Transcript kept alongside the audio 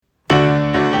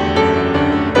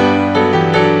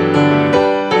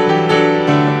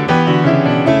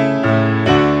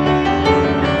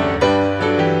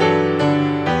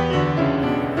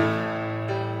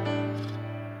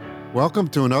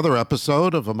Welcome to another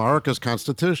episode of Amarica's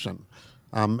Constitution.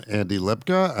 I'm Andy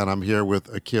Lipka, and I'm here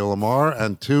with Akil Amar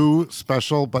and two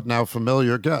special but now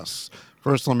familiar guests.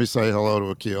 First, let me say hello to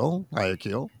Akil. Hi,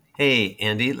 Akil. Hey,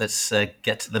 Andy, let's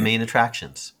get to the main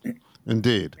attractions.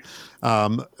 Indeed.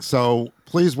 So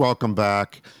please welcome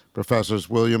back Professors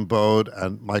William Baude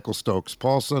and Michael Stokes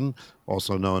Paulsen,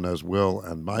 also known as Will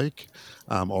and Mike,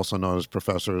 also known as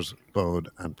Professors Baude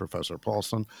and Professor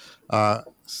Paulsen.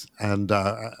 And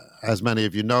as many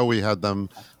of you know, we had them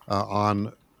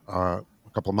on a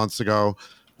couple of months ago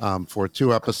for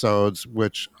two episodes,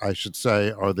 which I should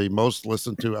say are the most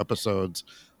listened to episodes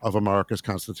of America's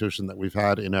Constitution that we've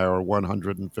had in our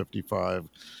 155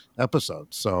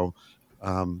 episodes. So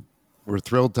we're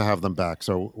thrilled to have them back.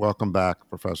 So welcome back,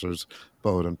 Professors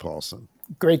Baude and Paulsen.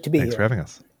 Great to be Thanks here. for having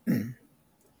us.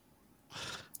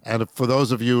 And for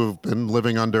those of you who've been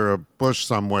living under a bush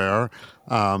somewhere,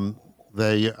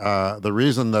 the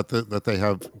reason that they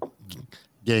have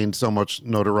gained so much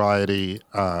notoriety,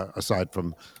 aside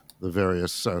from the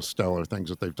various stellar things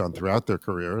that they've done throughout their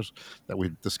careers that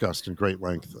we discussed in great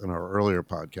length in our earlier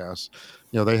podcasts.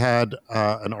 They had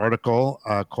an article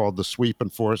called The Sweep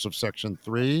and Force of Section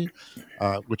 3,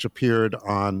 which appeared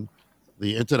on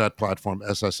the internet platform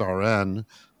SSRN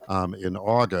in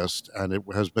August, and it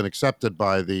has been accepted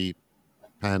by the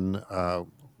Penn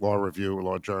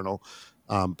Law Journal.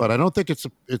 But I don't think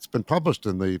it's been published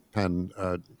in the Penn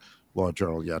Law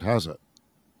Journal yet, has it?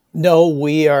 No,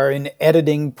 we are in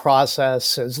editing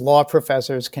process, as law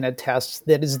professors can attest.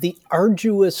 That is the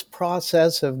arduous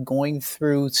process of going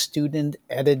through student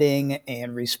editing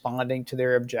and responding to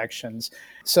their objections.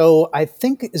 So I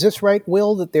think, is this right,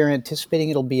 Will, that they're anticipating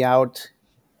it'll be out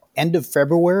end of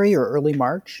February or early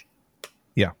March?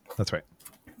 Yeah, that's right.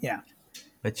 Yeah.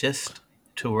 But just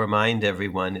to remind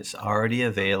everyone, it's already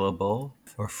available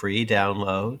for free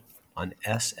download on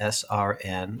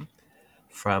SSRN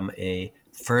from a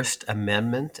First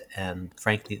Amendment and,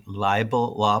 frankly,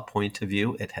 libel law point of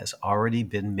view. It has already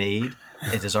been made.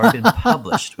 It has already been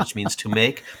published, which means to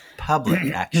make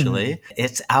public, actually.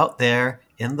 It's out there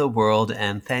in the world,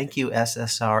 and thank you,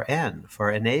 SSRN,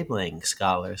 for enabling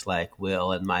scholars like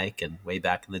Will and Mike, and way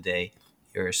back in the day,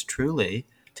 yours truly,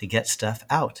 to get stuff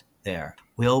out there.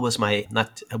 Will was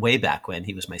not way back when,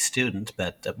 he was my student,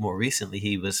 but more recently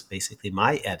he was basically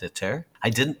my editor.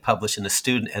 I didn't publish in a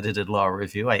student-edited law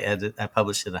review. I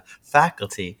published in a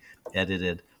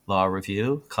faculty-edited law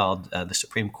review called the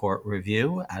Supreme Court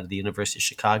Review out of the University of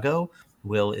Chicago.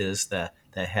 Will is the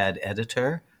head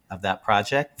editor of that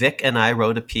project. Vic and I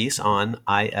wrote a piece on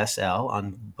ISL,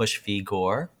 on Bush v.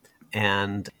 Gore,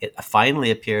 and it finally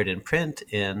appeared in print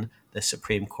in the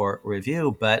Supreme Court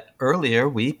Review, but earlier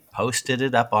we posted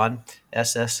it up on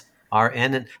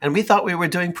SSRN, and we thought we were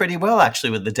doing pretty well actually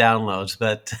with the downloads,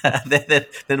 but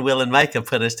then Will and Mike have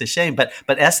put us to shame. But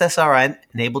SSRN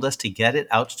enabled us to get it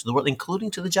out to the world,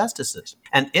 including to the justices.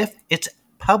 And if it's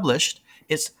published,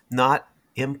 it's not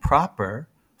improper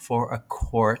for a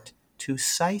court to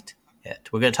cite it.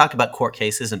 We're going to talk about court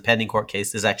cases and pending court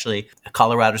cases. Actually, the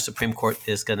Colorado Supreme Court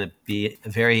is going to be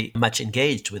very much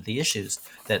engaged with the issues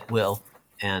that Will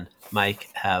and Mike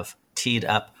have teed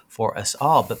up for us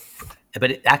all.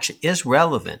 But it actually is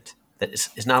relevant that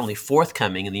it's not only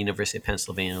forthcoming in the University of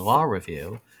Pennsylvania Law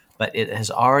Review, but it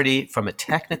has already, from a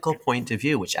technical point of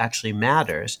view, which actually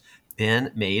matters,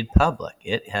 been made public.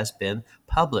 It has been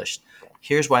published.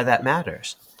 Here's why that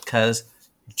matters. Because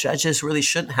judges really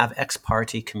shouldn't have ex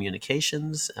parte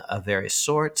communications of various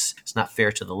sorts. It's not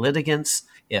fair to the litigants.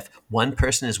 If one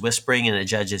person is whispering in a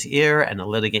judge's ear and a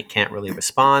litigant can't really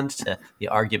respond to the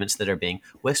arguments that are being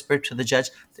whispered to the judge,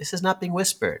 this is not being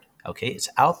whispered. Okay, it's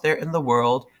out there in the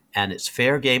world and it's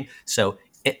fair game. So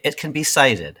it can be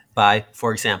cited by,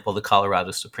 for example, the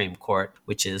Colorado Supreme Court,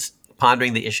 which is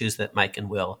pondering the issues that Mike and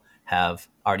Will have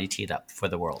already teed up for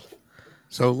the world.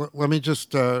 So let me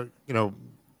just,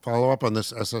 follow up on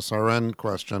this SSRN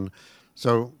question.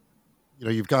 So,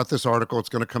 you've got this article. It's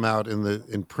going to come out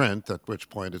in print, at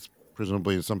which point it's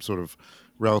presumably in some sort of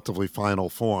relatively final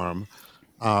form.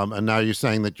 And now you're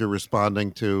saying that you're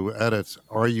responding to edits.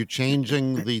 Are you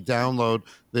changing the download,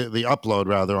 the upload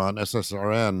rather, on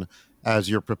SSRN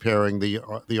as you're preparing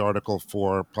the article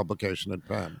for publication at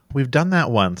Penn? We've done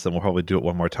that once, and we'll probably do it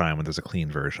one more time when there's a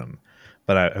clean version.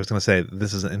 But I was going to say,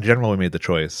 this is, in general, we made the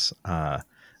choice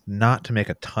not to make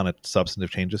a ton of substantive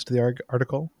changes to the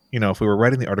article. If we were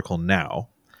writing the article now,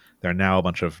 there are now a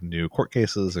bunch of new court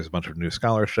cases, there's a bunch of new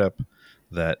scholarship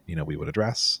that, we would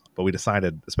address. But we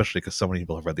decided, especially because so many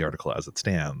people have read the article as it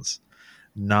stands,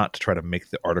 not to try to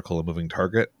make the article a moving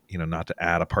target, not to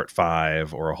add a part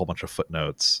 5 or a whole bunch of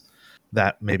footnotes.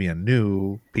 That may be a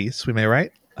new piece we may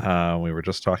write, We were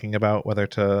just talking about whether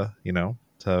to,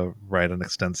 to write an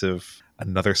extensive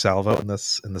another salvo in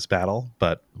this battle,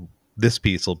 but this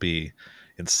piece will be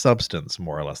in substance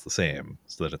more or less the same,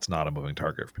 so that it's not a moving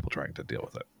target for people trying to deal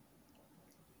with it.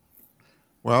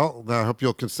 Well, I hope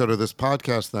you'll consider this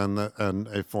podcast then and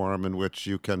a forum in which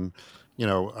you can,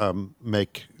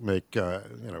 make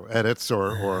edits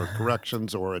or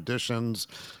corrections or additions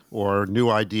or new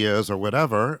ideas or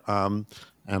whatever. And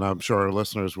I'm sure our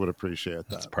listeners would appreciate that.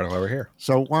 That's part of why we're here.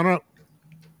 So why don't?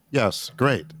 Yes,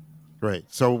 great.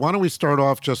 So why don't we start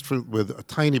off just with a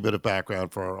tiny bit of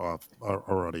background for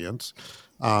our audience.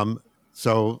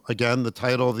 So again, the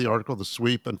title of the article, "The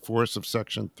Sweep and Force of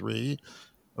Section 3."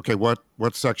 Okay,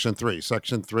 what's Section 3?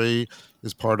 Section 3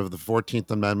 is part of the 14th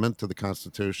Amendment to the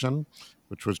Constitution,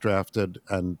 which was drafted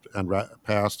and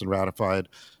passed and ratified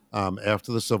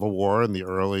after the Civil War in the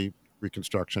early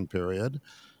Reconstruction period.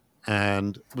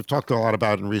 And we've talked a lot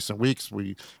about it in recent weeks.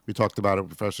 We talked about it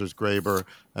with Professors Graber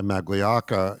and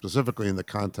Magliacca, specifically in the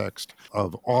context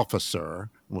of officer.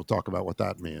 And we'll talk about what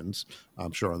that means,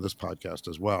 I'm sure, on this podcast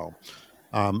as well.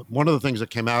 One of the things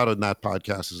that came out in that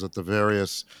podcast is that the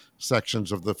various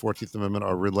sections of the 14th Amendment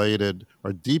are related,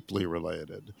 are deeply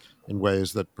related in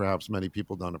ways that perhaps many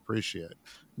people don't appreciate.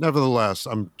 Nevertheless,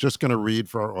 I'm just going to read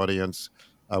for our audience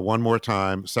one more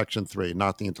time, Section 3,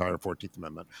 not the entire 14th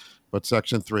Amendment, but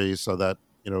Section 3, so that,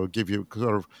 give you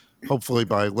sort of, hopefully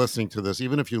by listening to this,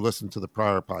 even if you listen to the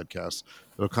prior podcasts,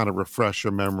 it'll kind of refresh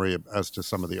your memory as to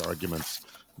some of the arguments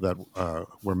that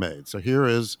were made. So here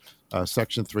is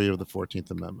Section 3 of the 14th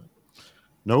Amendment.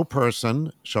 No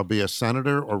person shall be a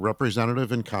senator or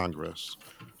representative in Congress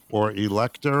or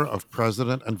elector of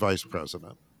president and vice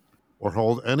president or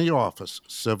hold any office,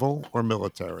 civil or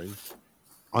military,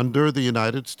 under the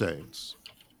United States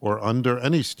or under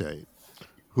any state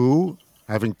who,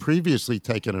 having previously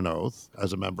taken an oath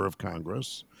as a member of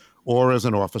Congress or as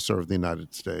an officer of the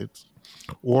United States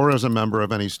or as a member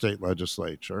of any state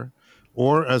legislature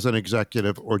or as an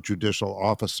executive or judicial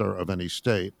officer of any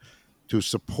state to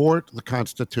support the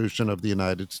Constitution of the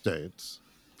United States,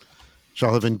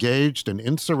 shall have engaged in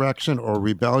insurrection or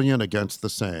rebellion against the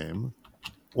same,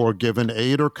 or given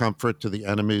aid or comfort to the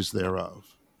enemies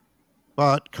thereof.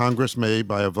 But Congress may,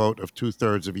 by a vote of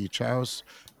 2/3 of each house,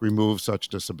 remove such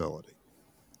disability.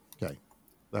 Okay,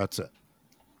 that's it.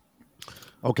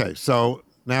 Okay, so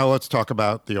now let's talk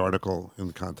about the article in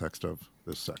the context of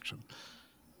this section.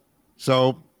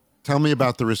 So tell me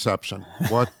about the reception.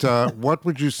 What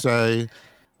would you say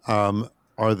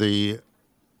are the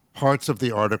parts of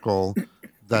the article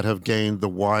that have gained the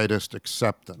widest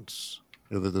acceptance?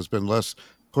 That there's been less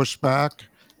pushback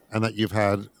and that you've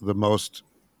had the most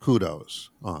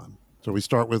kudos on. So we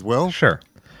start with Will? Sure.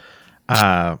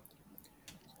 I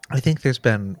think there's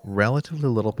been relatively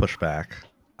little pushback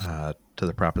to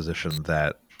the proposition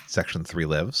that Section 3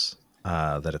 lives,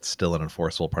 that it's still an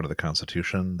enforceable part of the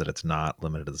Constitution, that it's not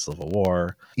limited to the Civil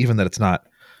War, even that it's not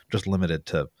just limited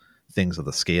to things of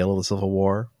the scale of the Civil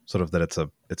War, sort of that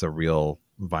it's a real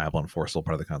viable enforceable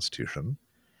part of the Constitution.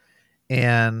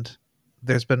 And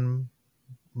there's been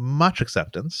much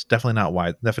acceptance, definitely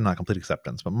not complete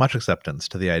acceptance, but much acceptance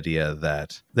to the idea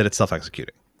that it's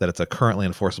self-executing, that it's a currently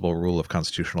enforceable rule of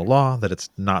constitutional law, that it's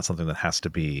not something that has to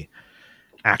be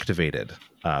activated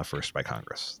first by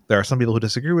Congress. There are some people who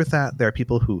disagree with that. There are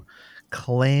people who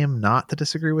claim not to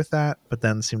disagree with that, but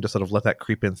then seem to sort of let that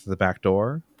creep in through the back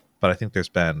door. But I think there's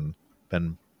been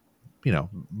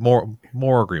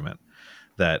more agreement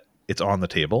that it's on the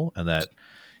table and that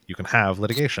you can have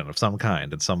litigation of some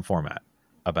kind in some format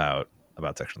about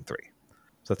Section 3.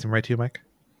 Does that seem right to you, Mike?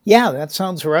 Yeah, that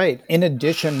sounds right. In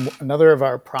addition, another of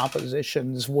our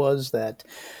propositions was that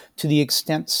to the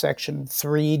extent Section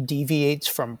 3 deviates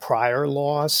from prior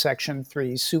law, Section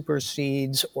 3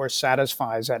 supersedes or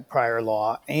satisfies that prior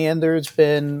law. And there's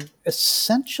been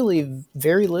essentially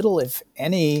very little, if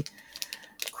any,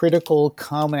 critical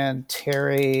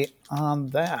commentary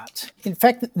on that. In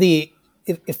fact,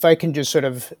 if I can just sort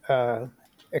of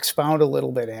expound a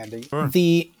little bit, Andy, Sure.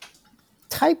 the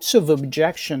types of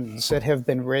objections that have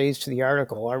been raised to the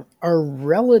article are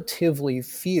relatively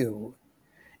few.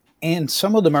 And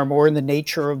some of them are more in the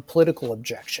nature of political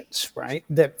objections, right?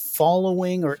 That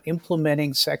following or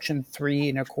implementing Section 3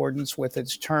 in accordance with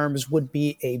its terms would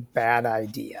be a bad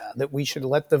idea, that we should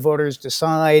let the voters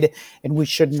decide and we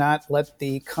should not let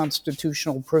the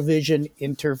constitutional provision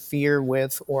interfere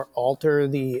with or alter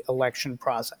the election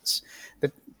process,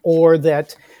 or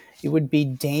that it would be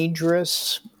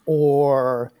dangerous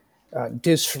or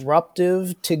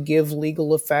disruptive to give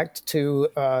legal effect to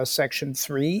Section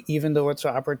 3, even though it's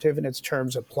operative and its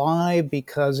terms apply,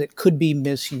 because it could be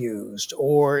misused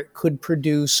or it could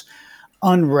produce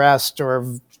unrest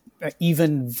or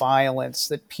even violence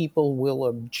that people will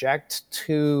object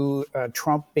to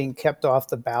Trump being kept off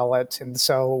the ballot. And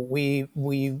so we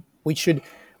should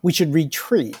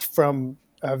retreat from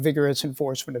vigorous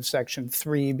enforcement of Section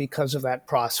 3 because of that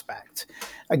prospect.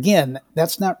 Again,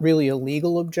 that's not really a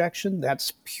legal objection.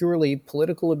 That's purely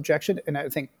political objection, and I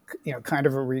think kind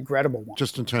of a regrettable one.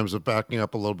 Just in terms of backing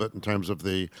up a little bit, in terms of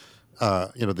the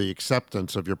the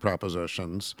acceptance of your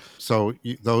propositions. So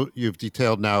though you've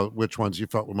detailed now which ones you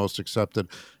felt were most accepted.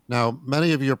 Now,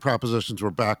 many of your propositions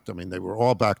were backed. I mean, they were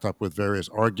all backed up with various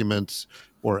arguments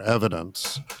or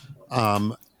evidence.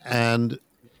 And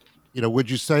would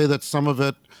you say that some of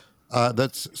it,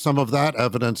 some of that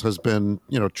evidence has been,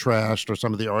 trashed, or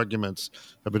some of the arguments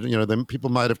have been, then people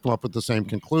might have come up with the same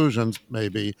conclusions,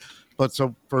 maybe. But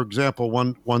so, for example,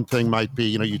 one thing might be,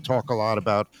 you talk a lot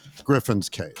about Griffin's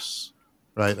case,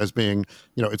 right, as being,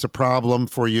 it's a problem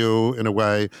for you in a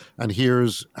way, and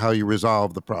here's how you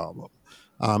resolve the problem.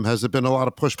 Has there been a lot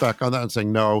of pushback on that and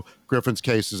saying, no, Griffin's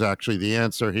case is actually the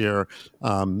answer here?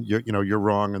 You're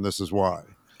wrong, and this is why.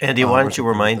 Andy, why don't you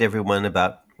remind everyone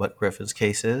about what Griffin's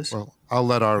case is? Well, I'll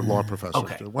let our law professors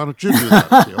Okay. do it. Why don't you do that,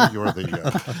 Teal? You're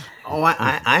the...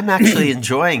 I'm actually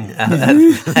enjoying,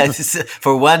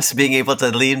 for once, being able to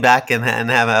lean back and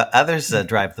have others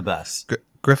drive the bus.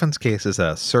 Griffin's case is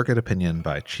a circuit opinion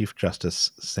by Chief Justice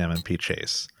Salmon P.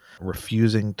 Chase,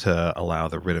 refusing to allow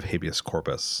the writ of habeas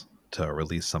corpus to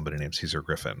release somebody named Caesar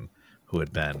Griffin, who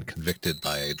had been convicted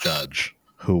by a judge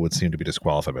who would seem to be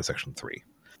disqualified by Section 3.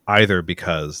 Either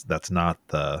because that's not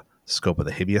the scope of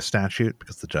the habeas statute,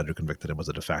 because the judge who convicted him was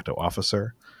a de facto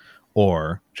officer,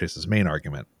 or Chase's main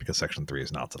argument, because Section 3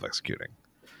 is not self-executing.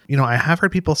 I have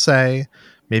heard people say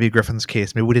maybe Griffin's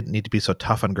case, maybe we didn't need to be so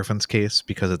tough on Griffin's case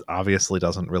because it obviously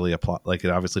doesn't really apply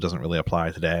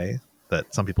today.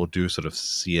 That some people do sort of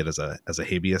see it as a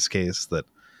habeas case that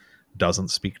doesn't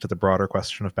speak to the broader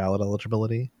question of ballot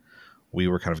eligibility. We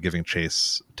were kind of taking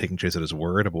Chase at his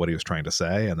word about what he was trying to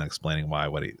say and then explaining why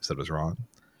what he said was wrong.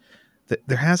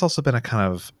 There has also been a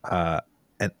kind of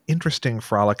an interesting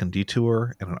frolic and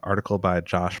detour in an article by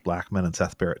Josh Blackman and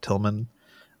Seth Barrett Tillman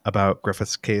about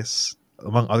Griffith's case.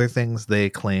 Among other things, they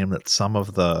claim that some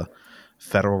of the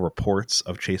federal reports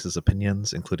of Chase's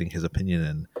opinions, including his opinion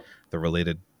in the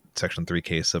related Section 3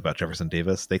 case about Jefferson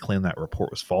Davis, they claim that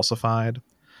report was falsified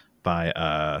by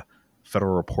a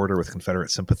federal reporter with Confederate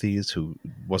sympathies who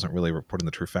wasn't really reporting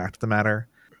the true fact of the matter.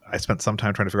 I spent some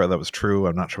time trying to figure out that was true.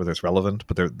 I'm not sure whether it's relevant,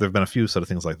 but there have been a few sort of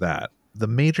things like that. The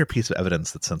major piece of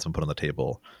evidence that's since been put on the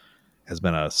table has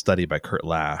been a study by Kurt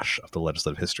Lash of the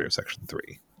legislative history of Section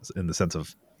 3, in the sense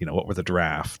of, what were the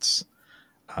drafts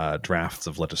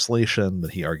of legislation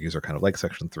that he argues are kind of like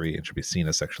Section 3 and should be seen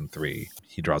as Section 3.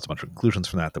 He draws a bunch of conclusions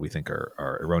from that we think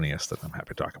are erroneous that I'm happy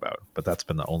to talk about. But that's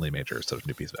been the only major sort of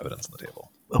new piece of evidence on the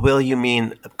table. Will, you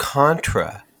mean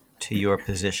contra to your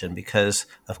position? Because,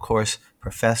 of course,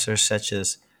 professors such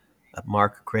as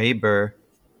Mark Graber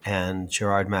and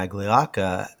Gerard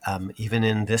Magliocca, even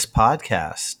in this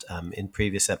podcast, in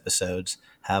previous episodes,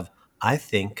 have, I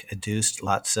think, adduced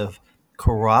lots of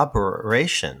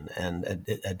corroboration and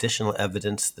additional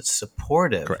evidence that's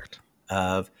supportive Correct.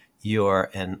 of your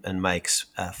and Mike's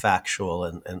factual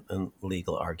and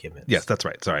legal arguments. Yes, that's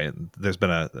right. Sorry. There's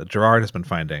been Gerard has been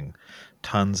finding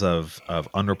tons of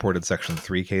unreported Section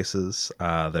 3 cases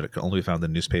that can only be found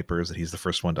in newspapers that he's the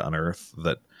first one to unearth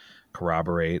that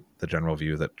corroborate the general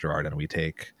view that Gerard and we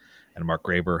take. And Mark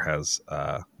Graber has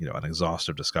an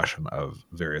exhaustive discussion of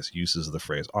various uses of the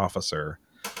phrase officer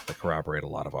that corroborate a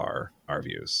lot of our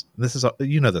views. This is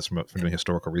this from doing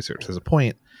historical research. There's a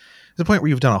point where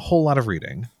you've done a whole lot of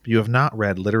reading, but you have not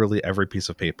read literally every piece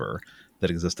of paper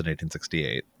that existed in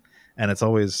 1868. And it's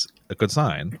always a good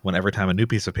sign when every time a new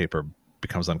piece of paper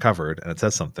becomes uncovered and it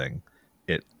says something,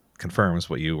 it confirms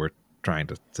what you were trying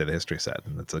to say the history said,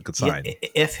 and it's a good sign. Yeah,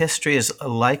 if history is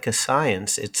like a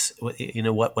science, it's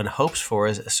what one hopes for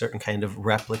is a certain kind of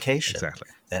replication. Exactly.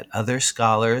 That other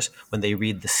scholars, when they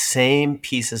read the same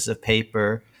pieces of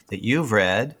paper that you've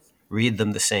read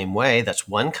them the same way. That's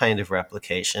one kind of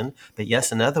replication. But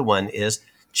yes, another one is,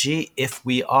 if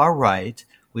we are right,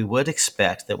 we would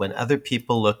expect that when other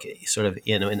people look sort of,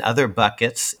 in other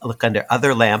buckets, look under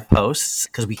other lampposts,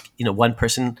 because one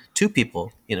person, two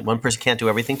people, one person can't do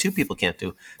everything, two people can't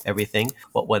do everything.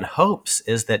 What one hopes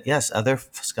is that, yes, other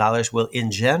scholars will in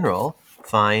general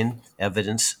find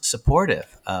evidence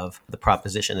supportive of the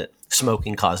proposition that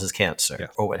smoking causes cancer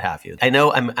or what have you. I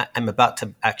know I'm about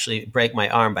to actually break my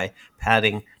arm by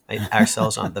patting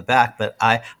ourselves on the back, but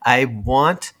I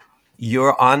want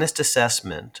your honest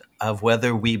assessment of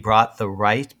whether we brought the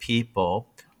right people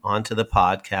onto the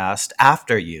podcast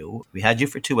after you. We had you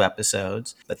for 2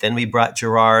 episodes, but then we brought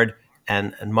Gerard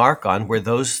and Mark on. Were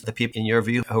those the people, in your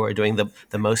view, who are doing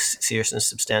the most serious and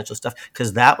substantial stuff?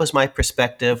 Because that was my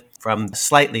perspective from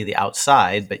slightly the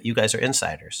outside, but you guys are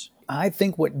insiders. I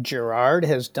think what Gerard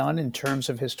has done in terms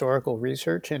of historical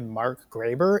research and Mark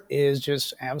Graber is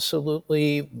just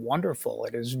absolutely wonderful.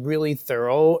 It is really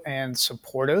thorough and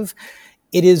supportive.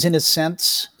 It is, in a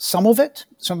sense, some of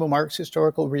Mark's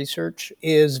historical research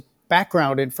is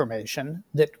background information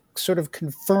that sort of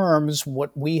confirms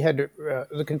what we had,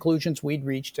 the conclusions we'd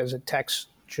reached as a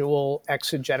textual,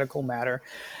 exegetical matter.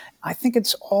 I think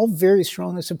it's all very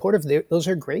strongly supportive. Those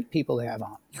are great people to have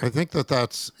on. I think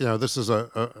that's, this is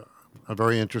a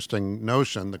very interesting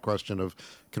notion, the question of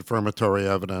confirmatory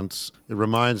evidence. It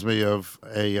reminds me of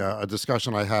a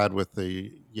discussion I had with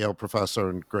the Yale professor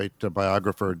and great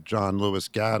biographer John Lewis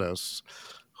Gaddis,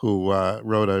 who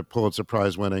wrote a Pulitzer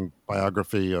Prize-winning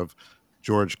biography of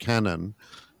George Kennan.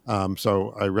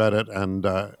 So I read it, and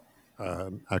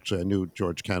actually I knew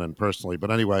George Kennan personally,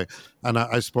 but anyway, and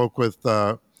I spoke with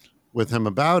him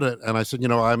about it, and I said,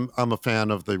 I'm a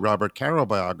fan of the Robert Caro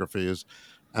biographies,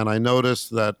 and I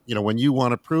noticed that when you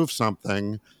want to prove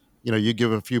something, you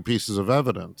give a few pieces of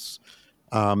evidence.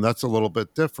 That's a little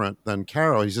bit different than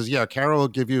Caro. He says, yeah, Caro will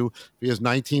give you, if he has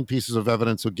 19 pieces of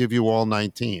evidence, he'll give you all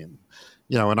 19.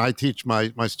 And I teach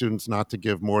my students not to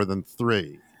give more than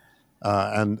 3.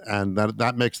 And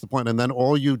that makes the point. And then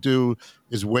all you do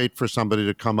is wait for somebody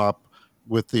to come up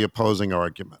with the opposing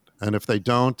argument. And if they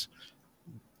don't,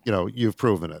 you've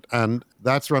proven it. And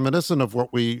that's reminiscent of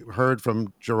what we heard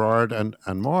from Gerard and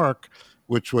Mark,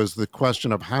 which was the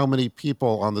question of how many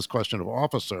people on this question of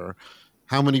officer,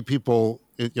 how many people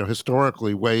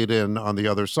historically weighed in on the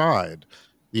other side,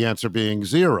 the answer being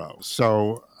 0.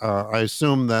 So I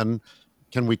assume then,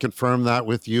 can we confirm that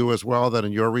with you as well, that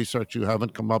in your research you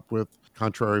haven't come up with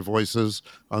contrary voices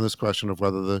on this question of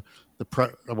whether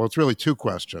well, it's really 2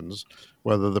 questions,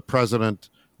 whether the president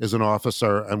is an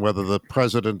officer and whether the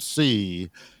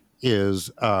presidency is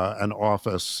an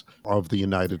office of the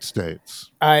United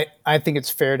States. I think it's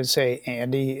fair to say,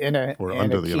 Andy, or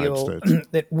under the United States,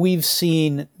 that we've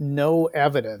seen no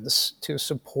evidence to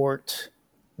support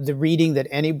the reading that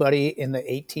anybody in the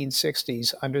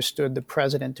 1860s understood the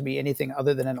president to be anything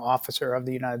other than an officer of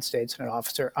the United States and an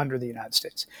officer under the United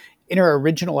States. In our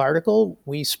original article,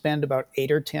 we spend about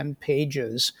 8 or 10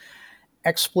 pages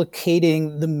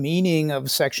explicating the meaning of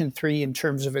Section 3 in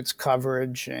terms of its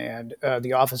coverage and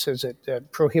the offices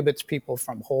it prohibits people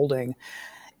from holding,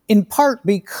 in part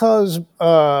because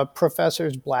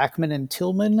Professors Blackman and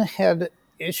Tillman had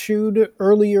issued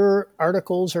earlier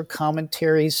articles or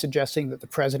commentaries suggesting that the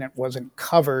president wasn't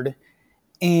covered,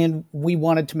 and we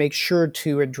wanted to make sure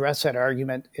to address that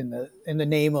argument in the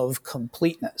name of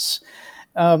completeness.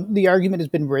 The argument has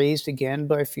been raised again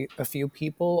by a few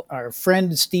people. Our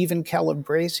friend Stephen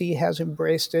Calabresi has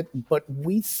embraced it, but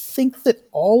we think that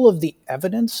all of the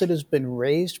evidence that has been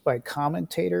raised by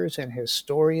commentators and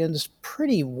historians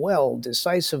pretty well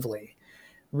decisively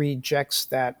rejects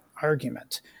that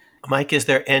argument. Mike, is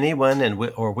there anyone,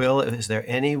 or Will, is there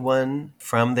anyone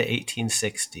from the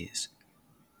 1860s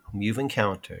whom you've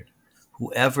encountered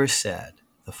who ever said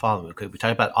the following? We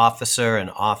talk about officer and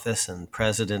office and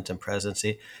president and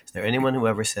presidency. Is there anyone who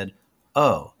ever said,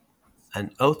 oh,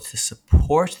 an oath to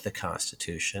support the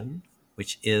Constitution,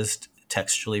 which is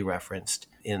textually referenced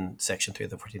in Section 3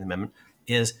 of the 14th Amendment,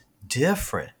 is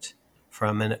different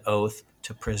from an oath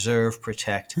to preserve,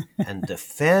 protect, and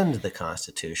defend the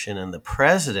Constitution? And the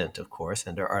president, of course,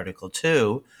 under Article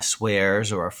 2,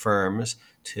 swears or affirms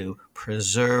to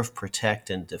preserve, protect,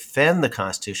 and defend the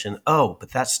Constitution. Oh, but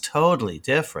that's totally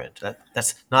different.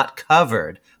 That's not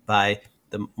covered by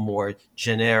the more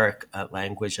generic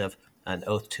language of an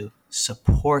oath to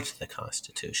support the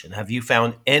Constitution. Have you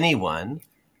found anyone,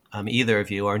 either of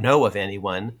you, or know of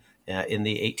anyone in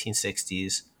the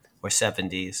 1860s or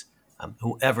 70s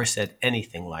who ever said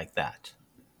anything like that?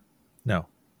 No.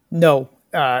 No.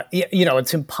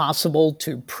 It's impossible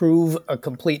to prove a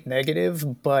complete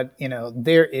negative, but,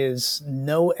 there is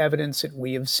no evidence that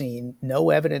we have seen,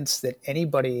 no evidence that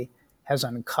anybody has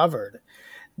uncovered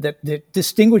that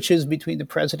distinguishes between the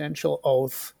presidential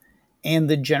oath and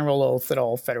the general oath that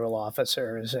all federal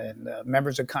officers and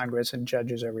members of Congress and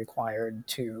judges are required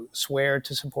to swear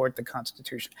to support the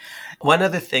Constitution. One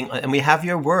other thing, and we have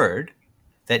your word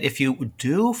that if you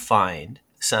do find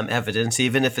some evidence,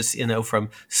 even if it's, from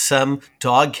some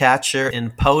dog catcher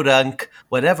in Podunk,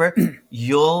 whatever,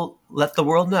 you'll let the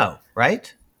world know,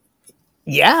 right?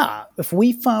 Yeah, if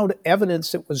we found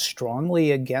evidence that was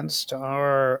strongly against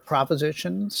our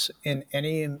propositions in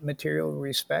any material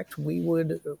respect, we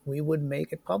would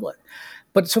make it public.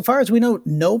 But so far as we know,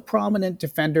 no prominent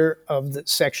defender of the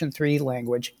Section 3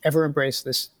 language ever embraced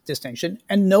this distinction,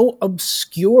 and no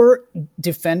obscure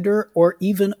defender or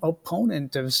even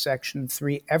opponent of Section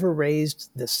 3 ever raised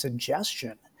the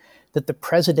suggestion that the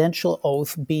presidential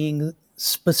oath being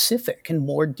specific and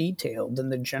more detailed than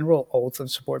the general oath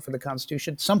of support for the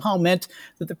Constitution somehow meant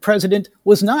that the president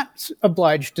was not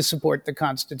obliged to support the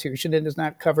Constitution and is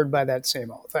not covered by that same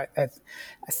oath. I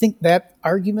think that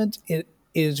argument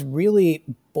is really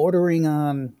bordering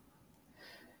on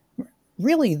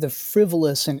really the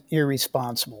frivolous and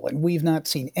irresponsible, and we've not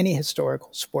seen any historical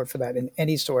support for that in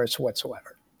any source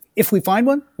whatsoever. If we find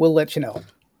one, we'll let you know.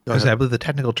 Because I believe the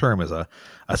technical term is a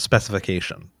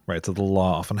specification, right? So the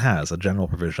law often has a general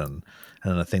provision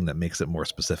and then a thing that makes it more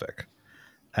specific.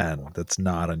 And that's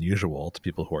not unusual to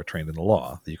people who are trained in the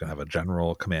law, that you can have a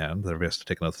general command that has to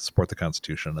take an oath to support the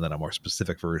Constitution, and then a more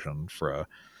specific version for a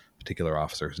particular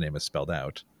officer whose name is spelled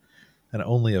out. And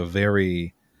only a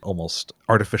very almost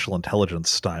artificial intelligence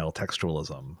style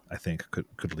textualism, I think,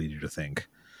 could lead you to think,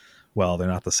 well, they're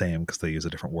not the same because they use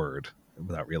a different word,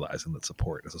 without realizing that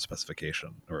support is a specification,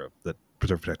 or that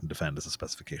preserve, protect, and defend is a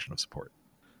specification of support.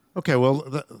 Okay,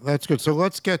 well, that's good. So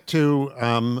let's get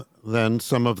to then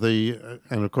some of the,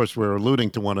 and of course we're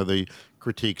alluding to one of the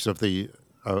critiques of the,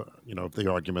 of the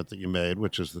argument that you made,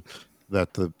 which is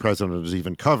that the president is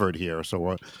even covered here.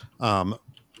 So,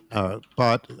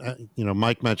 but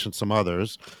Mike mentioned some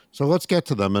others. So let's get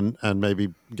to them and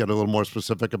maybe get a little more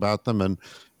specific about them and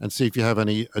see if you have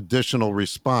any additional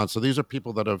response. So these are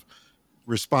people that have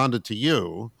responded to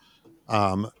you.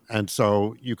 And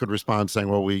so you could respond saying,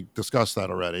 well, we discussed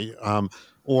that already.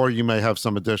 Or you may have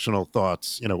some additional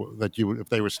thoughts, that if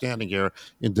they were standing here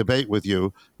in debate with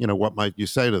you, what might you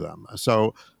say to them?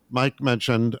 So Mike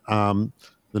mentioned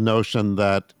the notion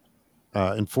that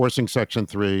enforcing Section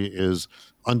 3 is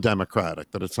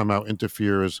undemocratic, that it somehow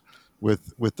interferes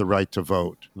with the right to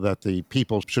vote, that the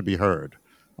people should be heard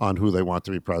on who they want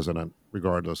to be president,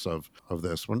 regardless of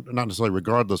this. Well, not necessarily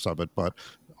regardless of it, but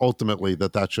ultimately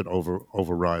that should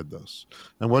override this.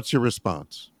 And what's your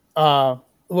response?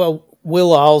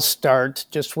 Well, I'll start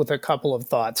just with a couple of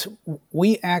thoughts.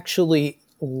 We actually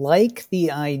like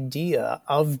the idea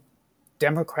of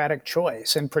democratic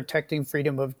choice and protecting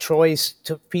freedom of choice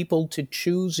to people to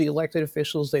choose the elected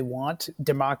officials they want.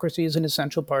 Democracy is an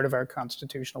essential part of our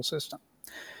constitutional system.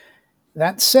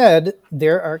 That said,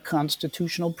 there are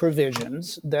constitutional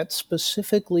provisions that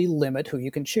specifically limit who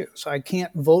you can choose. I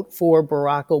can't vote for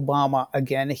Barack Obama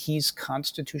again. He's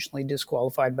constitutionally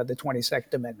disqualified by the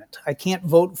 22nd Amendment. I can't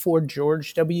vote for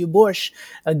George W. Bush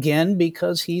again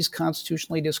because he's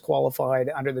constitutionally disqualified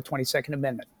under the 22nd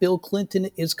Amendment. Bill Clinton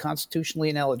is constitutionally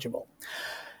ineligible.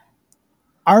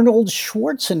 Arnold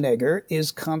Schwarzenegger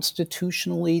is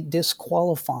constitutionally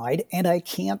disqualified, and I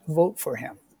can't vote for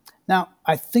him. Now,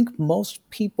 I think most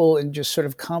people in just sort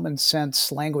of common sense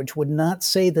language would not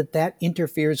say that that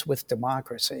interferes with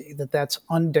democracy, that that's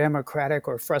undemocratic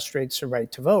or frustrates the right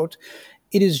to vote.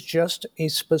 It is just a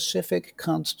specific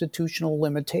constitutional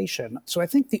limitation. So I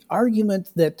think the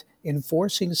argument that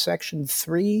enforcing Section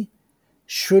 3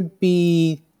 should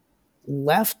be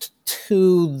left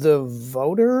to the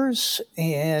voters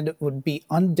and would be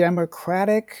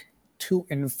undemocratic to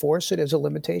enforce it as a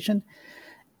limitation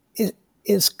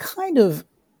is kind of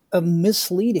a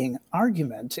misleading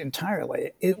argument entirely.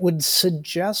 It would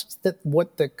suggest that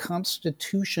what the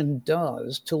Constitution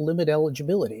does to limit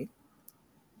eligibility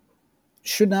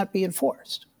should not be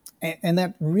enforced. And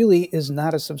that really is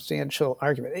not a substantial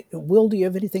argument. Will, do you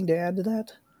have anything to add to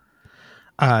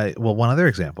that? Well, one other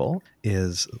example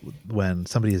is when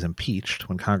somebody is impeached,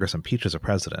 when Congress impeaches a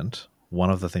president, one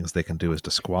of the things they can do is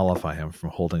disqualify him from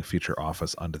holding future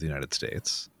office under the United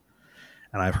States.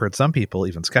 And I've heard some people,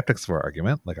 even skeptics of our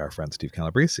argument, like our friend Steve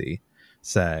Calabrese,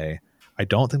 say, I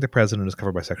don't think the president is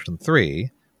covered by Section 3,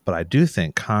 but I do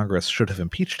think Congress should have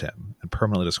impeached him and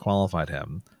permanently disqualified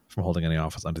him from holding any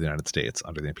office under the United States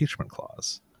under the impeachment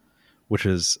clause, which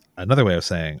is another way of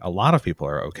saying a lot of people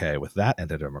are okay with that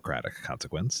anti-democratic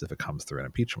consequence if it comes through an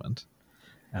impeachment.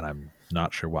 And I'm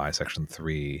not sure why Section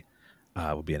 3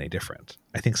 would be any different.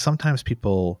 I think sometimes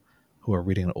people who are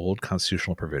reading an old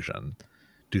constitutional provision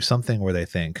do something where they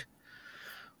think,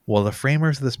 well, the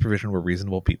framers of this provision were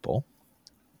reasonable people.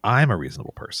 I'm a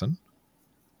reasonable person.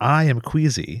 I am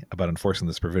queasy about enforcing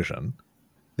this provision.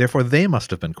 Therefore, they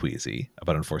must have been queasy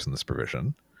about enforcing this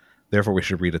provision. Therefore, we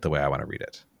should read it the way I want to read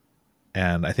it.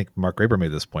 And I think Mark Graber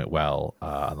made this point well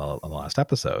on the last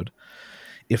episode.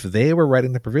 If they were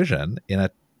writing the provision in a,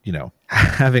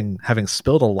 having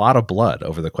spilled a lot of blood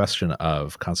over the question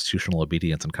of constitutional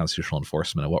obedience and constitutional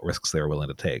enforcement and what risks they were willing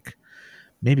to take,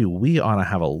 maybe we ought to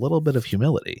have a little bit of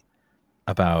humility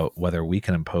about whether we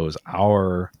can impose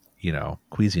our,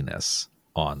 queasiness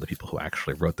on the people who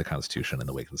actually wrote the Constitution in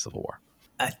the wake of the Civil War.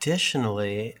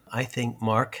 Additionally, I think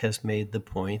Mark has made the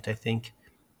point, I think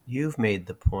you've made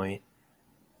the point,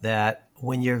 that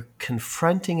when you're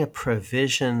confronting a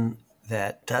provision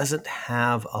that doesn't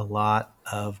have a lot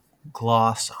of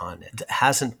gloss on it,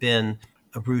 hasn't been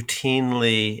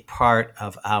routinely part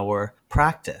of our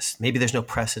practice. Maybe there's no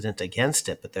precedent against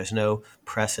it, but there's no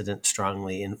precedent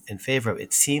strongly in favor of it.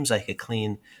 It seems like a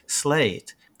clean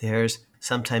slate. There's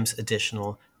sometimes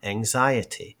additional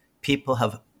anxiety. People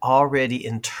have already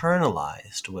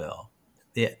internalized,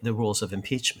 the rules of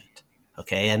impeachment.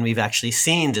 Okay, and we've actually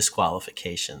seen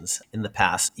disqualifications in the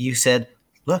past. You said,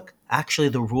 look, actually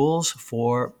the rules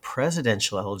for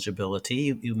presidential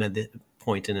eligibility, you made the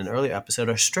point in an earlier episode,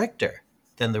 are stricter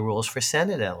than the rules for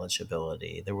Senate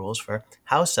eligibility, the rules for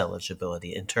House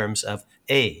eligibility in terms of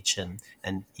age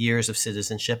and years of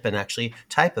citizenship and actually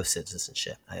type of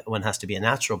citizenship. One has to be a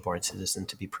natural-born citizen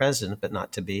to be president, but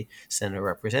not to be Senate or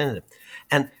representative.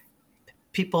 And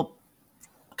people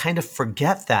kind of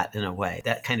forget that in a way.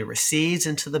 That kind of recedes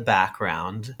into the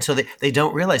background. So they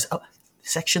don't realize,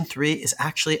 Section 3 is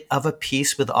actually of a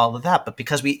piece with all of that. But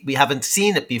because we haven't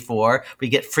seen it before, we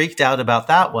get freaked out about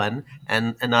that one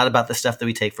and not about the stuff that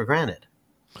we take for granted.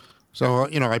 So,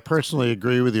 I personally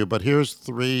agree with you, but here's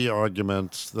 3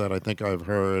 arguments that I think I've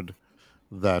heard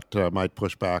that might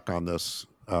push back on this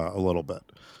a little bit.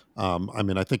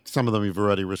 I think some of them you've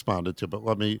already responded to, but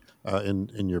let me,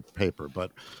 in your paper.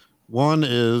 But one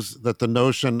is that the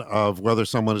notion of whether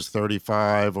someone is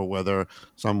 35 or whether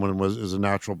someone is a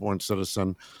natural born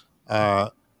citizen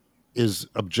is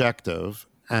objective,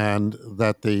 and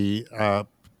that the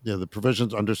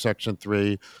provisions under Section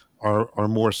 3 are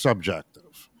more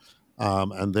subjective,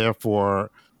 and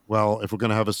therefore, well, if we're going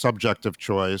to have a subjective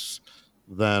choice,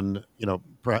 then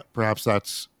perhaps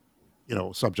that's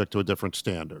subject to a different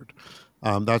standard.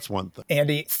 That's one thing.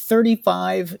 Andy,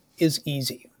 35 is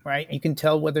easy, right? You can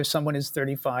tell whether someone is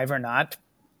 35 or not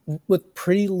with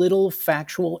pretty little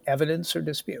factual evidence or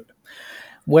dispute.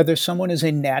 Whether someone is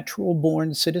a natural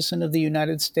born citizen of the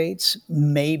United States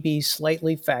may be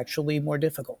slightly factually more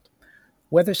difficult.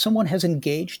 Whether someone has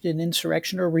engaged in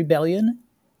insurrection or rebellion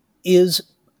is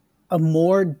a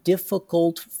more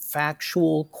difficult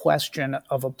factual question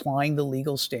of applying the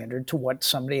legal standard to what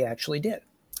somebody actually did.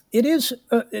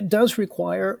 It does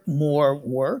require more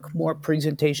work, more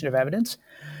presentation of evidence,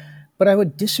 but I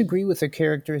would disagree with the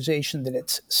characterization that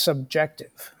it's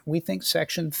subjective. We think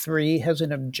Section 3 has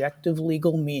an objective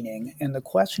legal meaning, and the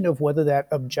question of whether that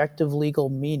objective legal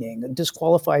meaning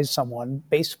disqualifies someone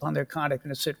based upon their conduct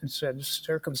in a certain set of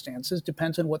circumstances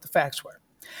depends on what the facts were.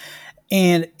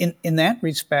 And in that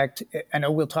respect, I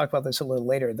know we'll talk about this a little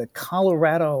later, the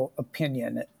Colorado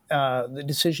opinion, the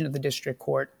decision of the district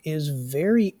court, is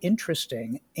very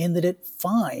interesting in that it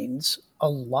finds a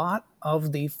lot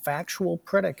of the factual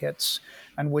predicates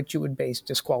on which you would base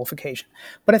disqualification.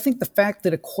 But I think the fact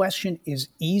that a question is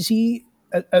easy,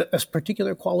 a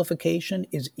particular qualification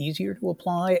is easier to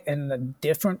apply and a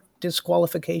different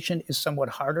disqualification is somewhat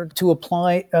harder to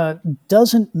apply,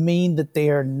 doesn't mean that they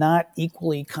are not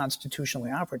equally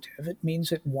constitutionally operative. It means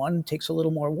that one takes a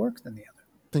little more work than the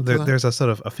other. There's a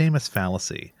sort of a famous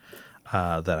fallacy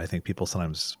that I think people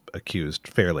sometimes accused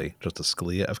fairly Justice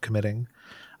Scalia of committing,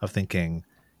 of thinking,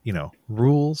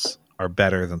 rules are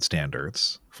better than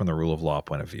standards from the rule of law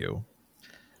point of view.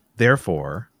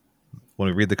 Therefore, when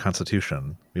we read the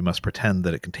Constitution, we must pretend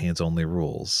that it contains only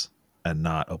rules and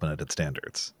not open-ended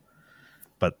standards.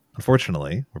 But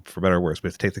unfortunately, for better or worse, we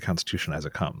have to take the Constitution as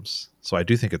it comes. So I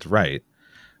do think it's right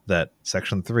that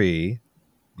Section 3,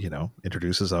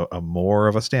 introduces a more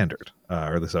of a standard,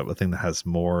 or this a thing that has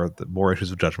more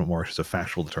issues of judgment, more issues of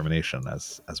factual determination,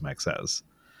 as Mike says.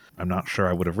 I'm not sure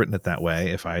I would have written it that way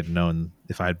if I had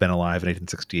been alive in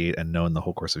 1868 and known the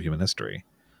whole course of human history.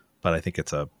 But I think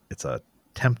it's a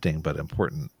tempting but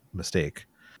important mistake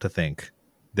to think,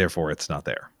 therefore it's not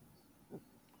there.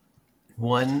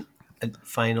 One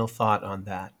final thought on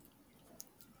that.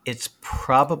 It's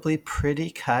probably pretty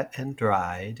cut and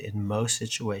dried in most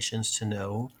situations to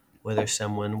know whether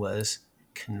someone was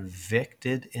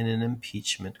convicted in an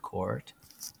impeachment court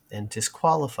and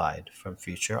disqualified from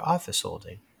future office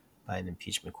holding by an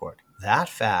impeachment court. That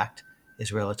fact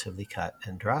is relatively cut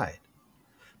and dried.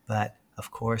 But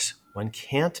of course, one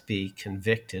can't be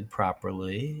convicted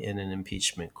properly in an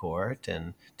impeachment court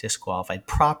and disqualified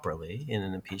properly in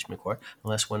an impeachment court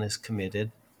unless one has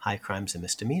committed high crimes and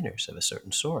misdemeanors of a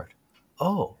certain sort.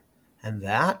 Oh, and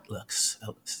that looks,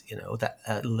 that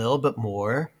a little bit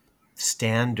more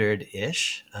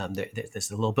standard-ish.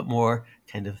 There's a little bit more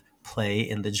kind of play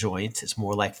in the joints. It's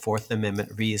more like Fourth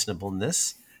Amendment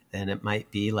reasonableness than it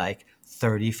might be like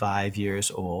 35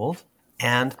 years old.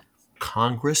 And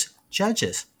Congress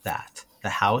judges that. The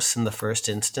House in the first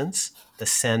instance, the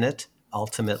Senate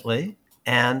ultimately.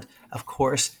 And of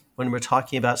course, when we're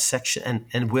talking about section,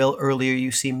 and Will, earlier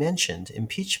you see mentioned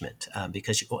impeachment,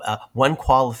 because one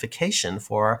qualification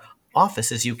for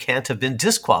office is you can't have been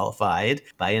disqualified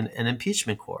by an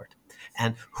impeachment court.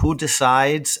 And who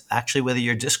decides actually whether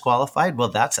you're disqualified? Well,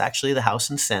 that's actually the House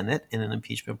and Senate in an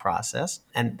impeachment process.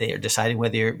 And they are deciding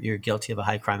whether you're guilty of a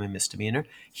high crime and misdemeanor.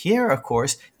 Here, of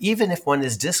course, even if one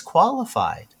is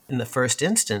disqualified in the first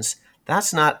instance,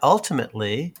 that's not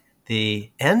ultimately the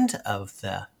end of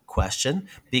the question,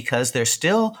 because there's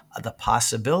still the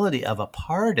possibility of a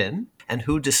pardon. And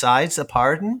who decides the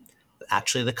pardon?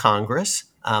 Actually, the Congress.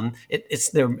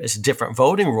 It's a different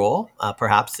voting rule.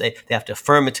 Perhaps they have to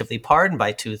affirmatively pardon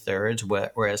by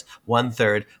 2/3, whereas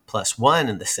 1/3 plus one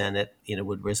in the Senate,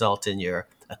 would result in your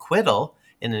acquittal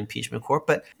in an impeachment court.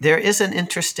 But there is an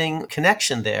interesting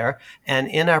connection there. And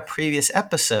in our previous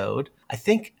episode, I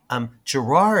think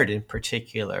Gerard in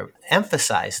particular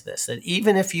emphasized this, that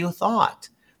even if you thought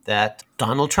that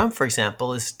Donald Trump, for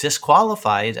example, is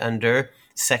disqualified under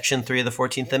Section 3 of the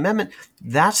 14th Amendment,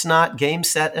 that's not game,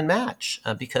 set, and match,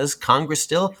 because Congress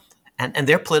still, and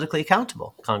they're politically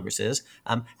accountable, Congress is,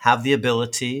 have the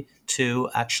ability to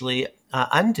actually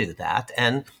undo that,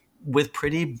 and with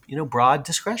pretty broad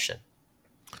discretion.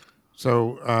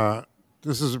 So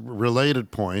this is a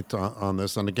related point on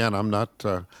this, and again, I'm not.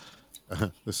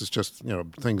 This is just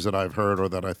things that I've heard or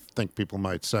that I think people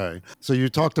might say. So you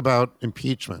talked about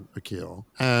impeachment, Akil,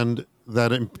 and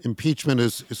that impeachment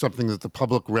is something that the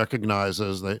public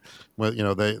recognizes. They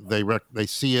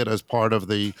see it as part of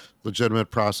the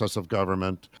legitimate process of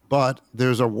government. But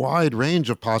there's a wide range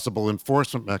of possible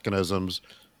enforcement mechanisms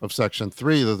of Section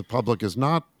 3 that the public is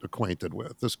not acquainted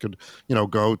with. This could,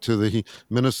 go to the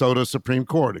Minnesota Supreme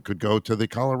Court. It could go to the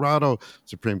Colorado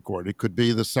Supreme Court. It could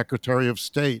be the Secretary of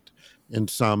State in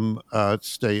some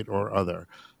state or other,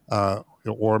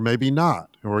 or maybe not.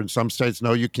 Or in some states,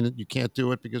 no, you can't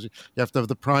do it because you have to have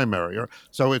the primary. Or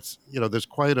so it's there's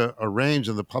quite a range,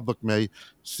 and the public may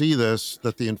see this,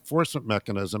 that the enforcement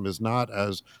mechanism is not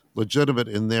as legitimate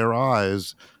in their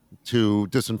eyes to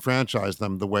disenfranchise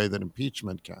them the way that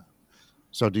impeachment can.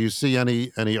 So do you see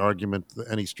any argument,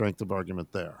 any strength of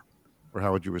argument there, or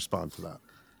how would you respond to that?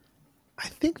 I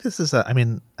think this is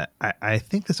I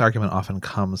think this argument often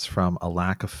comes from a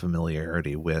lack of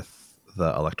familiarity with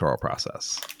the electoral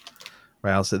process.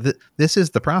 Right. Also, this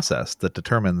is the process that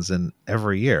determines in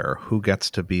every year who gets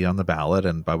to be on the ballot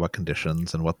and by what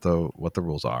conditions and what the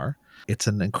rules are. It's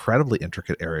an incredibly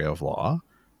intricate area of law,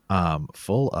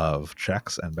 full of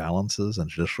checks and balances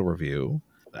and judicial review.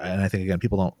 And I think, again,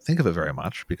 people don't think of it very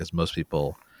much because most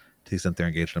people, to the extent they're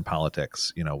engaged in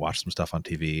politics, watch some stuff on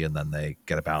TV and then they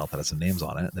get a ballot that has some names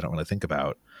on it. They don't really think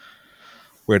about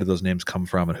where did those names come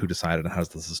from and who decided and how does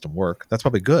the system work. That's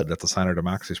probably good. That's a sign our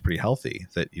democracy is pretty healthy,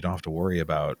 that you don't have to worry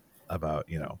about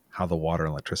how the water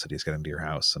and electricity is getting to your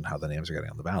house and how the names are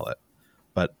getting on the ballot.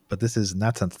 But this is, in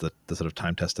that sense, the sort of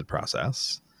time-tested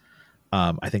process.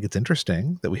 I think it's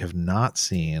interesting that we have not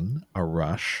seen a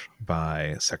rush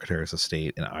by secretaries of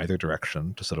state in either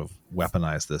direction to sort of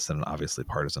weaponize this in an obviously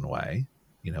partisan way.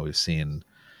 We've seen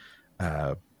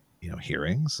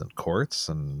hearings and courts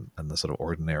and the sort of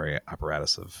ordinary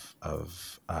apparatus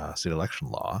of state election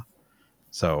law.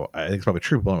 So I think it's probably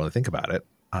true. People don't really think about it.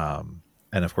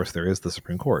 And of course, there is the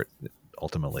Supreme Court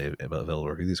ultimately available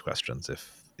to review these questions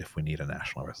if we need a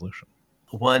national resolution.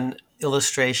 One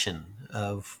illustration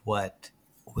of what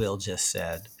Will just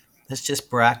said. Let's just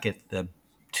bracket the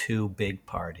two big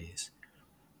parties.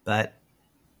 But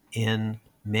in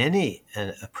many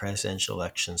a presidential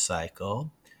election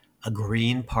cycle, a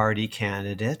Green Party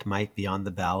candidate might be on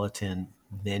the ballot in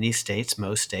many states,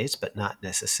 most states, but not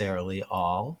necessarily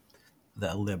all.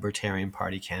 The Libertarian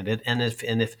Party candidate, and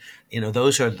if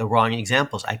those are the wrong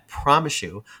examples, I promise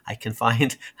you I can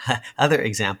find other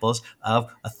examples of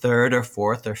a third or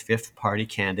fourth or fifth party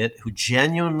candidate who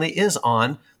genuinely is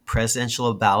on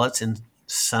presidential ballots in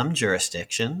some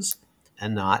jurisdictions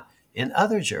and not in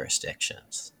other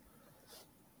jurisdictions.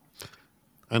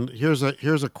 And here's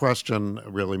a question,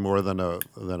 really more than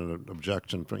an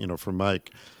objection for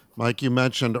Mike. Mike, you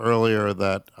mentioned earlier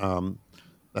that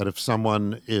that if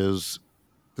someone is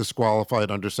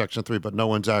disqualified under Section 3, but no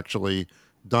one's actually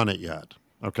done it yet,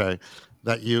 okay?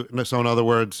 So in other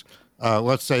words,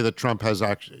 let's say that Trump has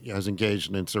engaged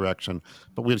in insurrection,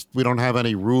 but we don't have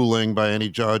any ruling by any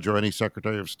judge or any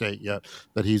Secretary of State yet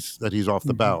that he's off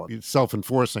the ballot. It's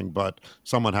self-enforcing, but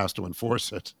someone has to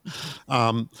enforce it.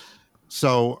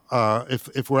 So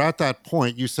if we're at that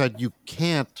point, you said you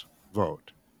can't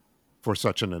vote for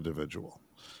such an individual.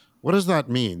 What does that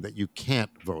mean, that you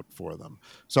can't vote for them?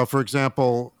 So, for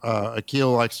example,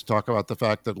 Akil likes to talk about the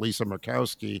fact that Lisa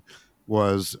Murkowski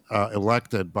was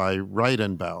elected by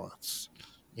write-in ballots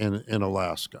in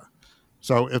Alaska.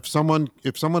 So, if someone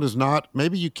is not,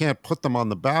 maybe you can't put them on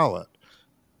the ballot,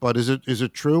 but is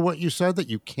it true what you said, that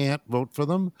you can't vote for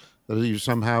them? That you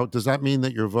somehow, does that mean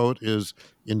that your vote is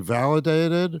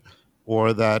invalidated,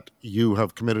 or that you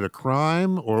have committed a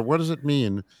crime, or what does it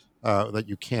mean that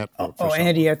you can't vote for someone?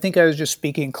 Andy, I think I was just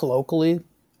speaking colloquially.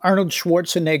 Arnold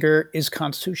Schwarzenegger is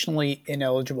constitutionally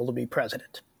ineligible to be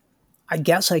president. I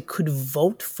guess I could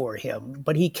vote for him,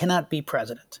 but he cannot be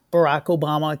president. Barack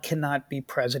Obama cannot be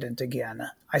president again.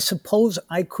 I suppose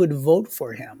I could vote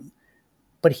for him,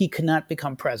 but he cannot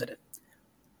become president.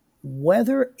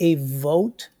 Whether a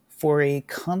vote for a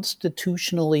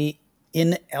constitutionally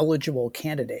ineligible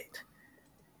candidate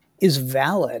is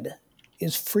valid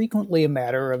is frequently a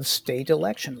matter of state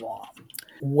election law.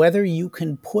 Whether you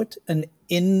can put an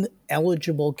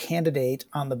ineligible candidate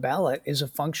on the ballot is a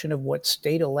function of what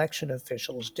state election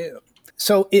officials do.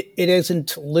 So it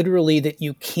isn't literally that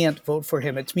you can't vote for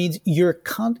him. It means your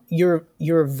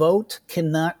vote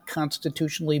cannot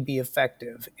constitutionally be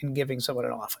effective in giving someone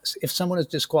an office. If someone is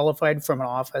disqualified from an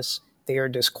office, they are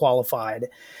disqualified.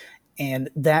 And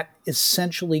that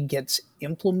essentially gets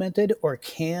implemented, or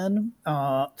can,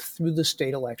 through the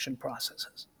state election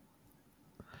processes.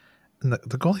 And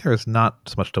the goal here is not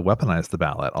so much to weaponize the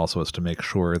ballot, also is to make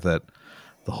sure that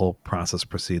the whole process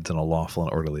proceeds in a lawful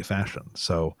and orderly fashion.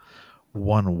 So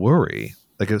one worry,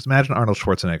 like imagine Arnold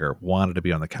Schwarzenegger wanted to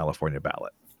be on the California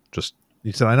ballot. Just,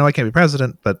 he said, I know I can't be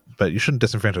president, but you shouldn't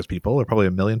disenfranchise people. There are probably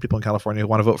 1 million people in California who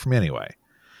want to vote for me anyway.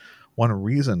 One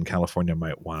reason California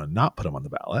might want to not put him on the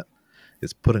ballot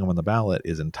is putting him on the ballot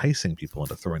is enticing people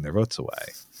into throwing their votes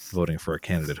away, voting for a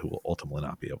candidate who will ultimately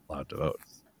not be allowed to vote,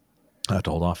 to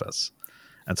hold office.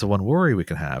 And so one worry we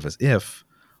can have is if,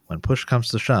 when push comes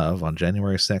to shove on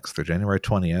January 6th or January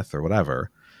 20th or whatever,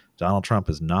 Donald Trump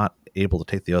is not able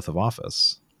to take the oath of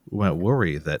office, we might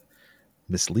worry that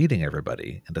misleading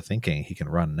everybody into thinking he can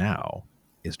run now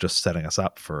is just setting us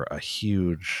up for a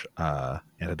huge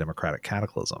anti-democratic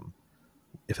cataclysm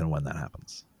if and when that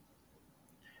happens.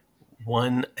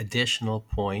 One additional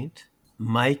point,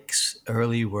 Mike's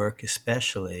early work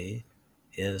especially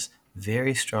is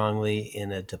very strongly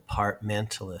in a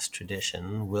departmentalist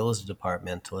tradition. Will is a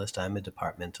departmentalist. I'm a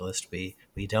departmentalist.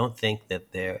 We don't think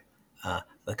that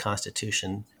the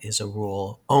Constitution is a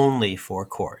rule only for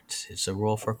courts. It's a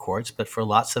rule for courts, but for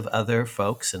lots of other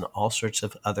folks in all sorts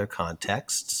of other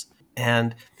contexts.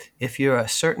 And if you're a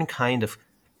certain kind of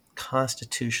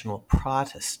constitutional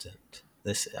Protestant,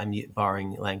 I'm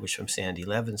borrowing language from Sandy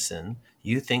Levinson,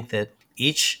 you think that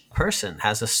each person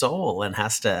has a soul and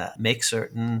has to make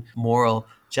certain moral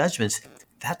judgments.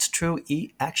 That's true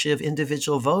actually of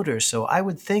individual voters. So I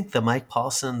would think the Mike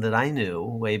Paulsen that I knew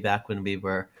way back when we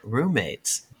were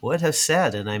roommates would have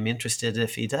said, and I'm interested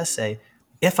if he does say,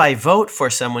 if I vote for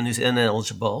someone who's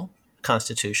ineligible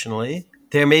constitutionally,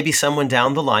 there may be someone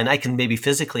down the line. I can maybe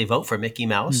physically vote for Mickey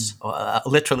Mouse,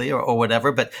 literally, or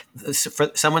whatever. But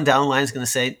for someone down the line is going to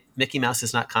say Mickey Mouse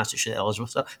is not constitutionally eligible.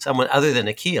 So someone other than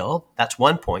Akil, that's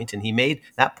one point, and he made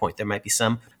that point. There might be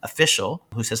some official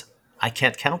who says, I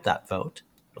can't count that vote.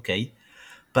 Okay.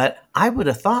 But I would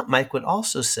have thought Mike would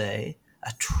also say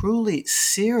a truly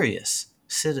serious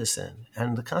citizen,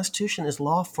 and the Constitution is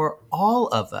law for all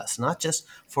of us, not just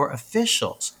for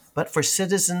officials, but for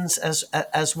citizens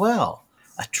as well.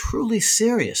 A truly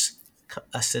serious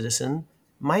citizen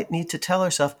might need to tell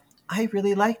herself, I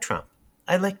really like Trump.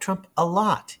 I like Trump a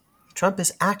lot. Trump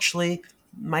is actually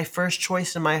my first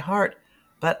choice in my heart,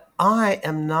 but I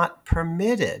am not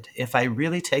permitted, if I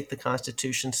really take the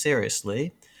Constitution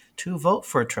seriously, to vote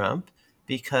for Trump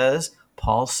because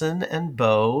Paulsen and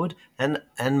Baude and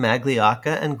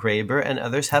Magliocca and Graeber and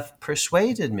others have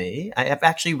persuaded me. I have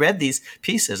actually read these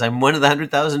pieces. I'm one of the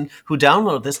 100,000 who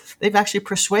downloaded this. They've actually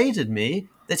persuaded me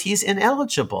that he's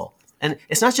ineligible. And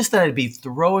it's not just that I'd be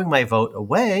throwing my vote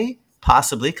away,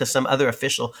 possibly because some other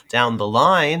official down the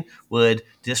line would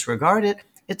disregard it.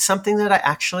 It's something that I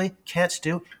actually can't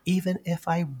do, even if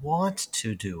I want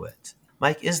to do it.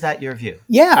 Mike, is that your view?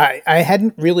 Yeah, I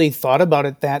hadn't really thought about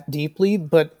it that deeply,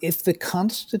 but if the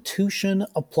Constitution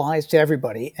applies to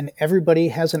everybody and everybody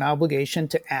has an obligation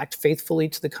to act faithfully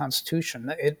to the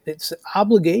Constitution, it's an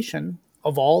obligation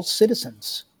of all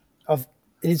citizens. Of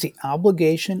it is the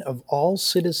obligation of all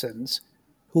citizens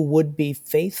who would be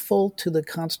faithful to the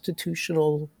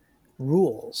constitutional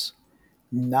rules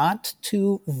not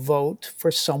to vote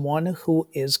for someone who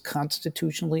is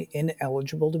constitutionally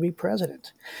ineligible to be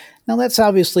president. Now, that's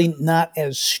obviously not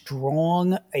as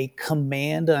strong a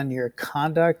command on your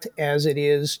conduct as it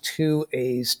is to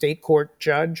a state court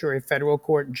judge or a federal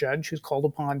court judge who's called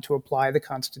upon to apply the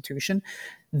Constitution.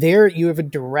 There, you have a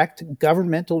direct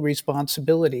governmental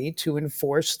responsibility to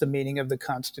enforce the meaning of the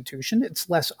Constitution. It's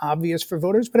less obvious for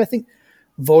voters, but I think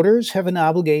voters have an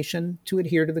obligation to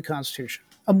adhere to the Constitution,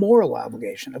 a moral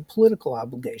obligation, a political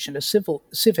obligation, a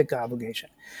civic obligation.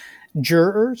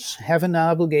 Jurors have an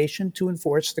obligation to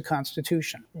enforce the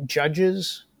Constitution.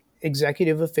 Judges,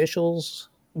 executive officials,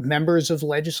 members of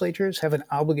legislatures have an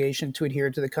obligation to adhere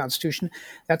to the Constitution.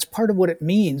 That's part of what it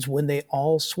means when they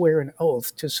all swear an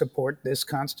oath to support this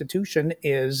Constitution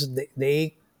is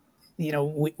they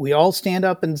we all stand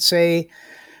up and say,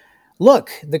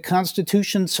 look, the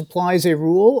Constitution supplies a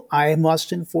rule. I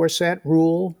must enforce that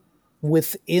rule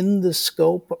within the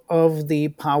scope of the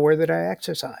power that I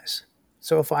exercise.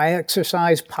 So if I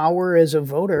exercise power as a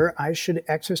voter, I should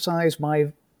exercise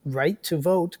my right to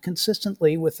vote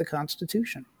consistently with the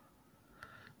Constitution.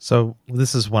 So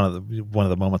this is one of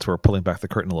the moments where we're pulling back the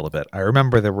curtain a little bit. I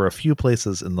remember there were a few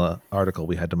places in the article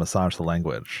we had to massage the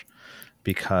language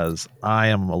because I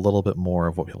am a little bit more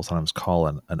of what people sometimes call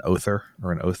an oather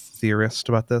or an oath theorist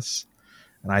about this.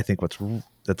 And I think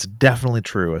that's definitely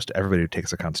true as to everybody who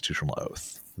takes a constitutional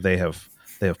oath. They have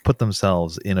put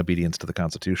themselves in obedience to the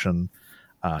Constitution,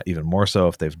 even more so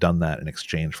if they've done that in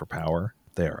exchange for power.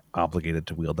 They are obligated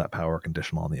to wield that power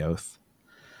conditional on the oath.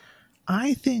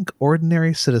 I think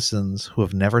ordinary citizens who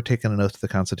have never taken an oath to the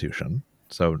Constitution,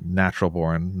 so natural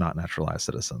born, not naturalized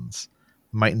citizens,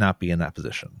 might not be in that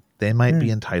position. They might be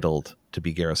entitled to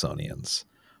be Garrisonians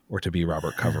or to be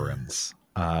Robert Coverins,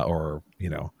 or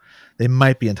they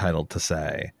might be entitled to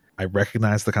say, I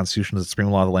recognize the Constitution as the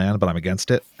supreme law of the land, but I'm against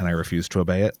it and I refuse to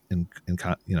obey it in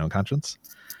conscience.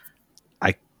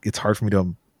 It's hard for me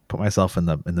to put myself in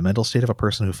the mental state of a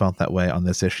person who felt that way on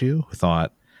this issue, who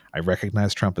thought, I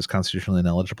recognize Trump as constitutionally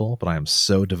ineligible, but I am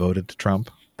so devoted to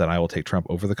Trump that I will take Trump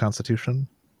over the Constitution.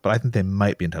 But I think they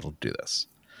might be entitled to do this.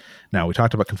 Now, we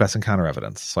talked about confessing counter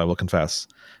evidence, so I will confess.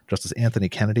 Justice Anthony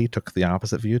Kennedy took the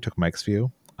opposite view, took Mike's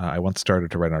view. I once started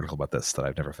to write an article about this that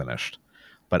I've never finished.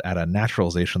 But at a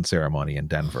naturalization ceremony in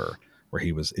Denver, where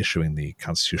he was issuing the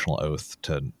constitutional oath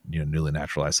to newly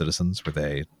naturalized citizens, where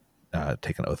they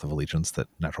take an oath of allegiance that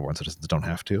natural-born citizens don't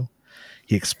have to,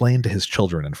 he explained to his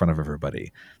children in front of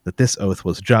everybody that this oath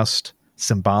was just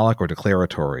symbolic or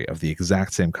declaratory of the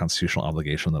exact same constitutional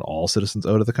obligation that all citizens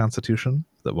owe to the Constitution.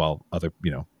 That while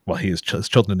his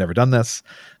children had never done this,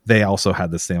 they also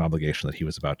had the same obligation that he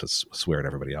was about to swear to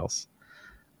everybody else.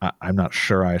 I'm not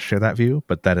sure I share that view,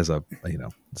 but that is a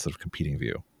sort of competing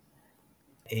view.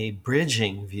 A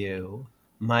bridging view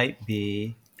might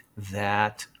be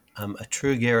that a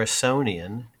true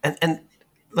Garrisonian, and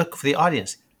look, for the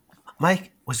audience,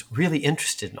 Mike was really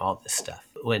interested in all this stuff.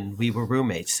 When we were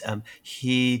roommates,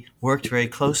 he worked very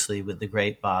closely with the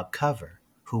great Bob Cover,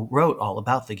 who wrote all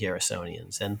about the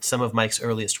Garrisonians. And some of Mike's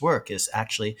earliest work is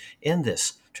actually in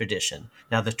this tradition.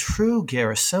 Now, the true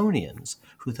Garrisonians,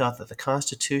 who thought that the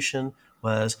Constitution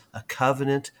was a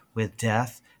covenant with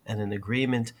death and an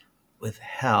agreement with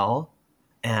hell,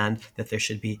 and that there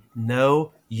should be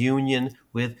no union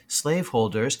with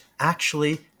slaveholders,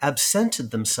 actually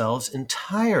absented themselves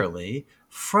entirely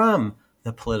from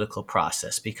the political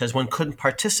process because one couldn't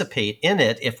participate in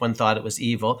it if one thought it was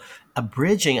evil. A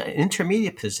bridging, an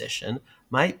intermediate position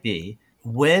might be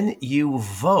when you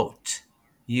vote,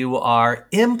 you are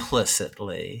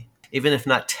implicitly, even if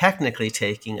not technically,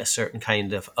 taking a certain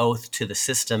kind of oath to the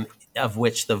system of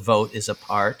which the vote is a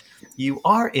part. You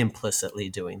are implicitly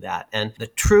doing that. And the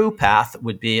true path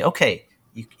would be, okay,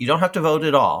 you don't have to vote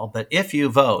at all, but if you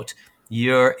vote,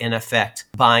 you're in effect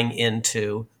buying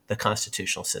into the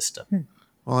constitutional system.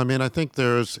 Well, I mean, I think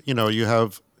there's,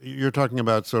 you're talking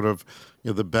about sort of,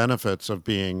 the benefits of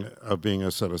being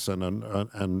a citizen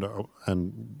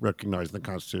and recognizing the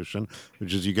Constitution,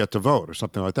 which is you get to vote or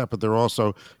something like that. But there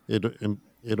also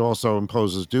it also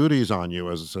imposes duties on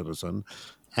you as a citizen,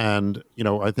 and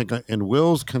I think in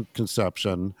Will's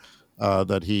conception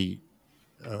that he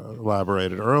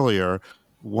elaborated earlier,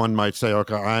 one might say,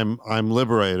 okay, I'm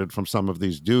liberated from some of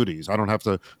these duties. I don't have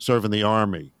to serve in the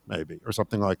army maybe, or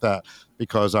something like that,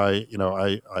 because I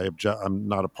object, I'm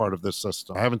not a part of this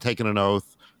system. I haven't taken an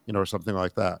oath, or something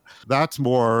like that. That's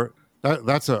more,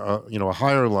 that's a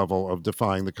higher level of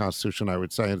defying the Constitution, I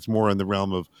would say. And it's more in the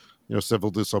realm of,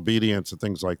 civil disobedience and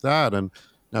things like that. And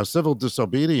now civil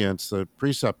disobedience, the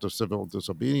precept of civil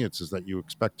disobedience is that you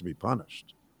expect to be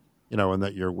punished, and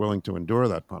that you're willing to endure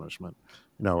that punishment,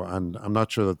 and I'm not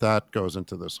sure that goes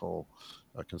into this whole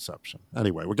conception.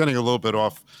 Anyway, we're getting a little bit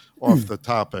off the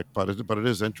topic, but it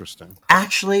is interesting.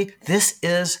 Actually, this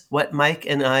is what Mike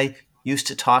and I used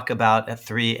to talk about at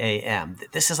 3 a.m.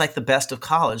 This is like the best of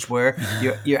college, where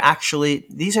you're actually,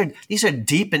 these are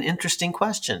deep and interesting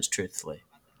questions, truthfully,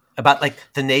 about like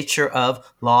the nature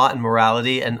of law and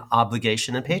morality and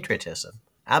obligation and patriotism.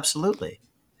 Absolutely.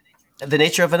 The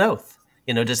nature of an oath,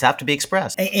 does have to be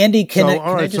expressed. Andy, can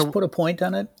I just put a point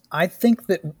on it? I think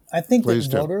that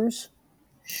voters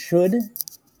should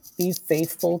be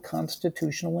faithful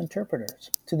constitutional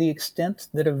interpreters. To the extent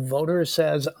that a voter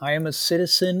says, I am a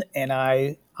citizen and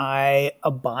I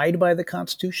abide by the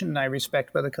Constitution and I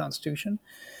respect by the Constitution,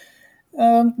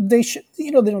 they should, they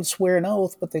don't swear an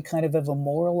oath, but they kind of have a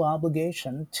moral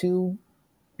obligation to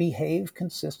behave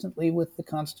consistently with the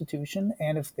Constitution.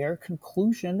 And if their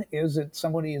conclusion is that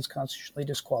somebody is constitutionally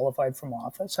disqualified from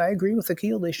office, I agree with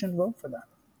Akil, they shouldn't vote for them.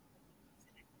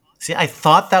 See, I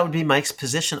thought that would be Mike's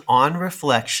position on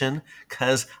reflection,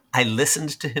 because I listened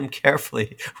to him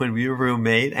carefully when we were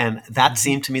roommate, and that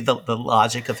seemed to me the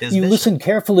logic of his You mission. listened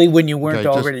carefully when you weren't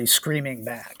already screaming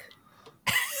back.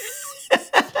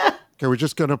 Okay, we're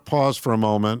just going to pause for a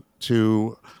moment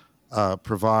to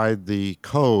provide the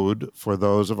code for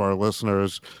those of our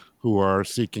listeners who are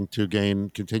seeking to gain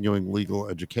continuing legal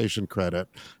education credit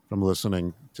from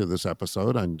listening to this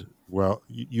episode. And, well,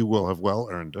 you will have well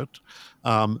earned it.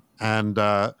 And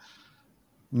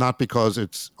not because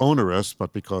it's onerous,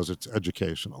 but because it's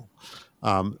educational.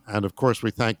 And, of course,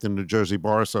 we thank the New Jersey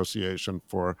Bar Association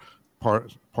for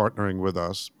partnering with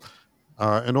us.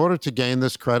 In order to gain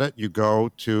this credit, you go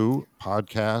to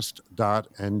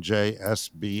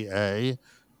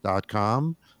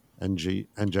podcast.njsba.com.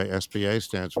 NJSBA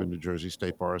stands for New Jersey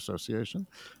State Bar Association.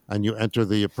 And you enter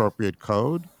the appropriate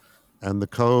code. And the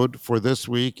code for this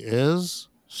week is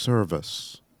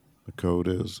service. The code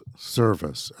is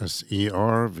service,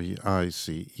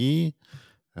 SERVICE.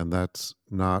 And that's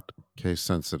not case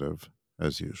sensitive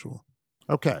as usual.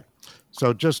 Okay,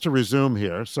 so just to resume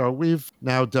here, so we've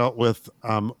now dealt with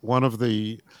one of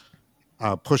the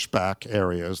pushback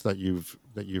areas that you've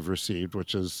received,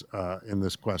 which is in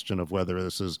this question of whether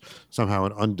this is somehow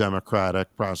an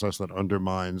undemocratic process that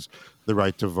undermines the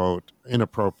right to vote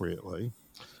inappropriately.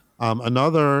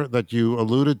 Another that you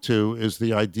alluded to is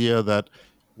the idea that,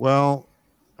 well,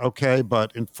 okay,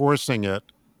 but enforcing it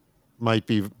might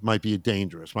be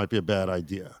dangerous, might be a bad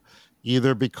idea,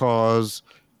 either because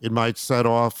it might set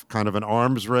off kind of an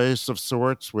arms race of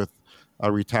sorts with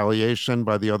a retaliation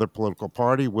by the other political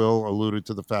party. Will alluded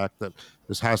to the fact that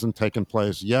this hasn't taken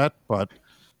place yet, but,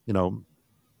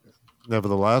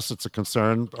 nevertheless, it's a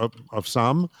concern of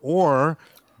some, or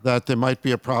that there might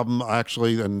be a problem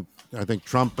actually, and I think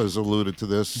Trump has alluded to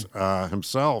this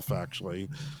himself, actually,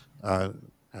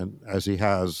 and as he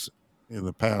has in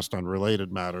the past on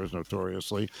related matters,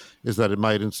 notoriously, is that it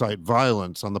might incite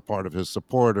violence on the part of his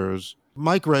supporters.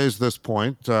 Mike raised this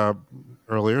point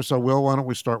earlier, so Will, why don't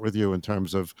we start with you in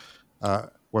terms of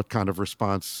what kind of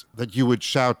response that you would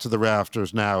shout to the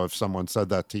rafters now if someone said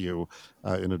that to you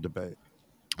in a debate?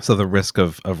 So the risk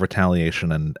of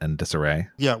retaliation and disarray?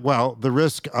 Yeah, well, the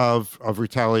risk of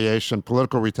retaliation,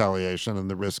 political retaliation, and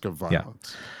the risk of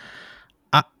violence.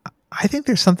 Yeah. I think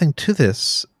there's something to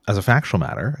this as a factual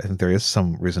matter. I think there is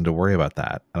some reason to worry about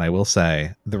that. And I will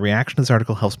say the reaction to this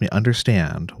article helps me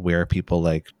understand where people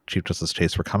like Chief Justice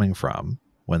Chase were coming from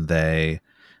when they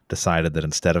decided that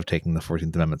instead of taking the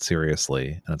 14th Amendment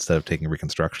seriously and instead of taking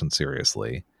Reconstruction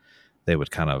seriously, they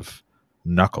would kind of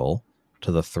knuckle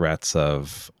to the threats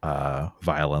of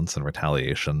violence and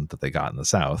retaliation that they got in the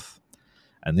South.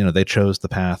 And, they chose the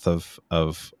path of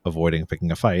avoiding picking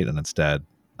a fight and instead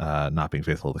not being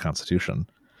faithful to the Constitution.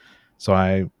 So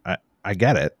I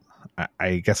get it.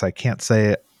 I guess I can't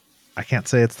say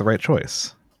it's the right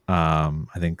choice. I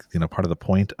think, part of the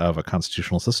point of a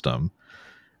constitutional system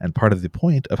and part of the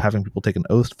point of having people take an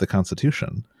oath to the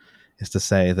Constitution is to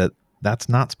say that that's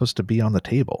not supposed to be on the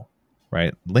table,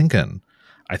 right? Lincoln,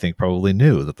 I think, probably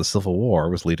knew that the Civil War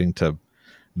was leading to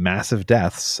massive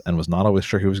deaths and was not always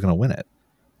sure he was going to win it.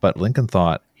 But Lincoln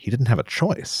thought he didn't have a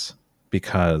choice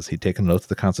because he'd taken an oath to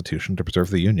the Constitution to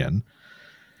preserve the Union.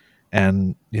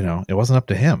 And, it wasn't up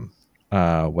to him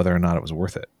whether or not it was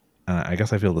worth it. I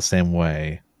guess I feel the same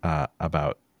way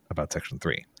about about Section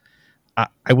 3.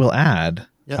 I will add,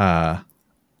 Yeah.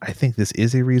 I think this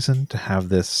is a reason to have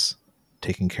this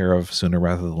taken care of sooner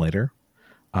rather than later.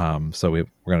 So we're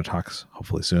going to talk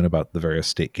hopefully soon about the various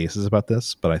state cases about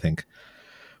this. But I think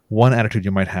one attitude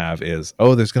you might have is,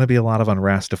 oh, there's going to be a lot of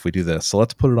unrest if we do this, so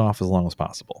let's put it off as long as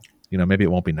possible. Maybe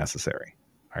it won't be necessary.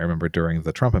 I remember during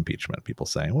the Trump impeachment, people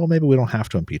saying, well, maybe we don't have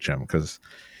to impeach him because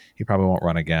he probably won't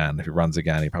run again. If he runs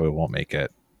again, he probably won't make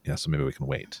it. So maybe we can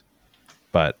wait.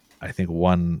 But I think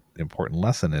one important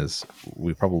lesson is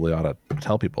we probably ought to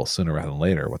tell people sooner rather than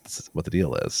later what the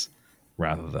deal is,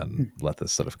 rather than let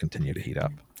this sort of continue to heat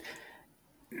up.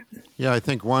 Yeah, I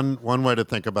think one way to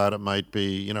think about it might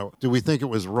be, do we think it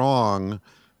was wrong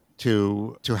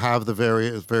to have the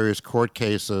various court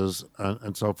cases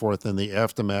and so forth in the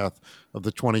aftermath of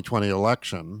the 2020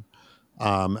 election,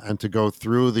 and to go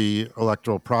through the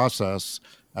electoral process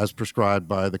as prescribed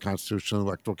by the Constitution,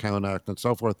 Electoral Count Act, and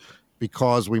so forth,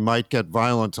 because we might get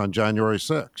violence on January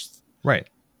 6th. Right.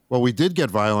 Well, we did get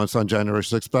violence on January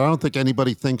 6th, but I don't think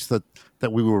anybody thinks that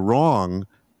we were wrong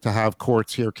to have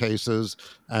courts hear cases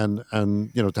and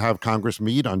to have Congress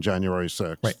meet on January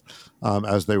 6th, right.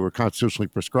 As they were constitutionally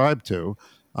prescribed to.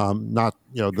 Not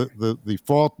the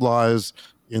fault lies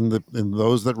in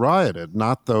those that rioted,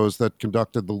 not those that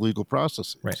conducted the legal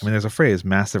processes. Right. I mean, there's a phrase,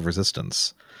 massive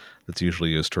resistance, that's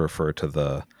usually used to refer to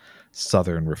the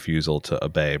Southern refusal to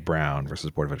obey Brown versus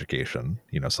Board of Education,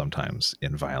 sometimes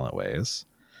in violent ways.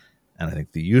 And I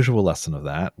think the usual lesson of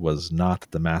that was not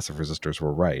that the massive resistors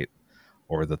were right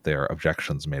or that their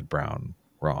objections made Brown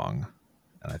wrong.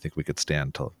 And I think we could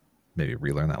stand to maybe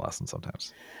relearn that lesson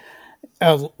sometimes.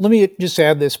 Let me just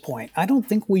add this point. I don't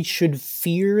think we should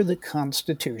fear the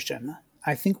Constitution.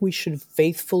 I think we should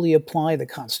faithfully apply the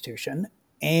Constitution.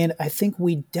 And I think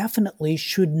we definitely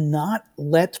should not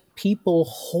let people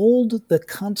hold the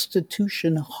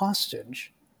Constitution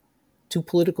hostage to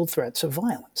political threats of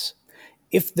violence.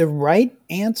 If the right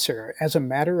answer as a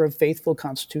matter of faithful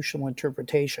constitutional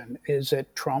interpretation is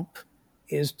that Trump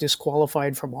is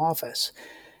disqualified from office,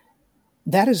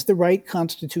 that is the right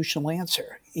constitutional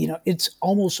answer. It's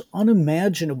almost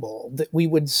unimaginable that we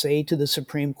would say to the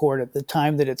Supreme Court at the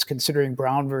time that it's considering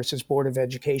Brown versus Board of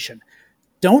Education,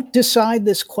 don't decide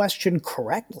this question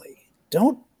correctly.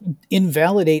 Don't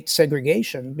invalidate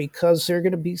segregation, because there are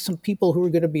going to be some people who are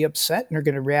going to be upset and are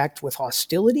going to react with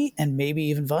hostility and maybe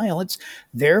even violence.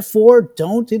 Therefore,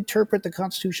 don't interpret the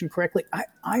Constitution correctly.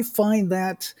 I find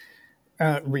that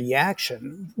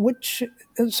reaction, which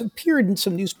has appeared in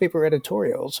some newspaper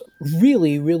editorials,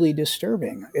 really, really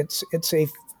disturbing. It's a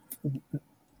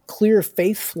clear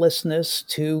faithlessness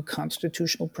to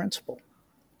constitutional principle.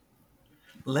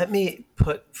 Let me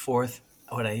put forth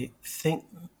what I think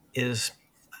is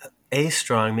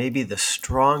maybe the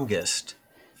strongest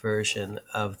version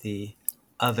of the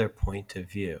other point of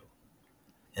view.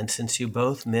 And since you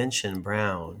both mentioned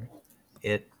Brown,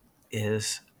 it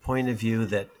is a point of view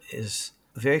that is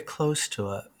very close to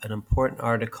an important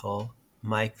article,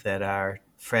 Mike, that our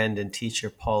friend and teacher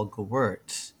Paul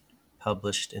Gewirtz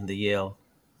published in the Yale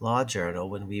Law Journal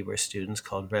when we were students,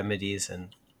 called Remedies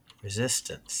and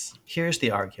Resistance. Here's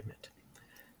the argument.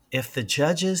 If the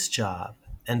judge's job,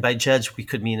 and by judge we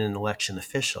could mean an election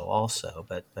official also,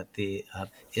 but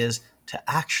is to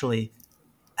actually,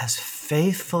 as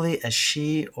faithfully as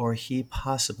she or he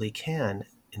possibly can,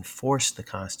 enforce the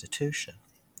Constitution.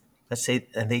 Let's say,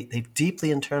 and they've deeply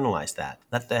internalized that.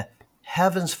 Let the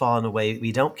heavens fall in a way.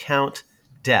 We don't count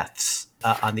deaths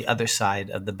on the other side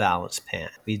of the balance pan.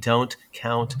 We don't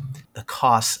count the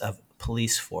costs of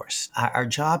police force. Our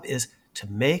job is to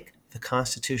make the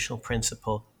constitutional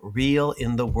principle real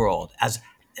in the world as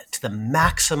to the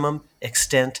maximum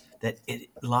extent that it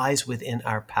lies within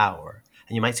our power.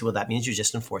 And you might say, well, that means you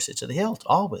just enforce it to the hilt,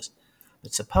 always.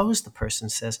 But suppose the person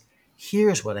says,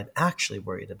 here's what I'm actually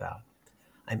worried about.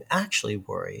 I'm actually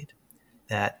worried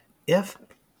that if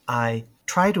I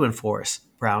try to enforce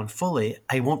Brown fully,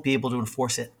 I won't be able to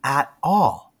enforce it at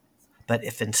all. But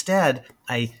if instead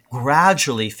I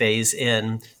gradually phase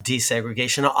in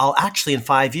desegregation, I'll actually in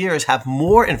 5 years have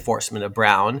more enforcement of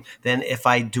Brown than if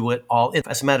I do it all.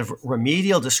 As a matter of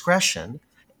remedial discretion,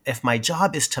 if my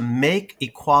job is to make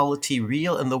equality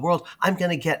real in the world, I'm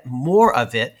going to get more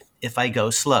of it if I go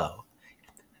slow.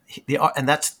 And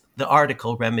that's the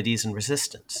article, Remedies and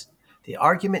Resistance. The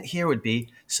argument here would be,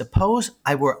 suppose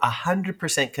I were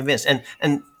 100% convinced,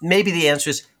 and maybe the answer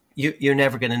is you're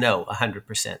never going to know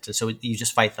 100%, and so you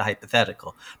just fight the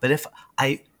hypothetical. But if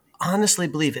I honestly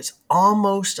believe it's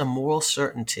almost a moral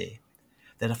certainty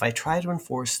that if I try to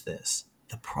enforce this,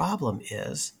 the problem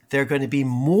is there are going to be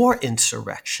more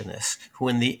insurrectionists who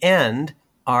in the end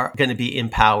are going to be in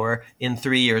power in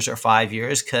 3 years or 5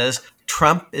 years, because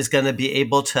Trump is going to be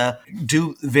able to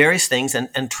do various things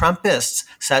and Trumpists,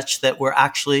 such that we're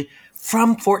actually,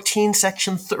 from 14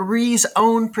 Section 3's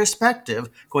own perspective,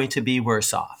 going to be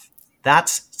worse off. That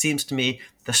seems to me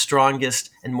the strongest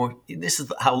and more. This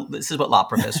is what law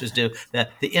professors do.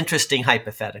 The interesting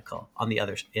hypothetical on the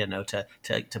other,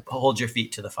 to hold your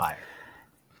feet to the fire.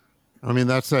 I mean,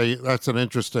 that's an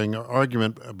interesting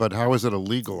argument, but how is it a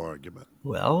legal argument?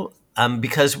 Well,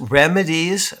 because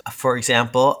remedies, for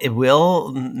example,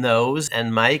 Will knows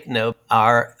and Mike know,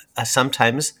 are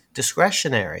sometimes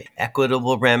discretionary.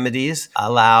 Equitable remedies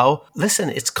allow, listen,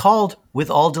 it's called with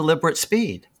all deliberate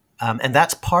speed. And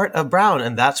that's part of Brown.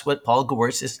 And that's what Paul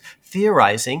Gewirtz is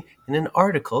theorizing in an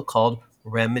article called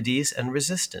Remedies and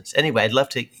Resistance. Anyway, I'd love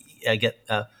to get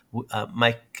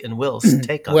Mike and Will's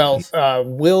take on this.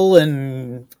 Will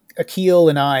and Akil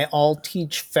and I all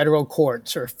teach federal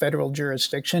courts or federal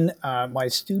jurisdiction. My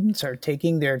students are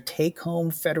taking their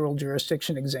take-home federal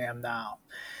jurisdiction exam now.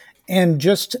 And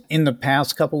just in the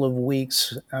past couple of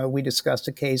weeks, we discussed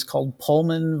a case called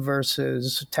Pullman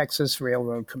versus Texas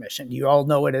Railroad Commission. You all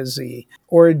know it as the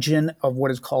origin of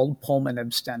what is called Pullman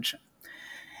abstention.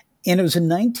 And it was a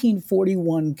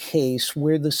 1941 case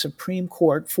where the Supreme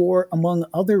Court, for, among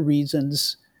other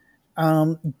reasons,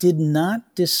 did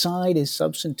not decide a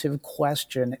substantive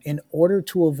question in order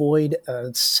to avoid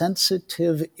a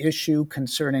sensitive issue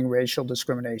concerning racial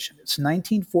discrimination. It's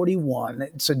 1941.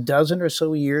 It's a dozen or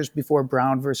so years before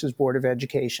Brown versus Board of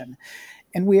Education.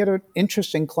 And we had an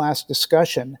interesting class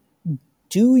discussion.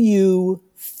 Do you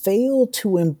fail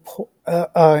to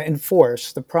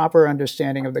enforce the proper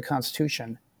understanding of the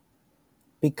Constitution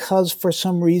because for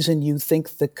some reason you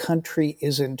think the country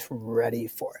isn't ready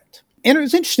for it? And it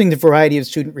was interesting, the variety of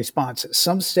student responses.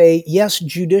 Some say, yes,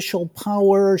 judicial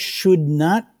power should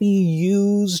not be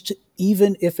used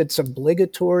even if it's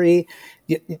obligatory.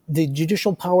 The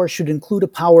judicial power should include a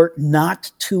power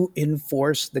not to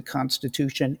enforce the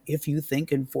Constitution if you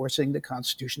think enforcing the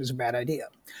Constitution is a bad idea.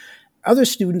 Other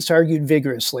students argued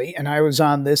vigorously, and I was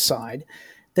on this side,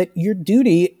 that your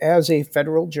duty as a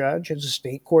federal judge, as a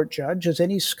state court judge, as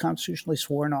any constitutionally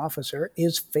sworn officer,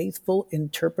 is faithful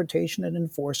interpretation and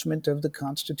enforcement of the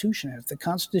Constitution. If the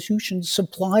Constitution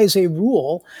supplies a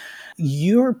rule,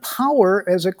 your power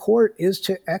as a court is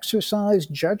to exercise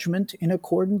judgment in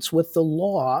accordance with the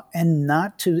law and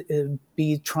not to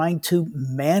be trying to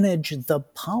manage the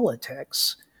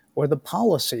politics or the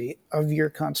policy of your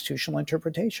constitutional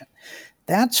interpretation.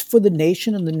 That's for the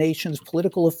nation and the nation's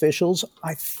political officials.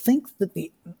 I think that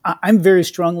I'm very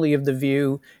strongly of the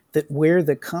view that where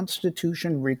the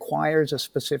Constitution requires a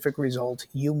specific result,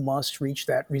 you must reach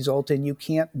that result and you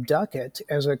can't duck it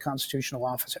as a constitutional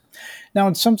officer. Now,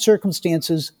 in some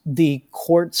circumstances, the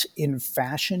courts in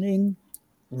fashioning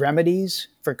remedies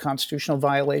for constitutional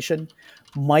violation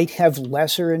might have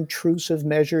lesser intrusive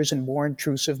measures and more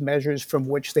intrusive measures from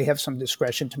which they have some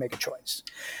discretion to make a choice.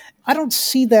 I don't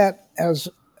see that as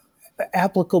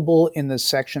applicable in the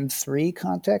Section 3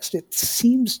 context. It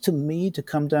seems to me to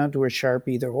come down to a sharp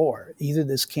either or. Either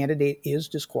this candidate is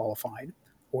disqualified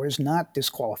or is not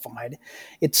disqualified.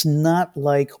 It's not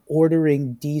like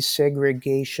ordering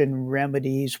desegregation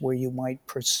remedies where you might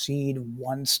proceed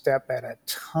one step at a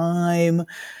time,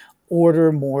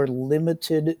 order more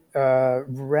limited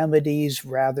remedies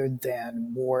rather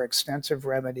than more extensive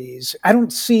remedies. I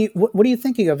don't see, what are you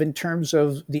thinking of in terms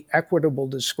of the equitable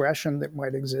discretion that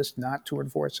might exist not to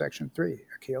enforce Section 3,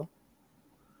 Akil?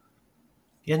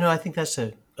 I think that's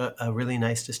a really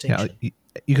nice distinction. Yeah,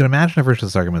 you can imagine a version of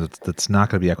this argument that's not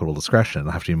going to be equitable discretion.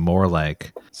 It'll have to be more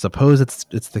like, suppose it's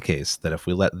the case that if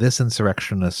we let this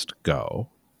insurrectionist go,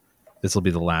 this will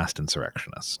be the last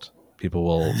insurrectionist. People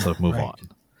will sort of move on.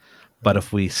 But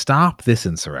if we stop this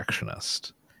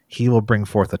insurrectionist, he will bring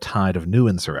forth a tide of new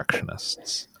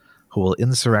insurrectionists who will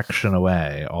insurrection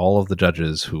away all of the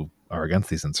judges who are against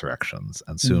these insurrections,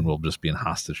 and soon we'll just be in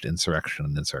hostage to insurrection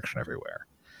and insurrection everywhere.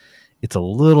 It's a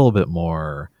little bit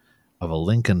more of a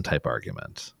Lincoln type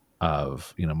argument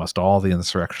of, must all the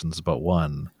insurrections but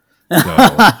one go?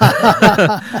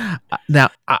 Now,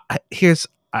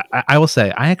 I will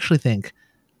say, I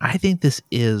think this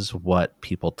is what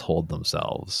people told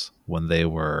themselves when they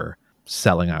were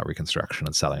selling out Reconstruction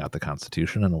and selling out the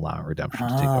Constitution and allowing redemption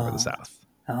to take over the South.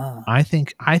 I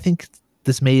think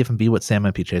this may even be what Sam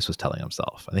M.P. Chase was telling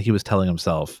himself. I think he was telling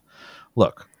himself,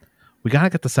 look, we got to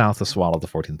get the South to swallow the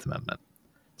 14th Amendment.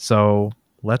 So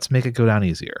let's make it go down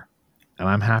easier. And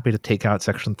I'm happy to take out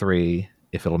Section 3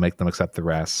 if it'll make them accept the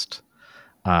rest.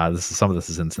 Some of this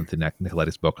is in Cynthia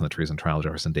Nicoletti's book on the treason trial of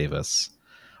Jefferson Davis,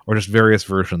 or just various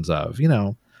versions of,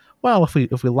 well, if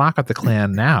we lock up the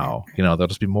Klan now, there'll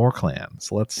just be more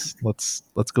clans. Let's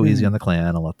go easy on the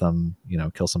Klan and let them,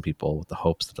 kill some people with the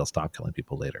hopes that they'll stop killing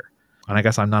people later. And I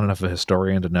guess I'm not enough of a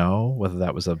historian to know whether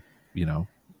that was a,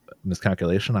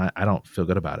 miscalculation. I don't feel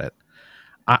good about it.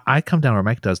 I come down where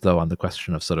Mike does, though, on the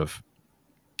question of sort of,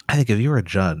 I think if you're a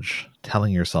judge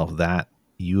telling yourself that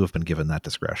you have been given that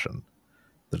discretion,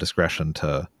 the discretion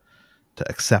to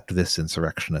accept this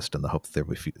insurrectionist in the hope that there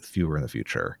will be fewer in the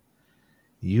future,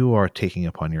 you are taking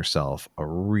upon yourself a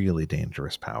really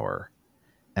dangerous power.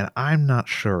 And I'm not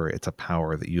sure it's a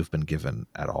power that you've been given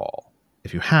at all.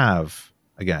 If you have,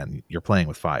 again, you're playing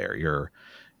with fire. You're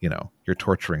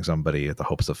torturing somebody at the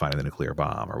hopes of finding the nuclear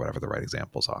bomb or whatever the right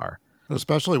examples are.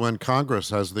 Especially when Congress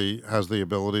has the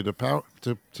ability to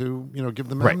give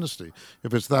them Right. amnesty.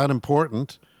 If it's that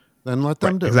important, then let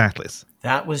them do exactly. it.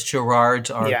 That was Gerard's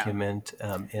argument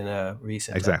in a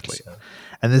recent episode.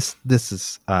 And this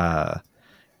is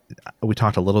we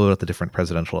talked a little bit about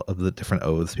the different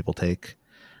oaths people take.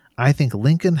 I think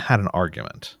Lincoln had an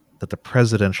argument that the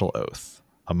presidential oath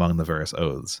among the various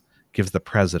oaths gives the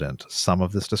president some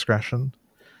of this discretion,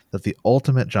 that the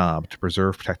ultimate job to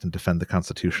preserve, protect, and defend the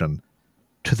Constitution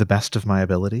to the best of my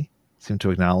ability seemed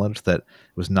to acknowledge that it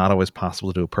was not always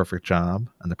possible to do a perfect job,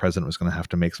 and the president was going to have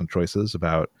to make some choices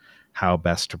about how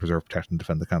best to preserve, protect, and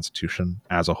defend the Constitution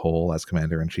as a whole, as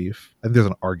commander-in-chief. I think there's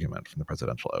an argument from the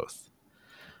presidential oath.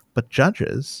 But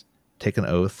judges take an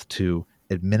oath to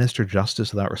administer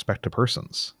justice without respect to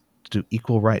persons, to do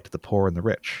equal right to the poor and the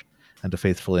rich, and to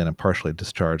faithfully and impartially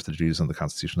discharge the duties of the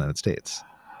Constitution of the United States.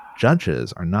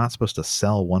 Judges are not supposed to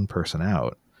sell one person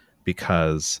out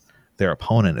because their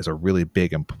opponent is a really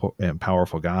big and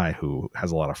powerful guy who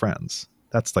has a lot of friends.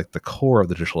 That's like the core of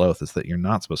the judicial oath, is that you're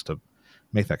not supposed to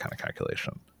make that kind of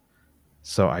calculation.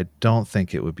 So I don't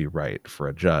think it would be right for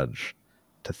a judge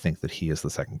to think that he is the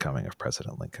second coming of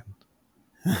President Lincoln.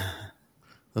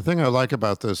 The thing I like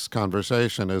about this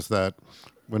conversation is that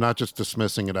we're not just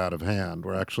dismissing it out of hand.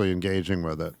 We're actually engaging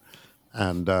with it.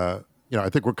 And, I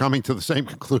think we're coming to the same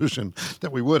conclusion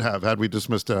that we would have had we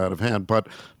dismissed it out of hand. But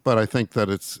I think that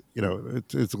it's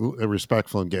a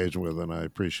respectful engagement with it, and I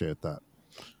appreciate that.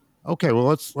 Okay, well,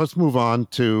 let's move on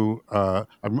to,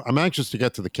 I'm anxious to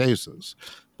get to the cases,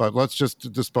 but let's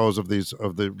just dispose of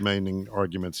the remaining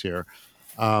arguments here.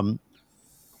 One,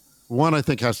 I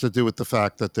think, has to do with the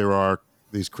fact that there are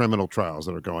these criminal trials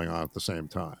that are going on at the same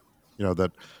time.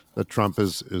 That Trump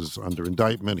is under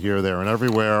indictment here, there, and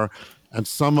everywhere, and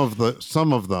some of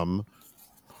them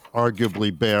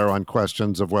arguably bear on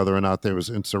questions of whether or not there was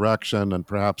insurrection, and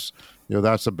perhaps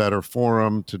that's a better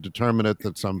forum to determine it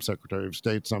than some Secretary of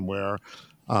State somewhere,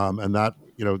 and that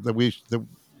that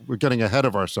we're getting ahead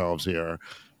of ourselves here,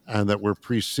 and that we're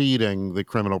preceding the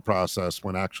criminal process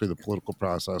when actually the political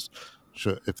process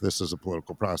should, if this is a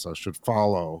political process, should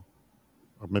follow.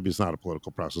 Or maybe it's not a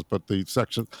political process, but the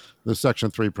Section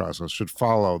 3 process should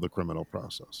follow the criminal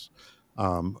process.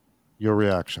 Your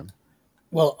reaction?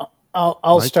 Well, I'll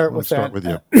Mike, start with start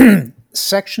that. with you.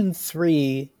 Section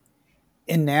 3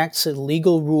 enacts a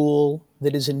legal rule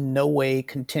that is in no way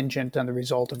contingent on the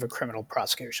result of a criminal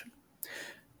prosecution.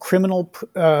 Criminal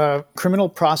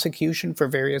prosecution for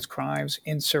various crimes,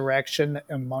 insurrection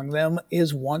among them,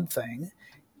 is one thing,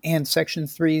 and Section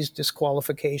 3's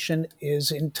disqualification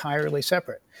is entirely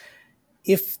separate.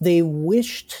 If they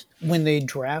wished, when they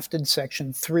drafted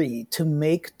Section 3, to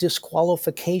make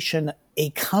disqualification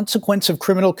a consequence of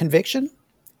criminal conviction,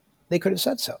 they could have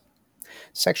said so.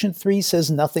 Section 3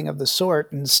 says nothing of the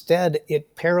sort. Instead,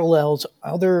 it parallels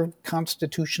other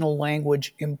constitutional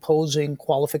language imposing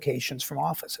qualifications from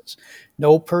offices.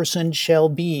 No person shall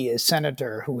be a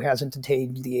senator who hasn't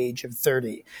attained the age of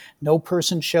 30. No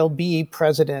person shall be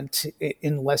president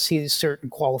unless certain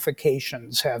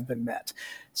qualifications have been met.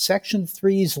 Section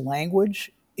 3's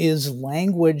language is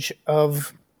language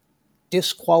of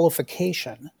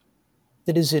disqualification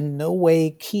that is in no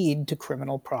way keyed to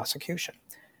criminal prosecution.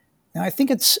 Now, I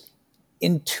think it's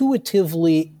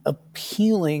intuitively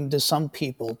appealing to some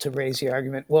people to raise the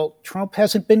argument, well, Trump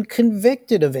hasn't been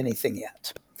convicted of anything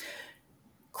yet.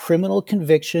 Criminal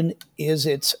conviction is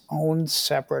its own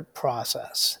separate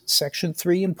process. Section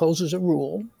 3 imposes a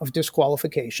rule of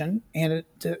disqualification, and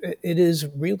it is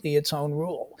really its own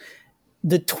rule.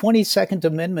 The 22nd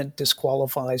Amendment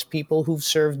disqualifies people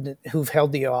who've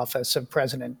held the office of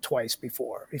president twice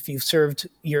before. If you've served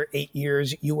your 8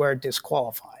 years, you are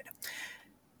disqualified.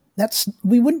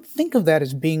 We wouldn't think of that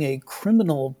as being a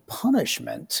criminal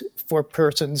punishment for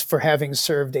persons for having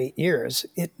served 8 years.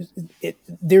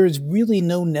 There is really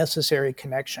no necessary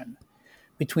connection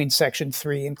between Section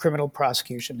 3 and criminal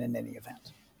prosecution in any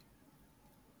event.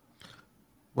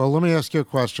 Well, let me ask you a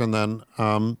question then.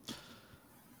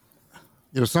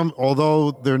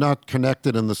 Although they're not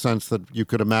connected in the sense that you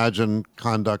could imagine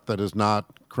conduct that is not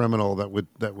criminal that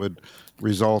would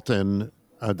result in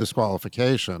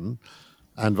disqualification,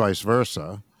 and vice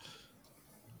versa.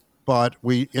 But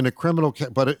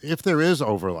but if there is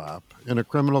overlap in a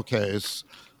criminal case,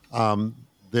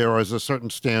 there is a certain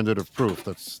standard of proof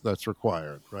that's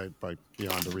required, right, by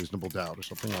beyond a reasonable doubt or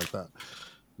something like that.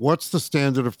 What's the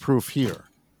standard of proof here?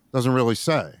 Doesn't really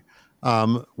say.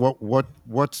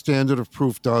 What standard of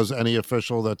proof does any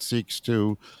official that seeks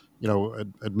to,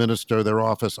 administer their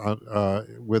office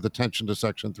with attention to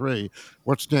Section 3?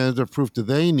 What standard of proof do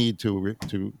they need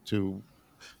to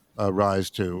rise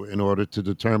to in order to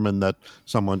determine that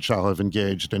someone shall have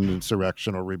engaged in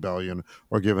insurrection or rebellion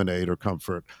or given aid or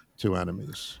comfort to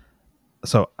enemies?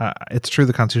 So it's true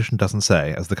the Constitution doesn't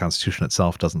say, as the Constitution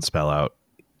itself doesn't spell out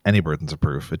any burdens of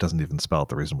proof. It doesn't even spell out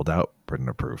the reasonable doubt burden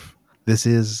of proof. This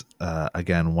is,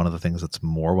 again, one of the things that's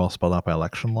more well spelled out by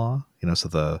election law.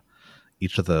 So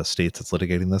each of the states that's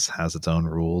litigating this has its own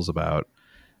rules about,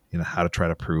 how to try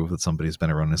to prove that somebody's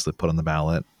been erroneously put on the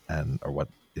ballot, or what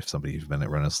if somebody's been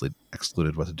erroneously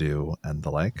excluded, what to do, and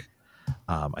the like.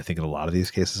 I think in a lot of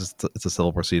these cases, it's a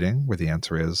civil proceeding where the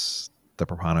answer is the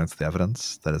preponderance of the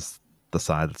evidence, that is the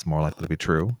side that's more likely to be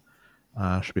true,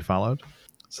 should be followed.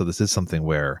 So this is something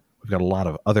where we've got a lot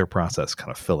of other process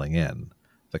kind of filling in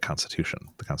the Constitution.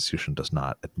 The Constitution does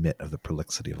not admit of the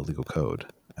prolixity of a legal code,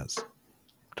 as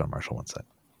John Marshall once said.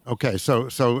 Okay, so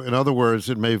in other words,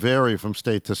 it may vary from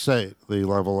state to state, the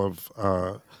level of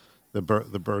the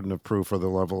burden of proof or the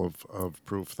level of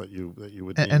proof that you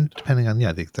would need. And depending on the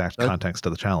exact context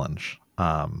of the challenge.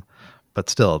 But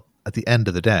still, at the end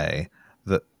of the day,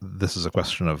 this is a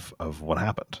question of what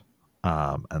happened.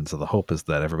 And so the hope is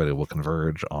that everybody will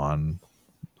converge on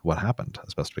what happened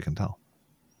as best we can tell.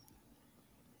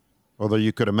 Although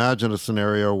you could imagine a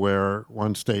scenario where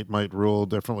one state might rule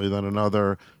differently than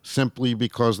another simply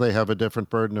because they have a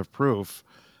different burden of proof.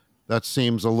 That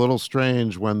seems a little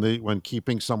strange when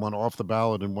keeping someone off the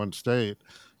ballot in one state,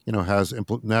 has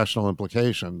national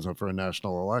implications for a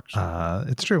national election.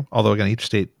 It's true. Although again, each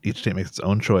state makes its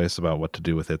own choice about what to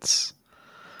do with its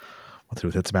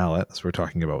ballot. So we're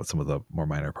talking about with some of the more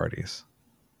minor parties.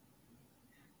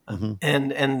 Mm-hmm.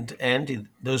 And Andy,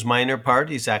 those minor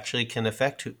parties actually can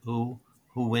affect who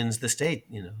wins the state.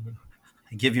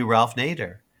 I give you Ralph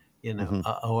Nader,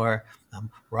 or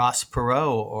Ross Perot,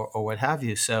 or what have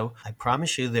you. So I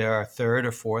promise you, there are third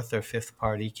or fourth or fifth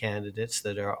party candidates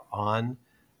that are on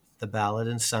the ballot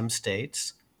in some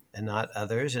states and not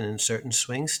others. And in certain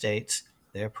swing states,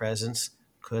 their presence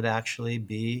could actually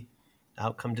be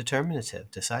outcome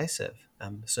determinative, decisive.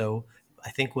 So I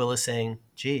think Will is saying,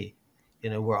 gee,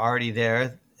 we're already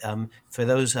there. For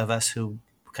those of us who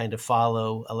kind of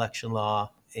follow election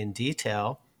law in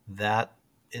detail, that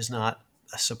is not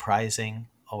a surprising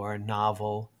or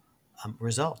novel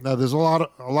result. Now, there's a lot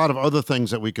of other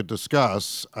things that we could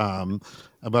discuss,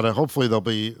 but hopefully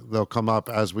they'll come up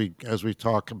as we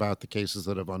talk about the cases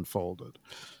that have unfolded.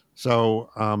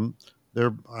 So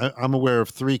I'm aware of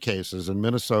 3 cases in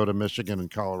Minnesota, Michigan,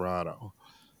 and Colorado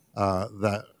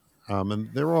and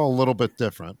they're all a little bit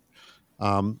different.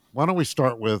 Why don't we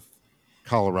start with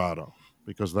Colorado,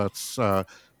 because that's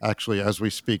actually, as we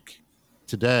speak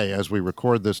today, as we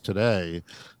record this today,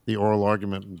 the oral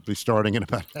argument will be starting in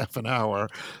about half an hour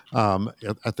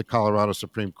at the Colorado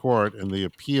Supreme Court in the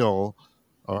appeal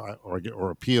or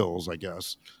appeals, I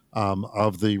guess,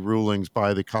 of the rulings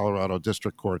by the Colorado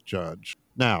District Court judge.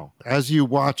 Now, as you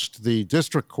watched the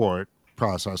district court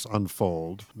process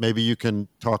unfold, maybe you can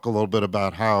talk a little bit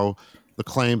about how the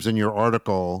claims in your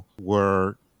article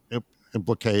were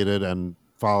implicated and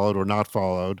followed or not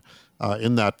followed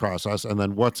in that process, and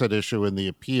then what's at issue in the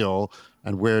appeal,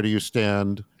 and where do you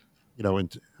stand?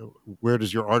 Where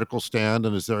does your article stand,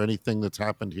 and is there anything that's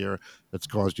happened here that's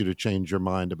caused you to change your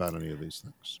mind about any of these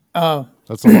things?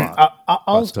 That's a lot.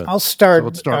 I'll start. So let's start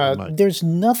with Mike. There's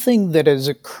nothing that has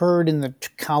occurred in the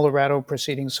Colorado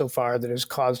proceedings so far that has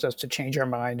caused us to change our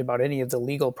mind about any of the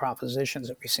legal propositions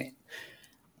that we've seen.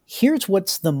 Here's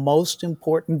what's the most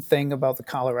important thing about the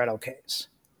Colorado case.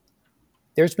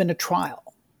 There's been a trial.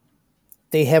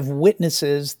 They have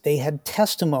witnesses, they had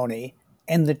testimony,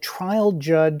 and the trial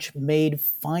judge made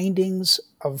findings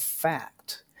of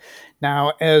fact.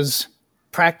 Now, as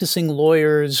practicing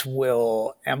lawyers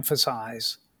will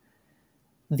emphasize,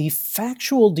 the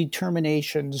factual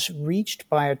determinations reached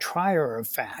by a trier of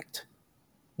fact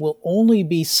will only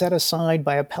be set aside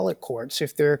by appellate courts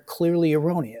if they're clearly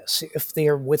erroneous, if they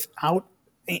are without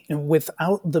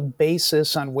the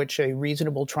basis on which a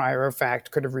reasonable trier of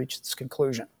fact could have reached its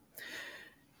conclusion.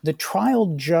 The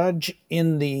trial judge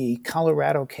in the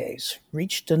Colorado case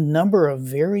reached a number of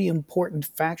very important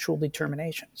factual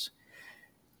determinations.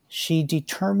 She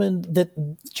determined that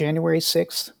January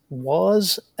 6th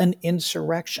was an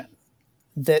insurrection,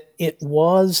 that it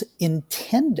was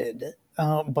intended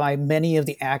by many of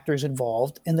the actors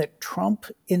involved, and that Trump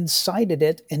incited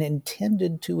it and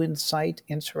intended to incite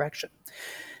insurrection.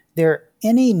 There are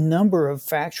any number of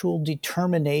factual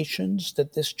determinations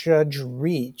that this judge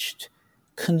reached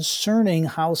concerning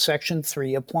how Section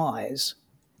 3 applies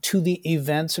to the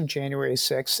events of January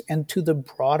 6th and to the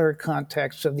broader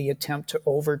context of the attempt to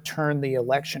overturn the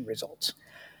election results.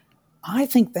 I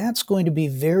think that's going to be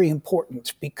very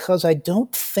important because I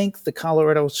don't think the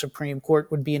Colorado Supreme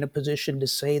Court would be in a position to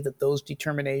say that those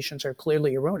determinations are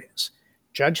clearly erroneous.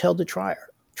 Judge held a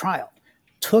trial,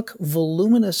 took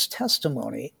voluminous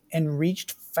testimony, and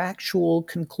reached factual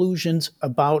conclusions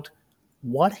about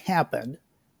what happened,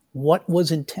 what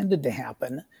was intended to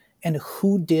happen, and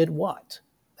who did what.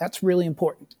 That's really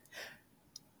important.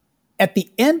 At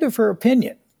the end of her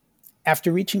opinion,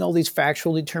 after reaching all these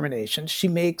factual determinations,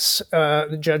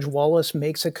 Judge Wallace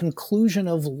makes a conclusion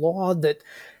of law that,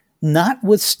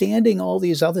 notwithstanding all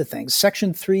these other things,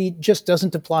 Section 3 just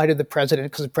doesn't apply to the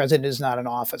president because the president is not an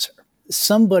officer.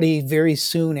 Somebody very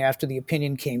soon after the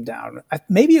opinion came down,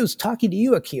 maybe it was talking to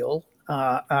you, Akil,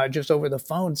 just over the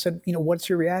phone, said, what's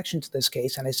your reaction to this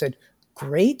case? And I said,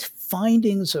 great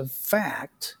findings of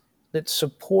fact that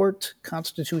support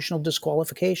constitutional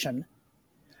disqualification.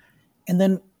 And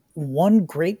then one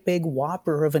great big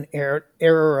whopper of an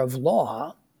error of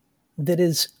law that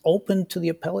is open to the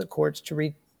appellate courts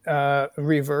to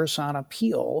reverse on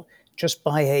appeal just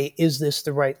by is this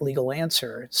the right legal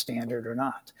answer standard or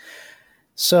not?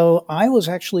 So I was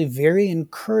actually very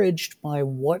encouraged by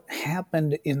what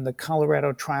happened in the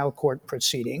Colorado trial court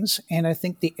proceedings, and I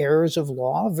think the errors of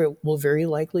law will very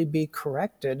likely be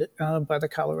corrected by the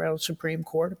Colorado Supreme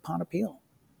Court upon appeal.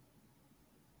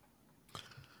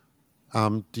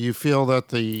 Do you feel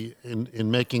that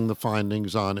in making the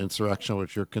findings on insurrection,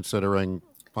 which you're considering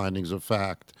findings of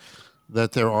fact,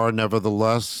 that there are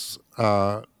nevertheless,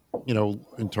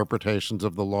 interpretations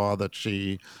of the law that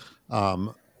she,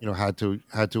 had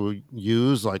to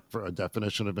use, like for a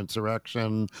definition of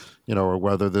insurrection, or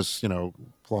whether this,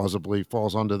 plausibly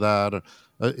falls under that?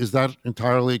 Is that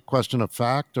entirely a question of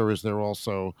fact, or is there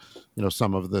also,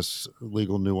 some of this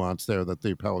legal nuance there that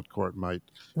the appellate court might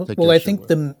take Well, I issue think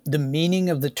with? the meaning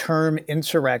of the term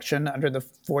insurrection under the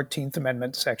 14th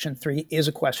Amendment, Section 3, is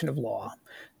a question of law.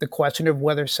 The question of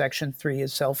whether Section 3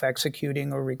 is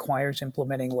self-executing or requires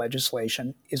implementing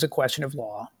legislation is a question of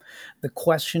law. The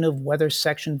question of whether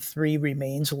Section 3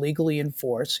 remains legally in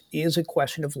force is a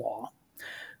question of law.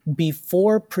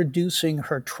 Before producing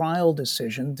her trial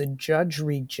decision, the judge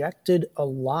rejected a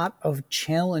lot of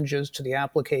challenges to the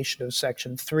application of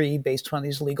Section 3 based on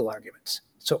these legal arguments.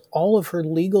 So all of her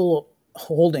legal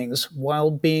holdings,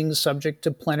 while being subject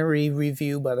to plenary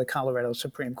review by the Colorado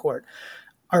Supreme Court,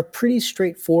 are pretty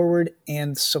straightforward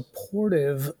and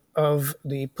supportive of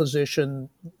the position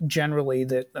generally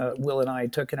that Will and I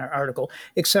took in our article,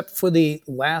 except for the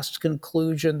last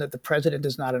conclusion that the president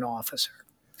is not an officer.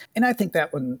 And I think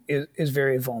that one is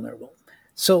very vulnerable.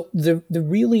 So the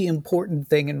really important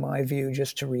thing, in my view,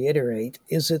 just to reiterate,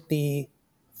 is that the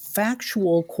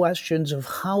factual questions of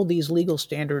how these legal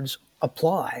standards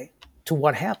apply to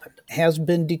what happened has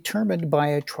been determined by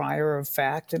a trier of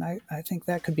fact. And I think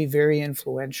that could be very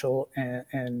influential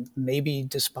and maybe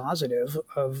dispositive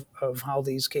of how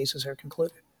these cases are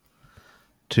concluded.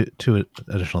 Two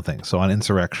additional things. So on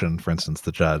insurrection, for instance,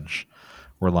 the judge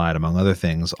relied, among other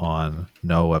things, on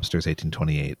Noah Webster's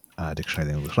 1828 Dictionary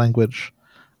of the English Language,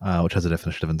 which has a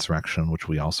definition of insurrection, which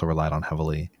we also relied on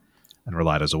heavily, and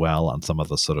relied as well on some of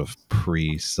the sort of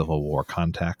pre-Civil War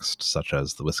context, such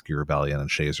as the Whiskey Rebellion and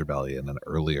Shays Rebellion and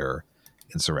earlier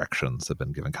insurrections have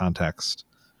been given context.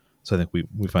 So I think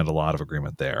we find a lot of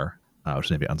agreement there,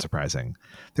 which may be unsurprising.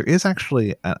 There is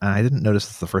actually, and I didn't notice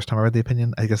this the first time I read the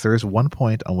opinion, I guess there is one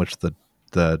point on which the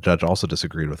judge also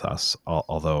disagreed with us,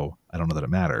 although I don't know that it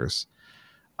matters,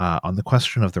 on the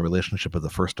question of the relationship of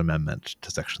the First Amendment to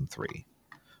Section 3.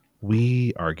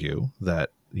 We argue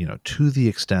that, to the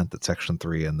extent that Section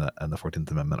 3 and the 14th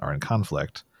Amendment are in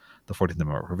conflict, the 14th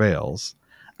Amendment prevails,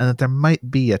 and that there might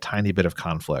be a tiny bit of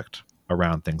conflict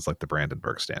around things like the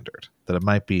Brandenburg Standard, that it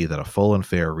might be that a full and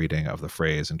fair reading of the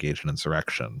phrase engaged in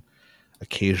insurrection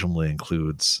occasionally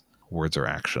includes words or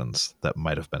actions that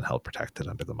might have been held protected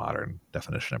under the modern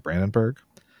definition of Brandenburg.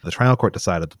 The trial court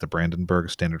decided that the Brandenburg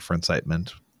Standard for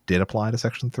incitement did apply to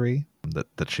Section 3,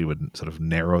 that she would sort of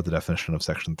narrow the definition of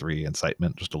Section 3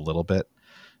 incitement just a little bit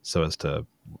so as to,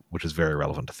 which is very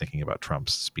relevant to thinking about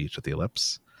Trump's speech at the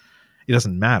Ellipse. It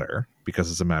doesn't matter because,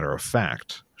 as a matter of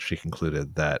fact, she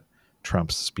concluded that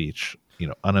Trump's speech,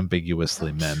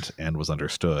 unambiguously meant and was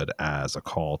understood as a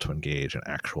call to engage in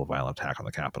actual violent attack on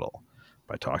the Capitol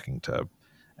by talking to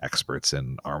experts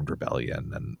in armed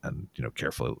rebellion and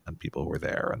careful and people who were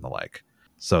there and the like.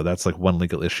 So that's like one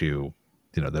legal issue,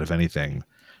 that if anything,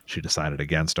 she decided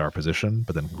against our position,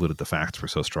 but then concluded the facts were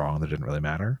so strong that it didn't really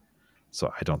matter.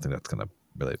 So I don't think that's going to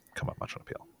really come up much on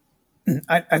appeal.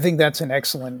 I think that's an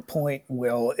excellent point,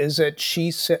 Will, is that she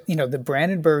said, the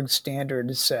Brandenburg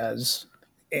Standard says,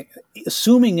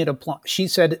 assuming it applies, she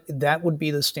said that would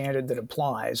be the standard that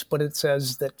applies, but it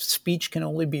says that speech can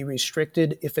only be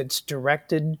restricted if it's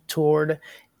directed toward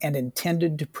and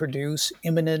intended to produce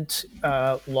imminent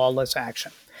lawless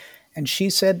action. And she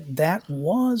said that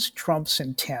was Trump's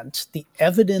intent. The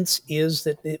evidence is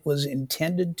that it was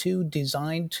intended to,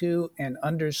 designed to, and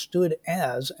understood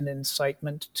as an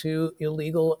incitement to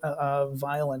illegal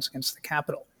violence against the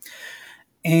Capitol.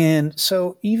 And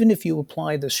so even if you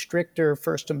apply the stricter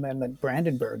First Amendment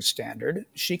Brandenburg standard,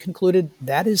 she concluded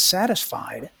that is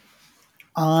satisfied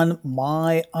on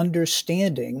my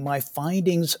understanding, my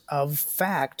findings of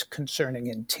fact concerning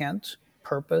intent,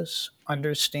 purpose,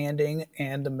 understanding,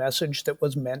 and the message that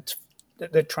was meant,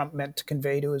 that Trump meant to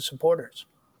convey to his supporters.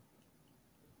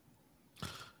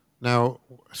 Now,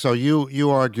 so you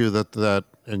argue that,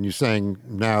 and you're saying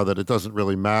now that it doesn't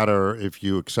really matter if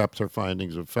you accept her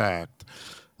findings of fact.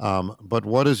 But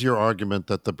what is your argument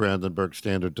that the Brandenburg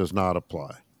Standard does not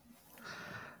apply?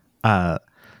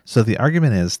 So the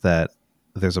argument is that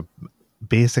there's a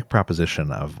basic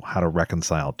proposition of how to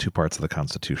reconcile two parts of the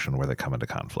Constitution where they come into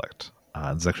conflict.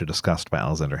 It's actually discussed by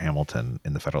Alexander Hamilton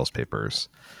in the Federalist Papers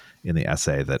in the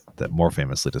essay that more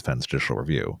famously defends judicial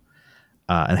review.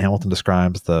 And Hamilton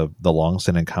describes the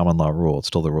long-standing common law rule, it's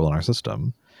still the rule in our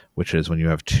system, which is when you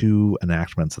have two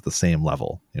enactments at the same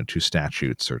level, two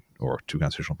statutes or two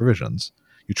constitutional provisions,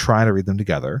 you try to read them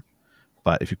together.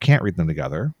 But if you can't read them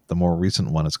together, the more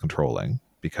recent one is controlling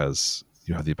because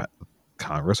you have the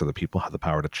Congress or the people have the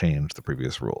power to change the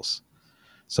previous rules.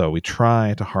 So we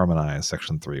try to harmonize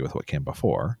Section 3 with what came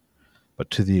before,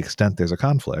 but to the extent there's a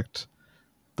conflict,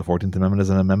 the 14th Amendment is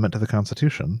an amendment to the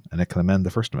Constitution, and it can amend the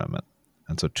First Amendment.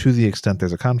 And so to the extent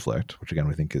there's a conflict, which again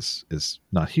we think is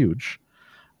not huge,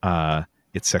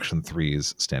 it's Section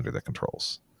 3's standard that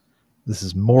controls. This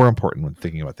is more important when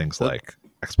thinking about things like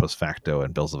ex post facto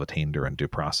and bills of attainder and due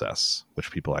process,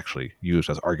 which people actually use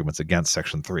as arguments against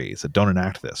Section 3. So don't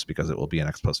enact this because it will be an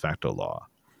ex post facto law.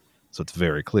 So it's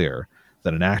very clear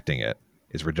that enacting it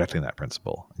is rejecting that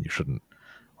principle, and you shouldn't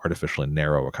artificially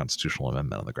narrow a constitutional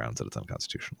amendment on the grounds that it's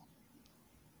unconstitutional.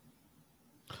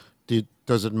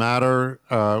 Does it matter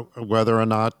whether or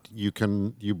not you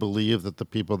believe that the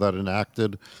people that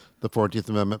enacted the 14th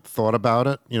Amendment thought about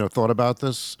it, thought about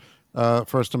this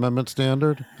First Amendment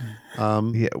standard?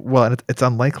 Yeah, well, and it's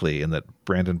unlikely in that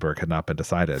Brandenburg had not been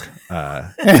decided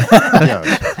Yes.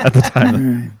 at the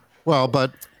time.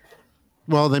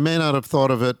 Well, they may not have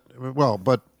thought of it. Well,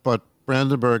 but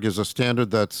Brandenburg is a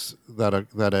standard that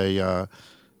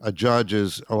a judge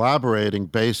is elaborating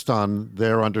based on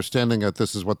their understanding that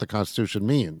this is what the Constitution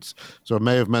means. So it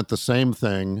may have meant the same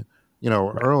thing,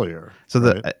 earlier.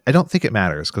 So I don't think it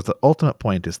matters because the ultimate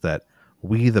point is that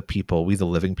we, the people, we, the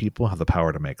living people, have the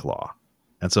power to make law.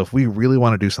 And so if we really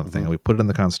want to do something and we put it in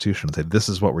the Constitution and say, this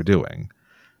is what we're doing,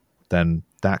 then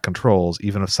that controls,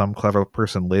 even if some clever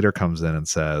person later comes in and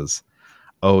says,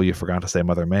 oh, you forgot to say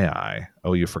Mother May I.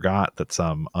 Oh, you forgot that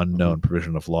some unknown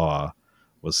provision of law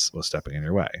was stepping in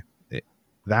your way.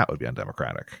 That would be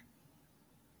undemocratic.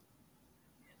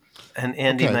 And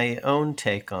Andy, Okay. my own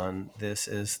take on this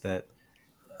is that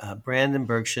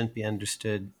Brandenburg shouldn't be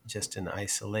understood just in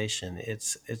isolation.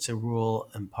 It's a rule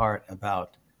in part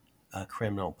about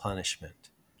criminal punishment,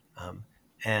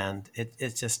 and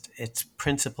its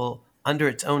principle under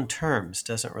its own terms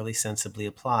doesn't really sensibly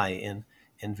apply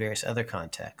in various other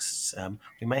contexts.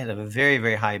 We might have a very,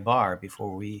 very high bar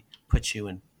before we put you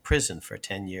in prison for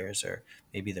 10 years or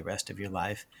maybe the rest of your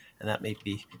life, and that may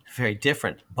be a very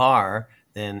different bar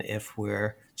than if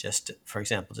we're just, for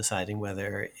example, deciding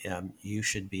whether you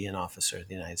should be an officer of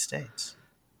the United States.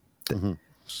 Mm-hmm.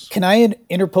 Can I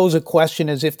interpose a question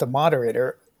as if the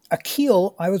moderator?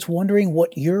 Akil, I was wondering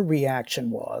what your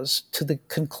reaction was to the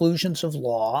conclusions of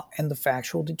law and the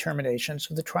factual determinations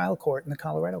of the trial court in the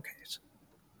Colorado case.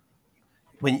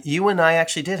 When you and I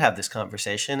actually did have this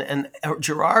conversation, and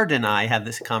Gerard and I had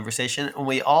this conversation, and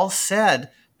we all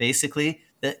said basically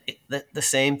the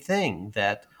same thing,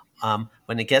 that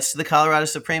When it gets to the Colorado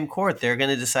Supreme Court, they're going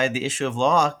to decide the issue of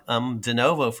law de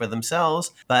novo for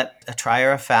themselves, but a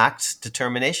trier of facts,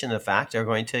 determination of fact, are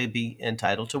going to be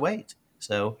entitled to wait.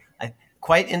 So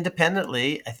quite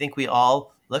independently, I think we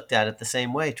all looked at it the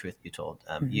same way, truth be told.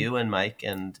 You and Mike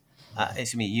and,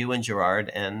 you and Gerard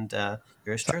and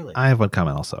yours truly. I have one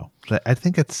comment also. I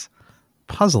think it's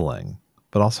puzzling,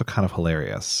 but also kind of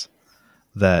hilarious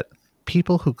that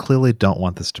people who clearly don't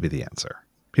want this to be the answer,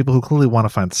 people who clearly want to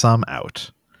find some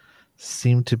out,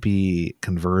 seem to be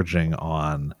converging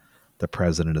on the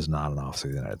president is not an officer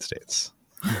of the United States.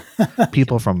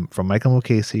 People from Michael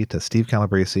Mukasey to Steve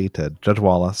Calabresi to Judge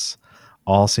Wallace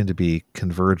all seem to be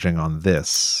converging on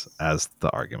this as the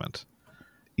argument.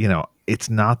 It's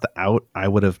not the out I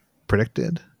would have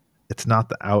predicted. It's not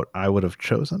the out I would have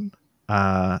chosen.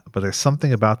 But there's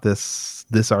something about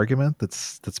this argument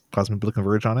that's causing people to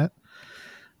converge on it.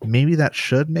 Maybe that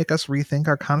should make us rethink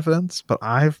our confidence. But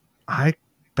I've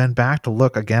been back to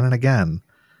look again and again,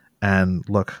 and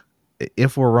look,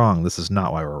 if we're wrong, this is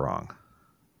not why we're wrong.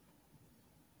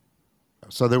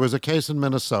 So there was a case in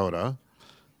Minnesota,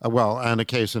 and a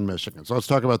case in Michigan. So let's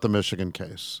talk about the Michigan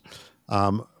case.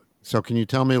 So can you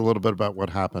tell me a little bit about what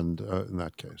happened in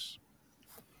that case?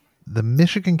 The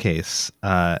Michigan case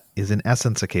is in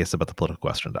essence a case about the political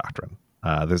question doctrine.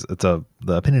 The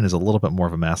opinion is a little bit more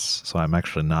of a mess, so I'm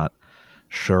actually not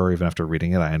sure, even after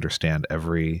reading it, I understand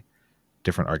every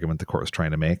different argument the court was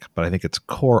trying to make. But I think its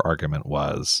core argument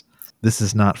was, this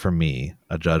is not for me,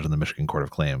 a judge in the Michigan Court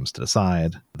of Claims, to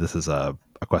decide. This is a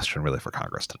question really for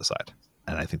Congress to decide.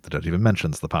 And I think the judge even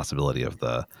mentions the possibility of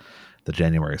the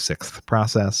January 6th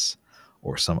process,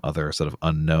 or some other sort of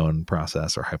unknown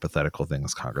process or hypothetical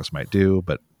things Congress might do.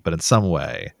 But in some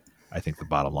way, I think the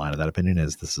bottom line of that opinion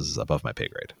is this is above my pay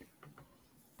grade.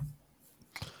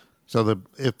 So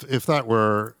if that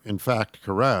were in fact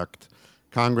correct,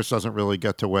 Congress doesn't really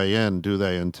get to weigh in, do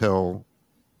they, until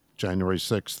January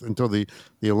 6th, until the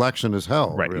election is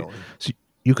held, right? Really. So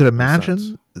you could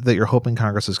imagine that you're hoping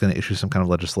Congress is going to issue some kind of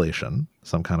legislation,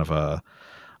 some kind of a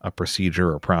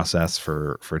procedure or process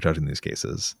for judging these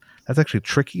cases. That's actually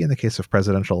tricky in the case of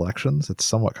presidential elections. It's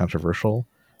somewhat controversial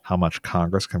how much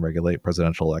Congress can regulate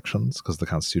presidential elections, because the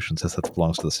Constitution says that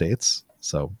belongs to the states.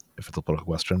 So if it's a political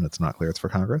question, it's not clear it's for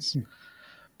Congress.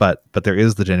 But there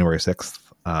is the January 6th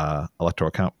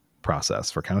electoral count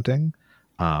process for counting.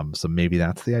 So maybe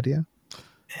that's the idea.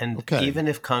 And even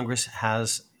if Congress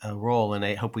has a role, and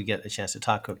I hope we get a chance to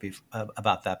talk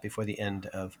about that before the end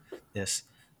of this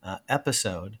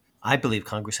episode, I believe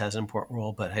Congress has an important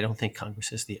role, but I don't think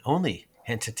Congress is the only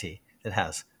entity that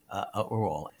has a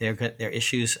role. There are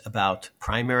issues about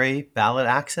primary ballot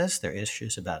access. There are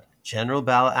issues about general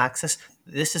ballot access.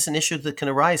 This is an issue that can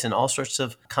arise in all sorts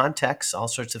of contexts, all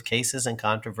sorts of cases and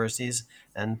controversies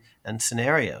and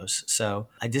scenarios. So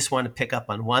I just want to pick up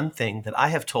on one thing that I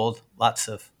have told lots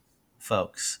of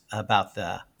folks about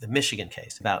the Michigan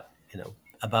case, about,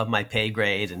 above my pay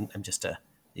grade, and I'm just a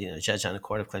judge on a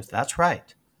court of claims. That's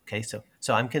right. Okay,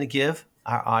 so I'm going to give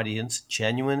our audience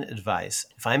genuine advice.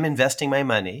 If I'm investing my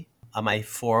money on my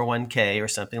 401k or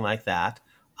something like that,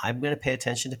 I'm going to pay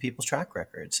attention to people's track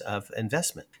records of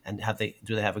investment, and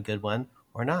do they have a good one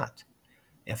or not.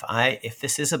 If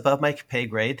this is above my pay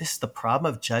grade, this is the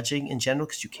problem of judging in general,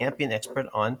 because you can't be an expert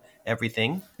on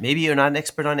everything. Maybe you're not an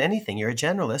expert on anything. You're a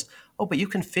generalist. Oh, but you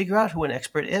can figure out who an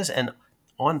expert is, and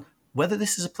on whether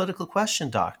this is a political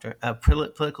question,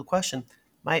 political question.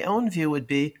 My own view would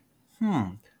be,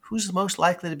 who's most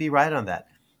likely to be right on that?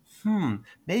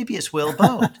 Maybe it's Will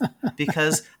Baude,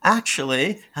 because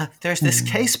actually there's this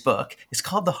case book. It's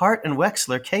called the Hart and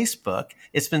Wexler case book.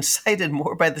 It's been cited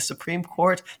more by the Supreme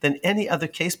Court than any other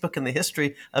case book in the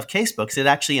history of case books. It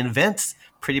actually invents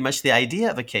pretty much the idea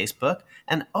of a case book.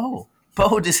 And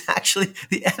Baude is actually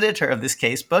the editor of this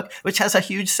case book, which has a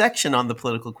huge section on the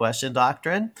political question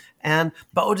doctrine. And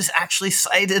Baude is actually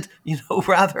cited,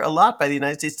 rather a lot by the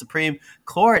United States Supreme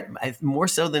Court, more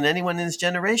so than anyone in his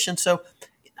generation. So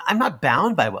I'm not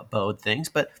bound by what Baude thinks,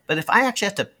 but if I actually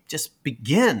have to just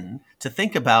begin to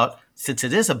think about, since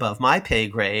it is above my pay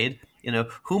grade,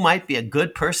 who might be a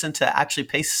good person to actually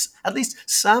pay at least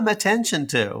some attention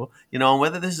to, on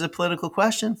whether this is a political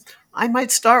question, I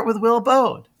might start with Will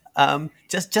Baude.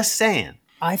 Just saying.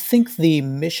 I think the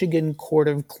Michigan Court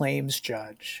of Claims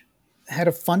judge had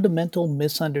a fundamental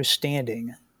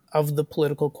misunderstanding of the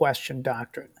political question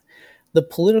doctrine. The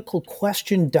political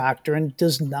question doctrine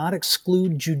does not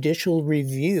exclude judicial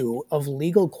review of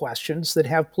legal questions that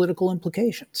have political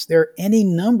implications. There are any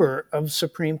number of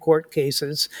Supreme Court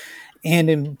cases and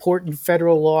important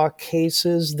federal law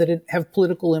cases that have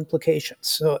political implications.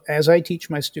 So, as I teach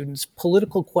my students,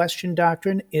 political question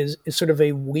doctrine is sort of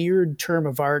a weird term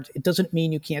of art. It doesn't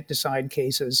mean you can't decide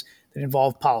cases that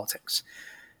involve politics.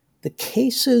 The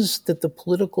cases that the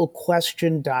political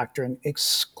question doctrine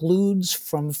excludes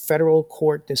from federal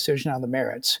court decision on the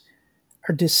merits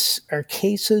are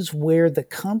cases where the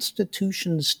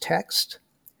Constitution's text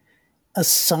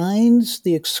assigns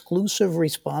the exclusive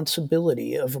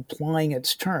responsibility of applying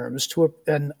its terms to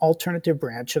an alternative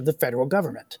branch of the federal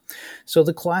government. So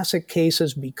the classic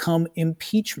cases become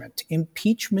impeachment.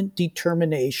 Impeachment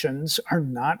determinations are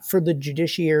not for the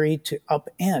judiciary to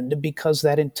upend because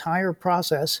that entire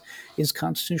process is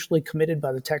constitutionally committed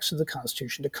by the text of the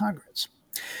Constitution to Congress.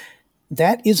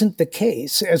 That isn't the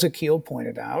case, as Akil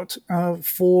pointed out,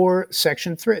 for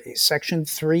Section 3. Section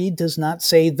 3 does not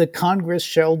say the Congress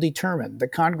shall determine. The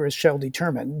Congress shall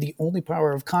determine. The only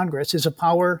power of Congress is a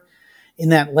power in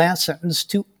that last sentence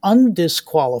to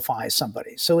undisqualify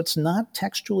somebody. So it's not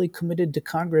textually committed to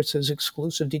Congress's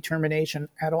exclusive determination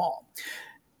at all.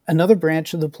 Another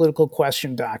branch of the political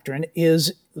question doctrine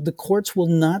is the courts will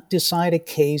not decide a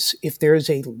case if there is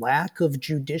a lack of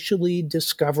judicially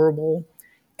discoverable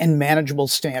and manageable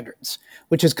standards,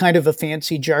 which is kind of a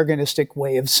fancy jargonistic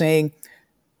way of saying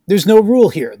there's no rule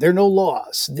here, there are no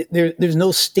laws, there's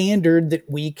no standard that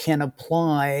we can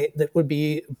apply that would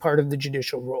be part of the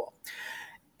judicial rule.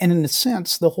 And in a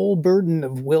sense, the whole burden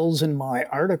of Will's in my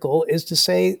article is to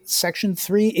say Section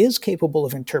 3 is capable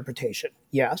of interpretation.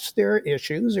 Yes, there are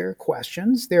issues, there are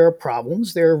questions, there are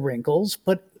problems, there are wrinkles,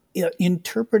 but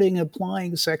interpreting and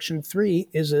applying Section 3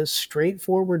 is a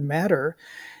straightforward matter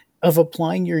of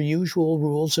applying your usual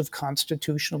rules of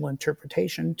constitutional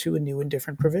interpretation to a new and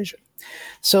different provision.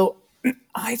 So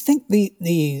I think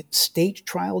the state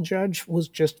trial judge was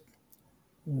just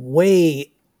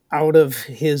way out of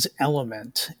his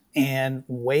element and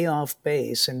way off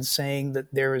base in saying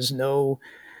that there is that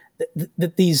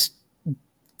these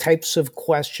types of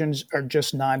questions are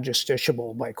just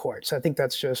non-justiciable by courts. I think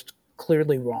that's just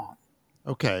clearly wrong.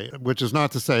 Okay, which is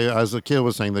not to say, as Akil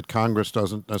was saying, that Congress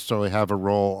doesn't necessarily have a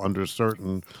role under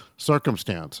certain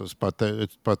circumstances, but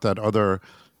that other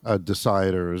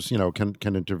deciders,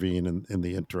 can intervene in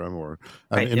the interim or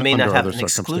right. in, They may under not have other an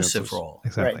exclusive circumstances. role.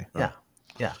 Exactly. Right.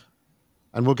 Yeah.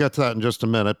 And we'll get to that in just a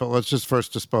minute, but let's just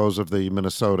first dispose of the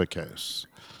Minnesota case.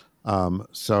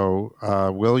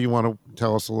 Will, you want to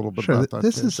tell us a little bit about that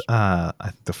This case? is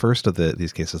the first of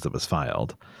these cases that was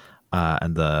filed.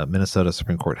 And the Minnesota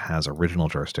Supreme Court has original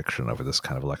jurisdiction over this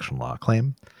kind of election law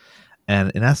claim.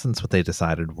 And in essence, what they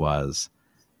decided was,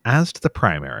 as to the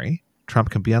primary,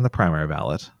 Trump can be on the primary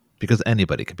ballot because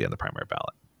anybody can be on the primary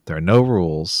ballot. There are no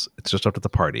rules. It's just up to the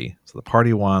party. So the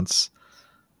party wants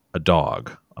a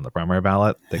dog on the primary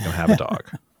ballot, they can have a dog.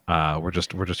 We're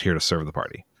just here to serve the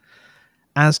party.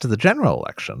 As to the general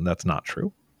election, that's not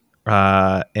true.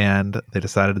 And they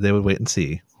decided they would wait and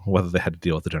see whether they had to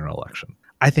deal with the general election.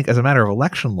 I think as a matter of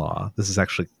election law, this is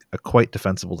actually a quite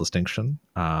defensible distinction.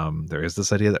 There is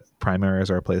this idea that primaries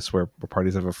are a place where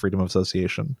parties have a freedom of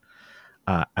association.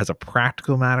 As a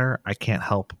practical matter, I can't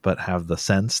help but have the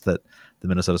sense that the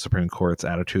Minnesota Supreme Court's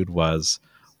attitude was,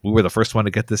 we were the first one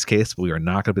to get this case, but we are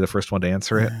not going to be the first one to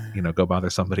answer it. Go bother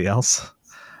somebody else.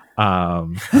 I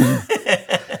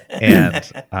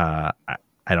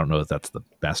don't know if that's the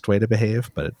best way to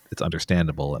behave, but it's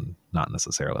understandable and not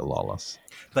necessarily lawless.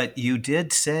 But you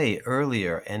did say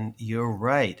earlier, and you're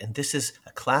right, and this is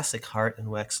a classic Hart and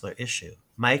Wexler issue.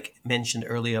 Mike mentioned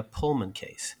earlier a Pullman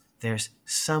case. There are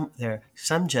some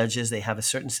judges, they have a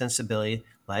certain sensibility,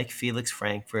 like Felix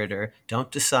Frankfurter,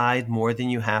 don't decide more than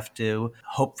you have to.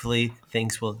 Hopefully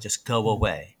things will just go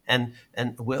away. And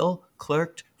Will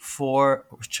clerked for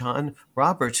John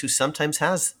Roberts, who sometimes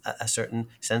has a certain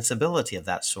sensibility of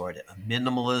that sort,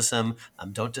 minimalism,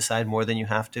 don't decide more than you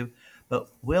have to. But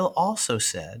Will also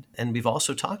said, and we've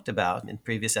also talked about in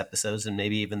previous episodes and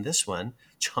maybe even this one,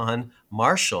 John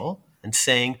Marshall, and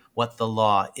saying what the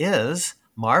law is,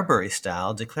 Marbury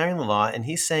style, declaring the law. And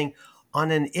he's saying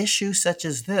on an issue such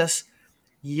as this,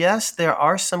 yes, there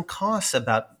are some costs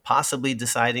about possibly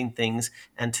deciding things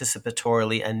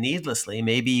anticipatorily and needlessly.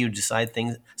 Maybe you decide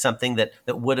something that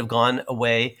would have gone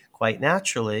away quite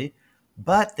naturally.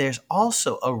 But there's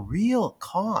also a real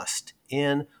cost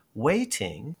in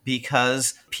waiting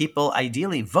because people,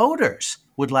 ideally voters,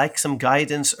 would like some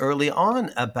guidance early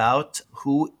on about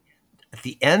who at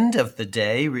the end of the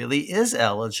day really is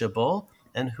eligible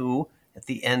and who at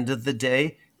the end of the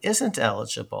day isn't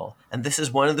eligible. And this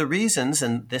is one of the reasons,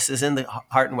 and this is in the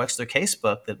Hart and Wexler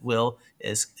casebook, that Will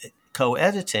is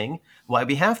co-editing, why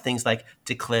we have things like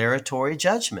declaratory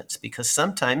judgments, because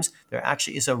sometimes there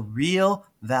actually is a real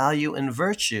value and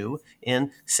virtue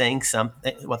in saying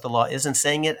something, what the law is, and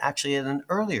saying it actually at an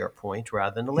earlier point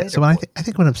rather than a later So point. I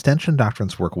think when abstention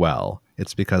doctrines work well,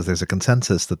 it's because there's a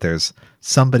consensus that there's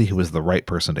somebody who is the right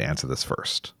person to answer this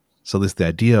first. So at least the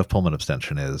idea of Pullman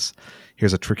abstention is,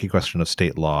 here's a tricky question of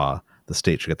state law, the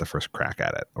state should get the first crack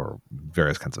at it, or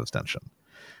various kinds of abstention.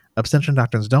 Abstention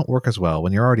doctrines don't work as well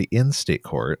when you're already in state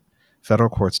court. Federal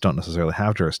courts don't necessarily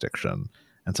have jurisdiction.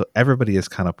 And so everybody is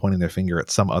kind of pointing their finger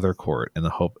at some other court in the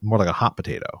hope, more like a hot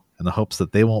potato, in the hopes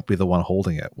that they won't be the one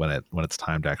holding it when it's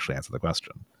time to actually answer the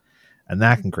question. And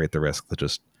that can create the risk that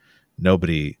just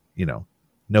nobody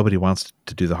wants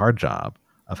to do the hard job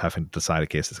of having to decide a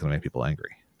case that's going to make people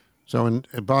angry. So,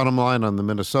 bottom line on the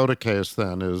Minnesota case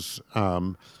then is,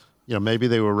 maybe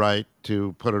they were right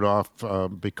to put it off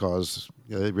because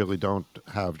they really don't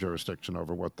have jurisdiction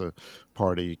over what the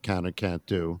party can and can't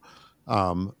do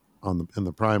in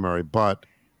the primary, but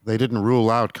they didn't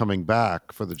rule out coming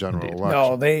back for the general Indeed. election.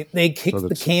 No, they kicked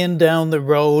the can down the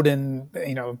road, and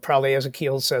probably as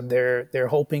Akil said, they're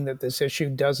hoping that this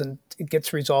issue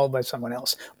gets resolved by someone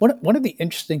else. One of the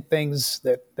interesting things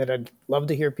that I'd love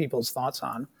to hear people's thoughts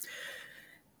on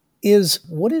is,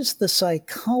 what is the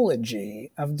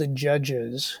psychology of the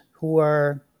judges who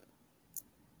are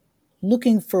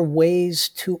looking for ways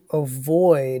to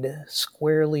avoid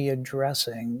squarely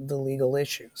addressing the legal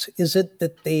issues? Is it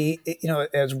that they,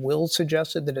 as Will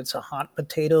suggested, that it's a hot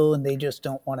potato and they just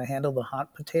don't want to handle the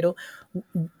hot potato?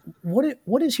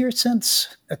 What is your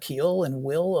sense, Akil and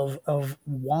Will, of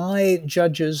why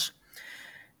judges,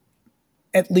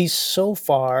 at least so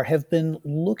far, have been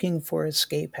looking for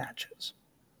escape hatches?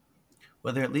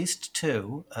 Well, there are at least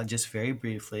two, just very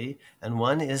briefly. And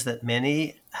one is that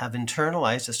many have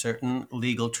internalized a certain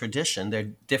legal tradition. There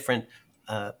are different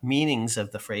meanings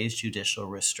of the phrase judicial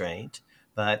restraint,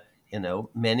 but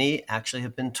many actually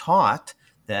have been taught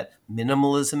that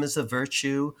minimalism is a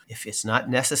virtue. If it's not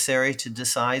necessary to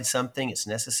decide something, it's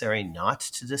necessary not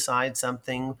to decide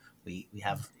something. We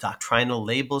have doctrinal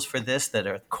labels for this that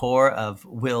are core of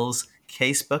Will's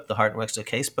casebook, the Hart and Wexler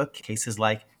casebook. Cases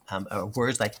like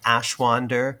words like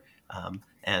ashwander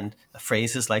and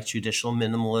phrases like judicial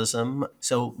minimalism.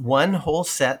 So one whole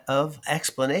set of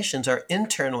explanations are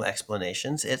internal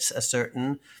explanations. It's a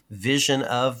certain vision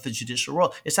of the judicial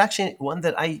role. It's actually one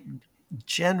that I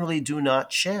generally do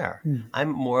not share.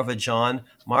 I'm more of a John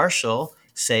Marshall,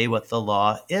 say what the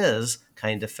law is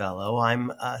kind of fellow.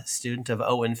 I'm a student of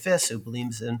Owen Fiss, who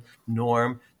believes in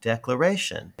norm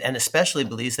declaration, and especially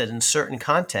believes that in certain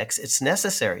contexts it's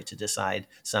necessary to decide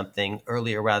something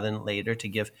earlier rather than later to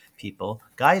give people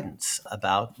guidance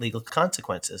about legal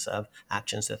consequences of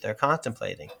actions that they're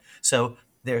contemplating. So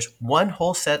there's one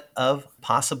whole set of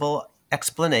possible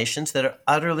explanations that are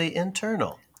utterly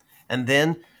internal. And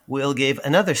then Will gave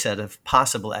another set of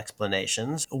possible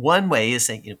explanations. One way is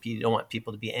saying, you don't want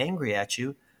people to be angry at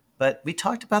you. But we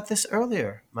talked about this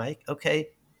earlier, Mike. Okay,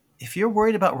 if you're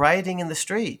worried about rioting in the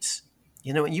streets,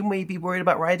 you may be worried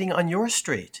about rioting on your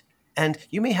street. And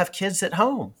you may have kids at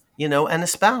home, and a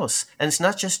spouse. And it's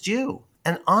not just you.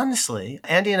 And honestly,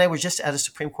 Andy and I were just at a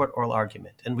Supreme Court oral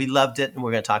argument, and we loved it, and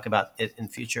we're going to talk about it in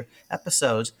future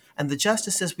episodes. And the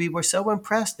justices, we were so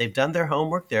impressed. They've done their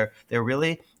homework. They're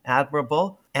really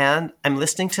admirable. And I'm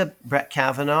listening to Brett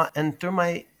Kavanaugh, and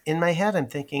in my head, I'm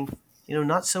thinking,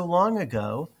 not so long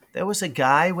ago, there was a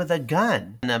guy with a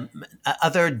gun and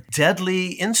other deadly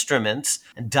instruments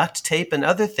and duct tape and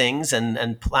other things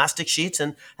and plastic sheets.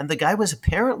 And the guy was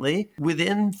apparently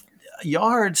within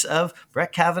yards of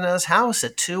Brett Kavanaugh's house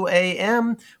at 2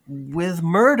 a.m. with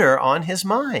murder on his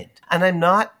mind. And I'm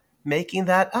not making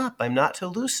that up. I'm not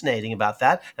hallucinating about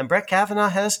that. And Brett Kavanaugh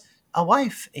has a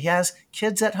wife. He has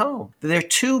kids at home. There are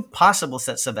two possible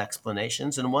sets of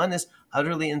explanations, and one is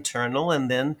utterly internal,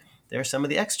 and then there are some of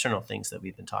the external things that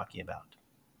we've been talking about.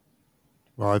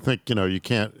 Well, I think, you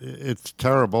can't, it's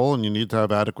terrible and you need to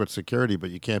have adequate security, but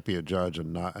you can't be a judge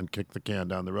and kick the can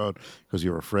down the road because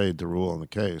you're afraid to rule on the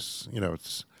case.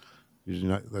 It's usually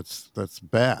not, that's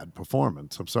bad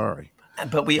performance. I'm sorry.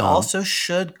 But we also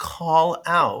should call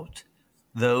out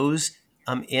those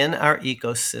in our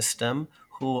ecosystem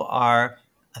who are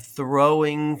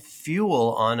throwing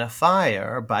fuel on a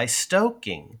fire by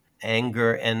stoking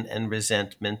anger and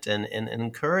resentment and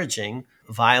encouraging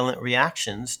violent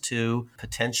reactions to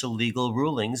potential legal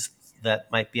rulings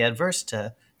that might be adverse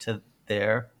to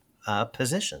their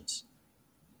positions.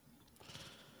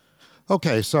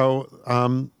 Okay,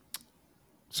 so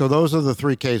So those are the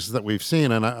three cases that we've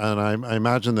seen, and I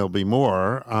imagine there'll be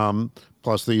more.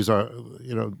 Plus, these are,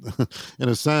 in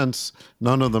a sense,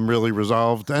 none of them really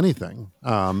resolved anything,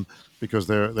 because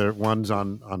they're one's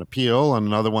on appeal, and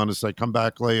another one is say come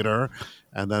back later,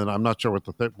 and then I'm not sure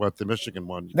what the Michigan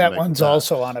one you That make of one's that.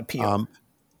 also on appeal.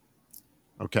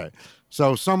 Okay,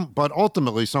 so but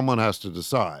ultimately someone has to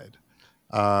decide,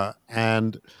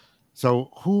 and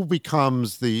so who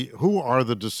are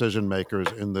the decision makers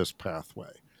in this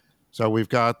pathway? So we've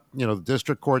got, the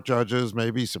district court judges,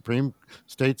 maybe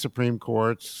state Supreme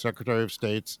Courts, secretaries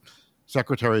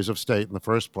of state in the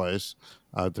first place,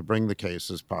 to bring the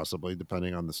cases, possibly,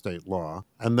 depending on the state law.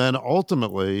 And then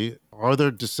ultimately, are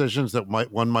there decisions that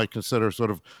one might consider sort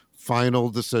of final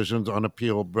decisions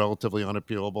relatively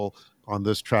unappealable on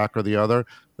this track or the other?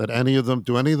 Do any of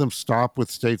them stop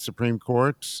with state Supreme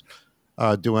Courts?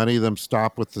 Do any of them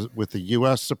stop with the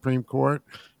U.S. Supreme Court?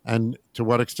 And to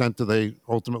what extent do they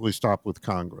ultimately stop with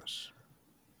Congress?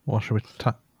 Well, should we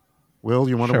talk? Will,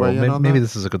 you want to Sure. weigh Well, in on maybe that?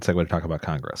 this is a good segue to talk about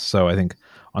Congress. So I think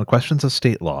on questions of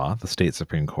state law, the state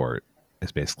Supreme Court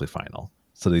is basically final.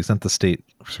 So to the extent the state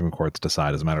Supreme Courts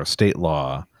decide as a matter of state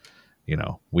law, here's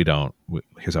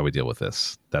how we deal with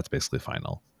this. That's basically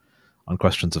final. On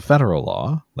questions of federal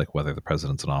law, like whether the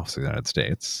president's an officer of the United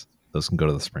States, those can go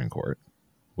to the Supreme Court.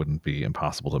 Wouldn't be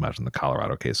impossible to imagine the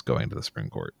Colorado case going to the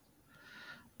Supreme Court.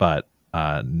 But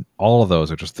all of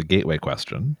those are just the gateway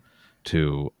question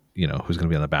to, who's going to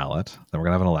be on the ballot. Then we're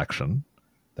going to have an election.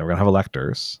 Then we're going to have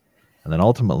electors. And then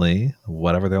ultimately,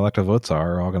 whatever the electoral votes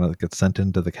are all going to get sent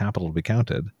into the Capitol to be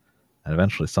counted. And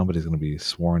eventually somebody's going to be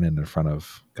sworn in front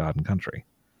of God and country.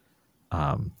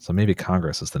 So maybe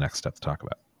Congress is the next step to talk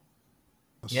about.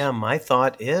 Yeah, my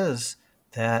thought is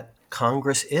that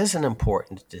Congress is an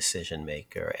important decision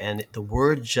maker, and the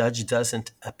word judge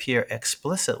doesn't appear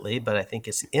explicitly, but I think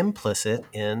it's implicit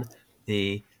in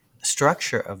the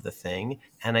structure of the thing,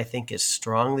 and I think it's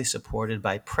strongly supported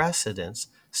by precedents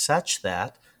such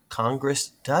that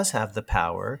Congress does have the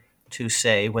power to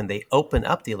say when they open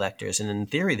up the electors, and in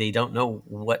theory they don't know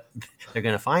what they're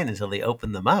going to find until they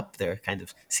open them up. They're kind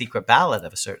of secret ballot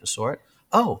of a certain sort.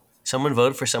 Oh, someone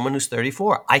voted for someone who's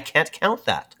 34. I can't count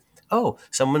that. Oh,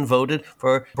 someone voted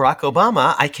for Barack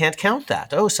Obama. I can't count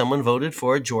that. Oh, someone voted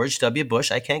for George W.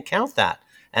 Bush. I can't count that.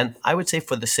 And I would say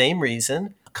for the same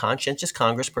reason, a conscientious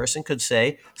congressperson could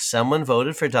say, someone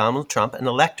voted for Donald Trump, an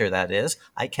elector, that is.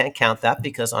 I can't count that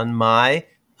because on my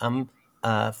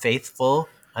faithful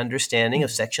understanding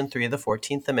of Section 3 of the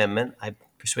 14th Amendment, I'm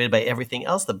persuaded by everything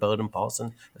else that Baude and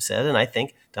Paulsen have said, and I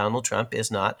think Donald Trump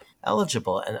is not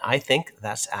eligible. And I think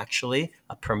that's actually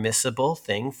a permissible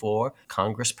thing for a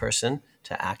congressperson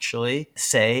to actually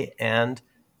say and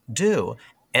do.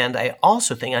 And I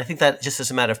also think that just as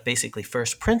a matter of basically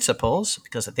first principles,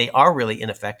 because they are really,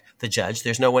 in effect, the judge,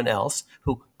 there's no one else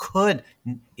who could,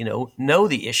 know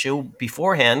the issue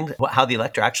beforehand. How the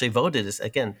elector actually voted is,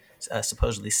 again,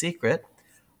 supposedly secret.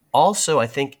 Also, I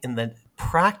think in the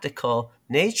practical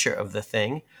nature of the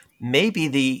thing, maybe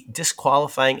the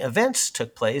disqualifying events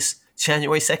took place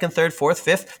January 2nd, 3rd, 4th,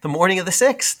 5th, the morning of the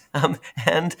 6th.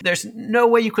 And there's no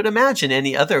way you could imagine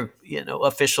any other,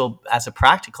 official, as a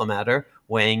practical matter,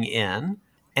 weighing in.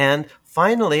 And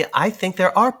finally, I think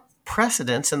there are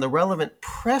precedents, and the relevant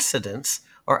precedents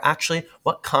are actually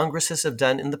what Congresses have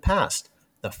done in the past.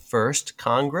 The first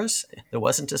Congress, there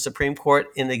wasn't a Supreme Court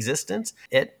in existence.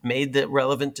 It made the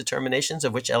relevant determinations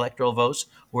of which electoral votes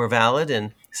were valid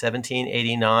in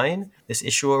 1789. This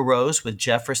issue arose with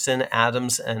Jefferson,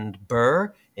 Adams, and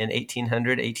Burr in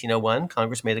 1800, 1801.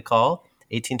 Congress made a call.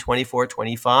 1824,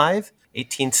 25,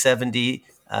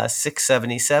 1876,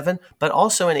 77, but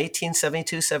also in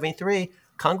 1872, 73,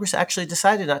 Congress actually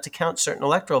decided not to count certain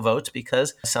electoral votes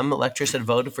because some electors had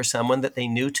voted for someone that they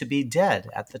knew to be dead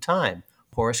at the time.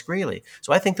 Horace Greeley.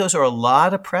 So I think those are a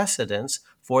lot of precedents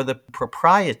for the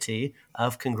propriety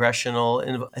of congressional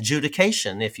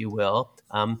adjudication, if you will,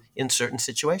 in certain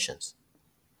situations.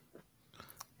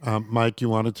 Mike, you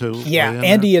wanted to Yeah, weigh in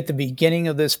Andy, there? at the beginning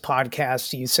of this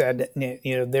podcast, you said,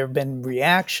 there have been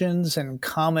reactions and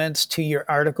comments to your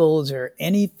articles or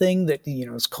anything that,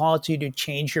 has caused you to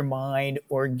change your mind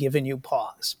or given you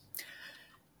pause.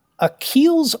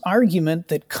 Akil's argument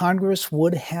that Congress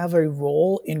would have a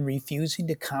role in refusing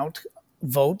to count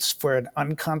votes for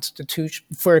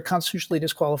a constitutionally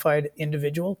disqualified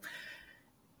individual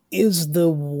is the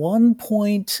one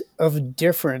point of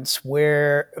difference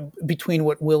between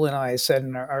what Will and I said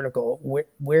in our article,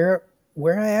 where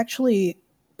I actually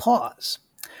pause.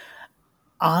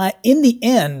 In the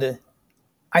end,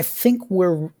 I think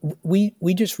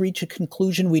we just reach a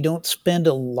conclusion. We don't spend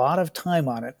a lot of time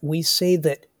on it. We say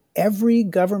that every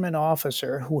government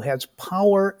officer who has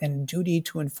power and duty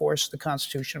to enforce the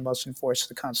Constitution must enforce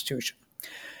the Constitution.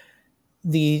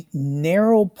 The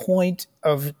narrow point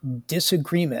of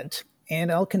disagreement,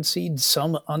 and I'll concede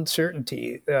some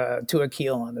uncertainty to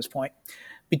Akil on this point,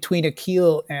 between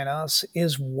Akil and us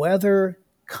is whether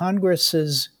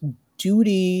Congress's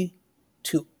duty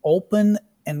to open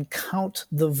and count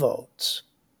the votes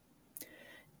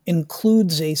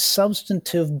includes a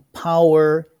substantive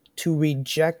power to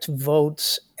reject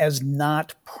votes as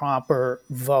not proper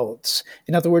votes.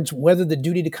 In other words, whether the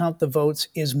duty to count the votes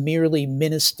is merely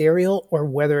ministerial or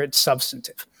whether it's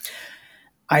substantive.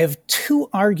 I have two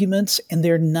arguments, and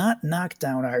they're not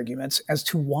knockdown arguments, as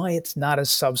to why it's not a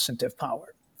substantive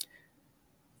power.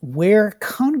 Where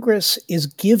Congress is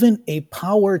given a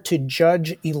power to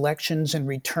judge elections and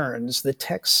returns, the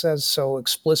text says so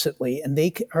explicitly, and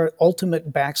they are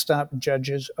ultimate backstop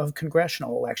judges of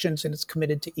congressional elections, and it's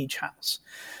committed to each house.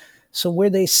 So where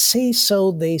they say so,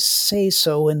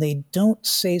 and they don't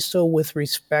say so with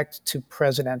respect to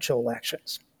presidential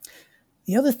elections.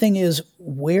 The other thing is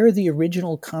where the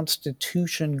original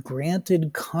Constitution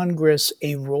granted Congress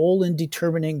a role in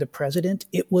determining the president,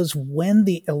 it was when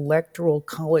the Electoral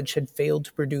College had failed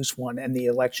to produce one and the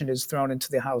election is thrown into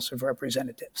the House of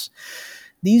Representatives.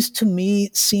 These, to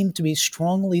me, seem to be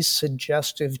strongly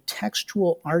suggestive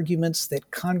textual arguments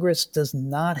that Congress does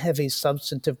not have a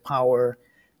substantive power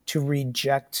to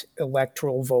reject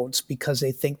electoral votes because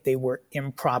they think they were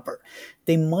improper.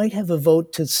 They might have a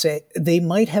vote to say, they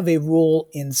might have a rule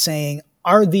in saying,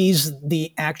 are these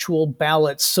the actual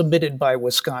ballots submitted by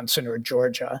Wisconsin or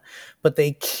Georgia? But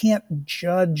they can't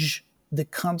judge the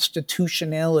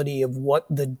constitutionality of what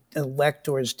the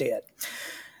electors did.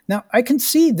 Now, I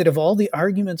concede that of all the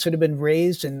arguments that have been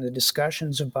raised in the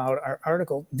discussions about our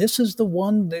article, this is the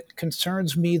one that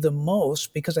concerns me the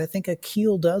most because I think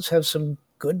Akil does have some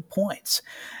good points.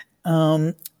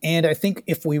 And I think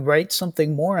if we write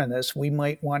something more on this, we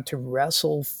might want to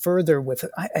wrestle further with it.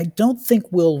 I don't think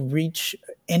we'll reach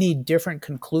any different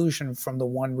conclusion from the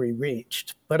one we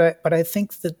reached, but I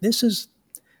think that this is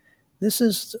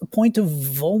a point of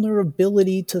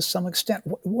vulnerability to some extent.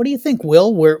 What do you think,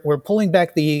 Will? We're pulling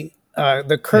back the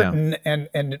curtain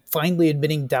and finally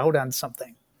admitting doubt on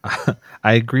something.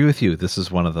 I agree with you. This is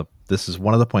one of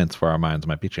the points where our minds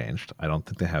might be changed. I don't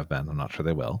think they have been. I'm not sure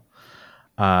they will.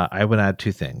 I would add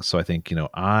two things. So I think,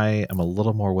 I am a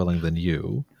little more willing than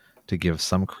you to give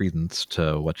some credence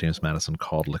to what James Madison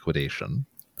called liquidation,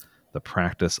 the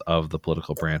practice of the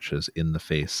political branches in the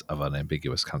face of an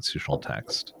ambiguous constitutional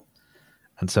text.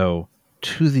 And so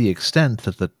to the extent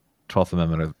that the 12th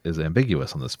Amendment is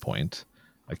ambiguous on this point,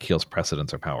 Akil's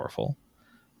precedents are powerful.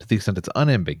 To the extent it's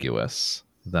unambiguous,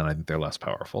 then I think they're less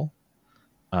powerful.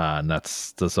 And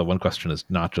so one question is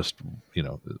not just,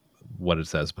 what it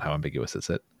says, but how ambiguous is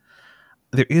it?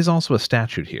 There is also a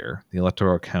statute here, the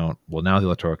Electoral Count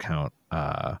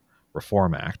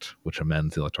Reform Act, which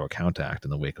amends the Electoral Count Act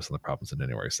in the wake of some of the problems on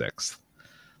January 6th,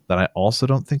 that I also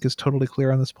don't think is totally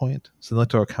clear on this point. So the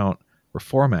Electoral Count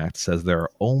Reform Act says there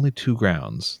are only two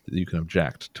grounds that you can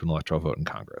object to an electoral vote in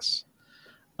Congress.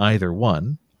 Either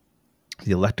one,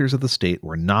 the electors of the state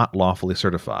were not lawfully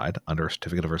certified under a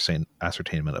certificate of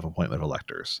ascertainment of appointment of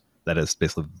electors. That is,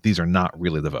 basically, these are not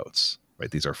really the votes, right?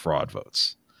 These are fraud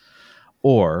votes.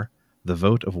 Or the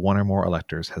vote of one or more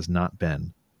electors has not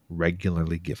been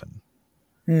regularly given.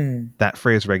 That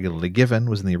phrase, regularly given,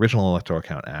 was in the original Electoral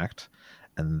Count Act,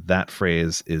 and that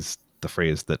phrase is the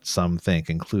phrase that some think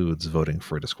includes voting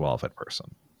for a disqualified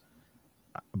person.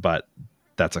 But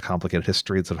that's a complicated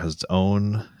history that has its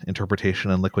own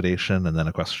interpretation and liquidation, and then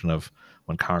a question of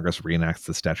when Congress reenacts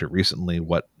the statute recently,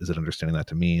 what is it understanding that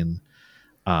to mean?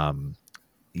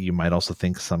 You might also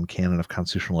think some canon of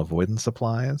constitutional avoidance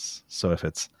applies. So if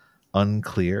it's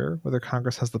unclear whether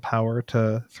Congress has the power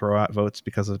to throw out votes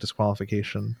because of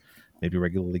disqualification, maybe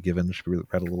regularly given should be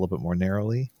read a little bit more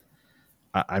narrowly.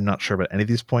 I'm not sure about any of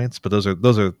these points, but those are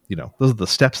the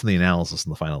steps in the analysis in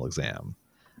the final exam.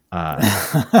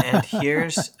 And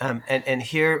here's and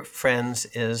here, friends,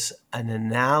 is an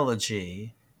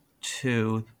analogy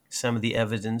to some of the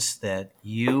evidence that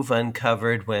you've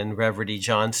uncovered when Reverend E.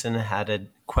 Johnson had a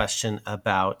question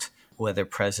about whether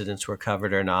presidents were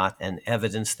covered or not, and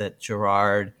evidence that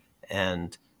Gerard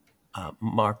and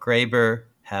Mark Graber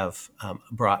have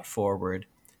brought forward.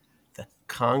 The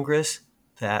Congress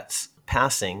that's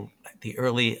passing the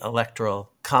early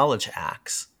Electoral College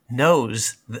Acts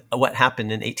knows what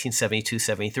happened in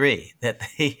 1872-73, that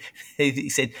they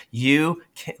said,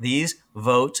 these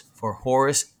votes for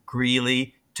Horace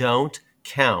Greeley don't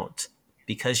count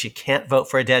because you can't vote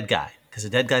for a dead guy. because the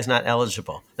dead guy's not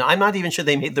eligible. Now, I'm not even sure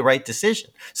they made the right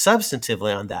decision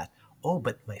substantively on that. Oh,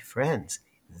 but my friends,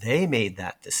 they made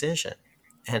that decision.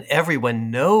 And everyone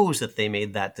knows that they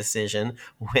made that decision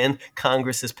when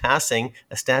Congress is passing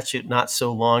a statute not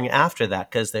so long after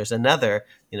that, because there's another,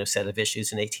 set of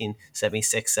issues in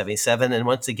 1876, 77. And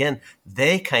once again,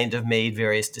 they kind of made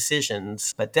various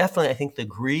decisions. But definitely, I think the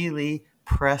Greeley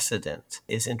precedent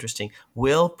is interesting.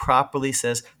 Will properly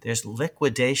says there's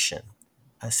liquidation,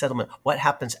 a settlement. What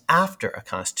happens after a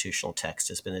constitutional text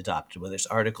has been adopted, whether it's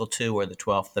Article 2 or the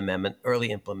 12th Amendment, early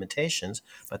implementations.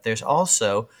 But there's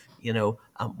also,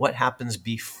 what happens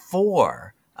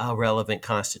before a relevant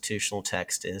constitutional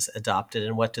text is adopted,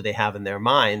 and what do they have in their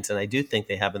minds? And I do think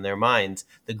they have in their minds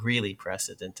the Greeley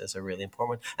precedent as a really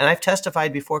important one. And I've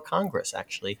testified before Congress,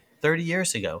 actually, 30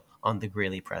 years ago on the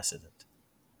Greeley precedent.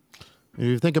 If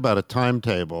you think about a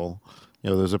timetable,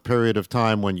 there's a period of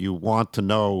time when you want to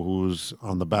know who's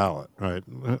on the ballot, right?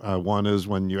 One is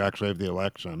when you actually have the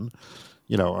election,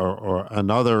 or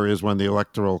another is when the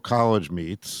Electoral College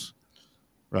meets,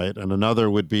 right? And another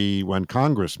would be when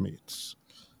Congress meets.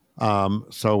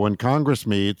 So when Congress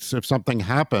meets, if something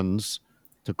happens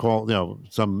to call,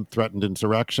 some threatened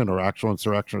insurrection or actual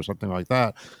insurrection or something like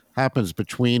that happens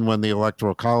between when the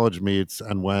Electoral College meets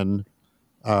and when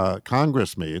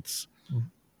Congress meets,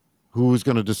 who's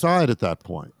going to decide at that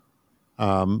point?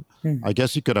 I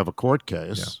guess you could have a court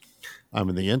case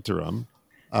in the interim.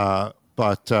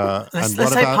 But let's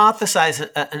hypothesize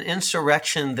an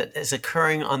insurrection that is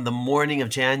occurring on the morning of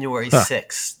January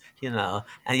 6th. And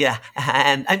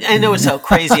I know it's a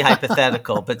crazy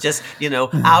hypothetical, but just,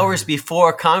 hours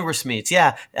before Congress meets.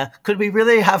 Could we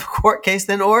really have a court case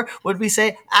then? Or would we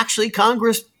say, actually,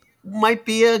 Congress might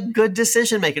be a good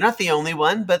decision maker? Not the only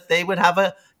one, but they would have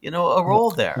a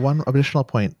role there. One additional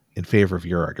point in favor of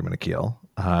your argument, Akil,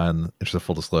 in interest of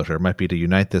full disclosure, might be to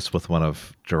unite this with one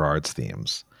of Gerard's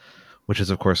themes, which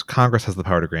is, of course, Congress has the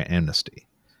power to grant amnesty.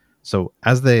 So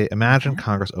as they imagine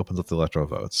Congress opens up the electoral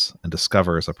votes and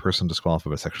discovers a person disqualified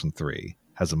by Section 3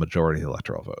 has a majority of the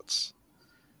electoral votes,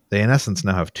 they in essence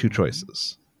now have two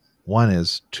choices. One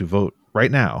is to vote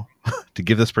right now to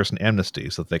give this person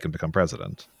amnesty so that they can become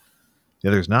president. The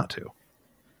other is not to.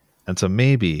 And so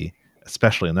maybe,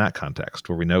 especially in that context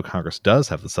where we know Congress does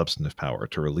have the substantive power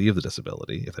to relieve the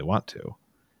disability if they want to,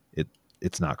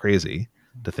 it's not crazy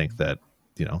to think that,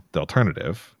 the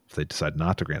alternative, if they decide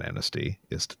not to grant amnesty,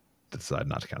 is to decide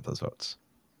not to count those votes.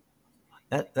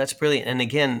 That's brilliant. And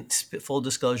again, full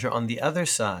disclosure, on the other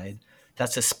side,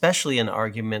 that's especially an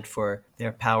argument for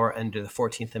their power under the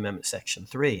 14th Amendment, Section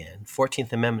 3. And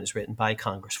 14th Amendment is written by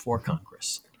Congress for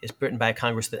Congress. It's written by a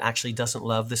Congress that actually doesn't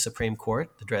love the Supreme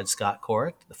Court, the Dred Scott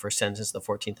Court. The first sentence of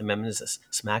the 14th Amendment is a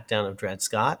smackdown of Dred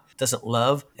Scott. Doesn't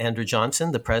love Andrew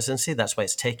Johnson, the presidency. That's why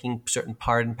it's taking certain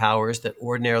pardon powers that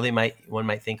ordinarily one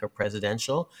might think are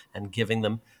presidential and giving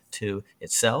them to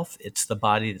itself. It's the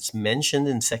body that's mentioned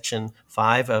in Section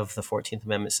 5 of the 14th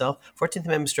Amendment itself. 14th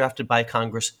Amendment is drafted by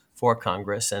Congress for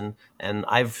Congress, and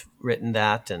I've written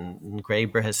that, and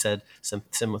Graeber has said some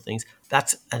similar things.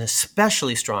 That's an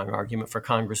especially strong argument for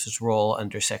Congress's role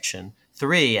under Section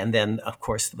 3, and then, of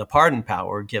course, the pardon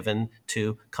power given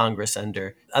to Congress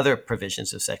under other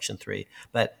provisions of Section 3.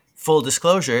 But full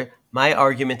disclosure, my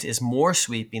argument is more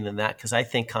sweeping than that, because I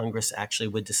think Congress actually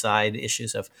would decide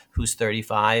issues of who's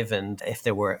 35 and if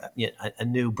there were a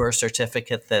new birth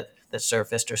certificate that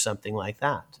surfaced or something like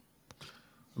that.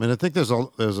 I think there's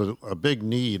a big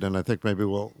need, and I think maybe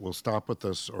we'll stop with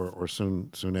this or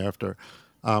soon after.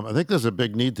 I think there's a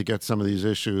big need to get some of these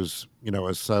issues,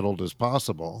 as settled as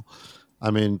possible.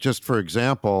 Just for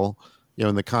example,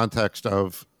 in the context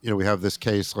of, we have this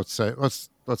case. Let's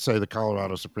say the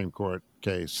Colorado Supreme Court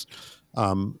case,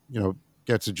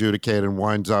 gets adjudicated and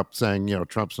winds up saying,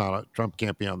 Trump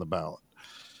can't be on the ballot.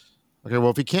 Okay,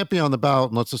 well, if he can't be on the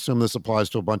ballot, and let's assume this applies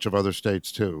to a bunch of other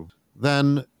states too,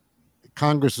 then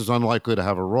Congress is unlikely to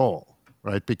have a role,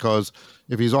 right? Because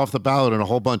if he's off the ballot in a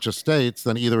whole bunch of states,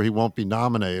 then either he won't be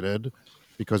nominated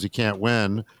because he can't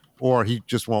win, or he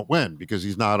just won't win because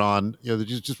he's not on, they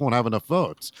just won't have enough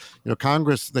votes.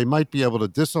 Congress, they might be able to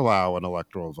disallow an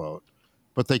electoral vote,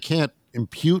 but they can't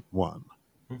impute one.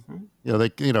 Mm-hmm.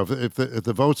 If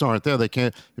the votes aren't there, they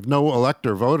can't. If no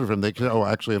elector voted for him, they can. Oh,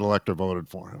 actually, an elector voted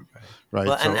for him, right?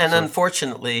 Well, and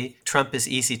unfortunately, Trump is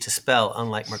easy to spell,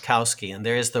 unlike Murkowski, and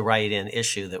there is the write-in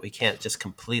issue that we can't just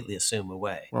completely assume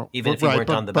away, even if he weren't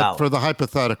on the ballot. But for the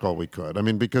hypothetical, we could.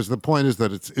 Because the point is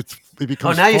that it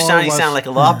becomes. Oh, now you sound like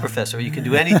a law professor. You can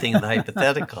do anything in the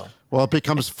hypothetical. Well, it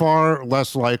becomes far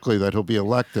less likely that he'll be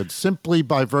elected simply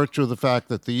by virtue of the fact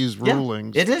that these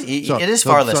rulings. It is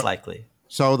far less likely.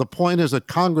 So the point is that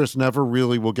Congress never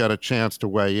really will get a chance to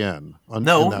weigh in on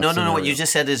No. in that scenario. What you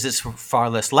just said is it's far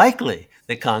less likely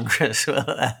that Congress will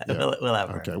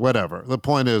ever. Okay, whatever. The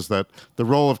point is that the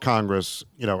role of Congress,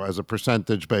 as a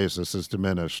percentage basis, is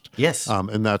diminished. Yes.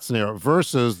 In that scenario,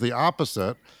 versus the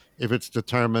opposite. If it's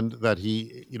determined that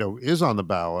he, is on the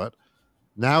ballot,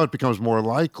 now it becomes more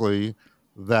likely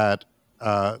that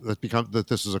that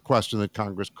this is a question that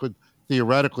Congress could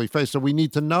theoretically face. So we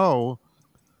need to know,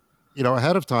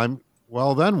 ahead of time.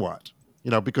 Well, then what?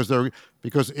 Because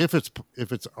if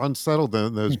it's unsettled,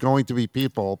 then there's going to be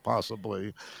people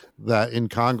possibly that in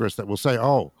Congress that will say,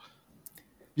 oh,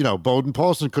 Baude and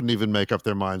Paulsen couldn't even make up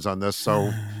their minds on this,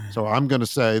 so I'm going to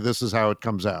say this is how it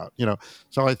comes out.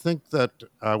 So I think that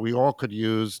we all could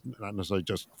use, not necessarily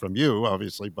just from you,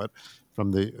 obviously, but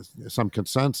from some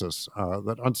consensus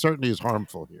that uncertainty is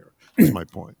harmful here. Is my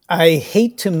point. I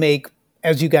hate to make,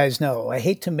 as you guys know, I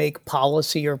hate to make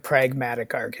policy or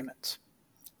pragmatic arguments.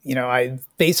 I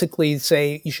basically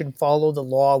say you should follow the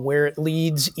law where it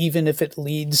leads, even if it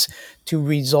leads to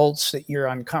results that you're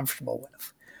uncomfortable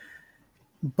with.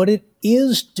 But it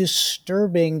is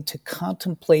disturbing to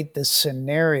contemplate this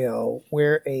scenario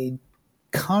where a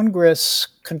Congress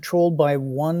controlled by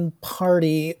one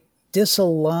party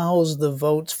disallows the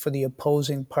votes for the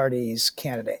opposing party's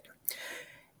candidate.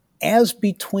 As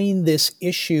between this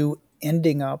issue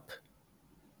ending up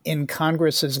in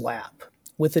Congress's lap,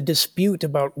 with a dispute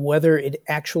about whether it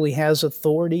actually has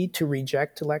authority to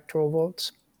reject electoral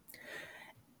votes,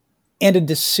 and a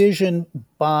decision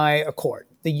by a court,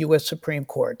 the U.S. Supreme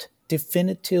Court,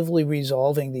 definitively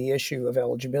resolving the issue of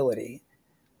eligibility,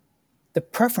 the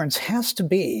preference has to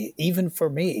be, even for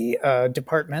me, a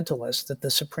departmentalist, that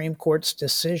the Supreme Court's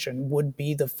decision would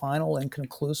be the final and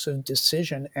conclusive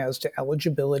decision as to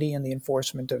eligibility and the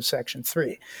enforcement of Section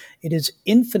 3. It is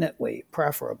infinitely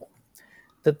preferable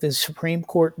that the Supreme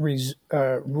Court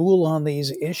rule on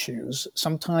these issues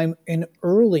sometime in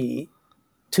early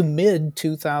to mid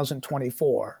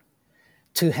 2024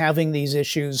 to having these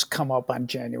issues come up on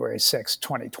January 6,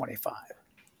 2025.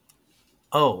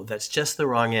 Oh, that's just the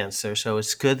wrong answer. So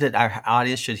it's good that our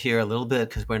audience should hear a little bit,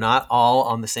 because we're not all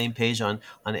on the same page on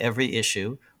every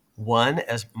issue. One,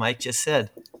 as Mike just said,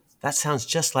 that sounds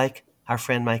just like our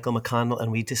friend Michael McConnell,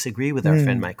 and we disagree with our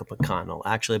friend Michael McConnell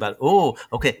actually about,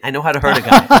 okay, I know how to hurt a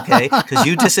guy, okay, because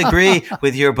you disagree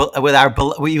with you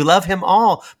love him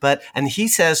all, and he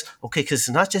says, okay, because it's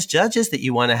not just judges that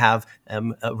you want to have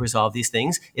resolve these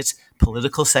things, it's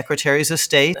political secretaries of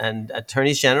state and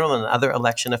attorneys general and other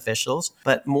election officials,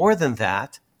 but more than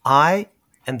that, and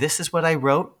this is what I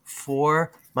wrote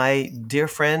for my dear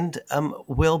friend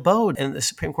Will Baude in the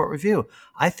Supreme Court review.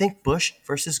 I think Bush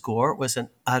versus Gore was an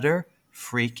utter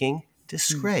freaking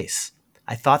disgrace.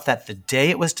 I thought that the day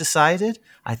it was decided.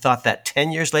 I thought that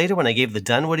 10 years later when I gave the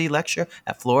Dunwoody lecture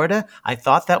at Florida. I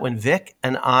thought that when Vic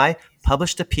and I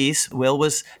published a piece, Will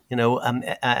was, and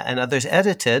others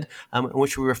edited, in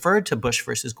which we referred to Bush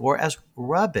versus Gore as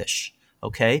rubbish.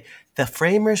 Okay, the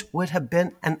framers would have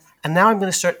been, and now I'm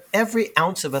going to start every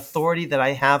ounce of authority that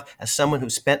I have as someone who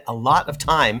spent a lot of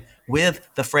time with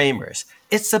the framers.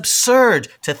 It's absurd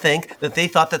to think that they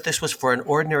thought that this was for an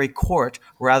ordinary court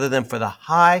rather than for the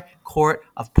high court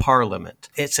of parliament.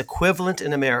 It's equivalent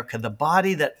in America, the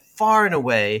body that far and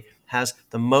away has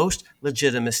the most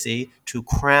legitimacy to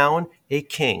crown a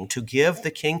king, to give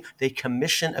the king the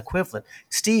commission equivalent.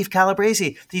 Steve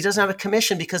Calabrese, he doesn't have a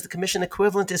commission because the commission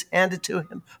equivalent is handed to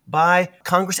him by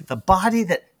Congress. The body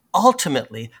that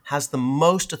ultimately has the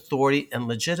most authority and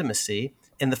legitimacy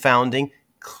in the founding,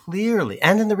 clearly,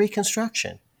 and in the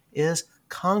Reconstruction, is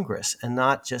Congress and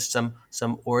not just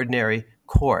some ordinary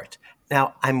court.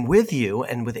 Now, I'm with you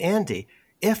and with Andy.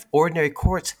 If ordinary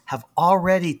courts have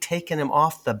already taken him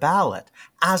off the ballot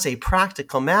as a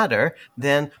practical matter,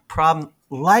 then problem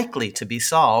likely to be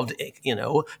solved,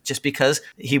 just because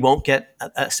he won't get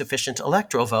sufficient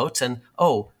electoral votes.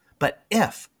 But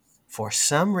if for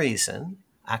some reason,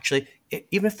 actually,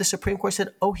 even if the Supreme Court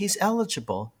said, he's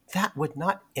eligible, that would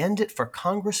not end it for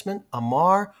Congressman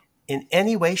Amar in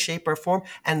any way, shape, or form.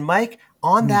 And Mike,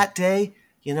 on that day,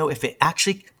 if it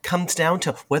actually comes down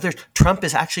to whether Trump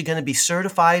is actually going to be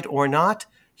certified or not,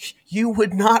 you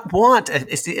would not want,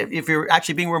 if you're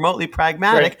actually being remotely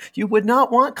pragmatic, right, you would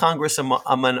not want Congressman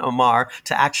Amar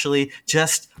to actually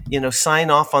just,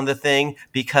 sign off on the thing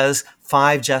because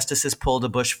 5 justices pulled a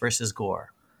Bush versus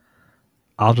Gore.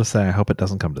 I'll just say I hope it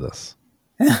doesn't come to this.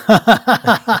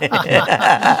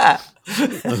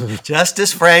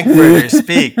 Justice Frankfurter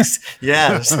speaks.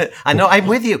 Yes, I know. I'm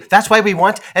with you. That's why we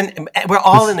want, and we're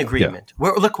all in agreement.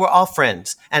 Yeah. We're all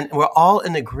friends, and we're all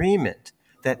in agreement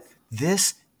that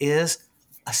this is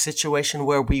a situation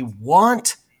where we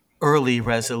want early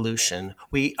resolution.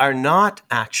 We are not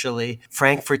actually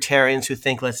Frankfurtarians who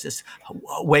think, let's just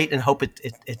wait and hope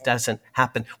it doesn't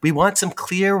happen. We want some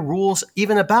clear rules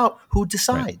even about who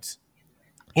decides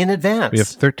in advance. We have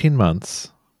 13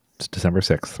 months. It's December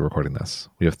 6th, we're recording this.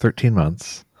 We have 13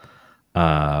 months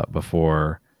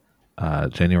before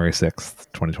January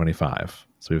 6th, 2025.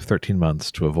 So we have 13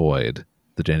 months to avoid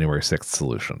the January 6th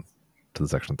solution to the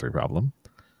Section 3 problem.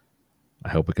 I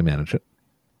hope we can manage it.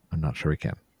 I'm not sure we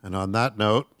can. And on that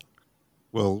note,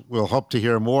 we'll hope to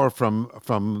hear more from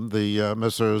the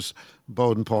Messrs.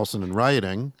 Baude and Paulsen in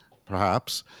writing,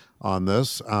 perhaps, on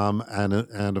this.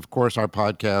 And of course, our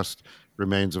podcast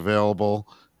remains available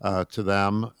to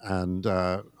them, and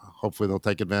hopefully they'll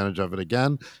take advantage of it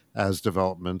again as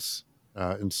developments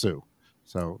ensue.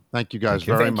 So thank you guys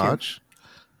very much.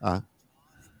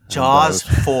 Jaws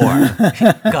 4,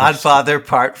 Godfather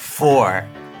Part 4.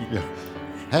 Yeah.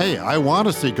 Hey, I want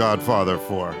to see Godfather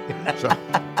 4. So,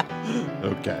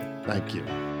 okay, thank you.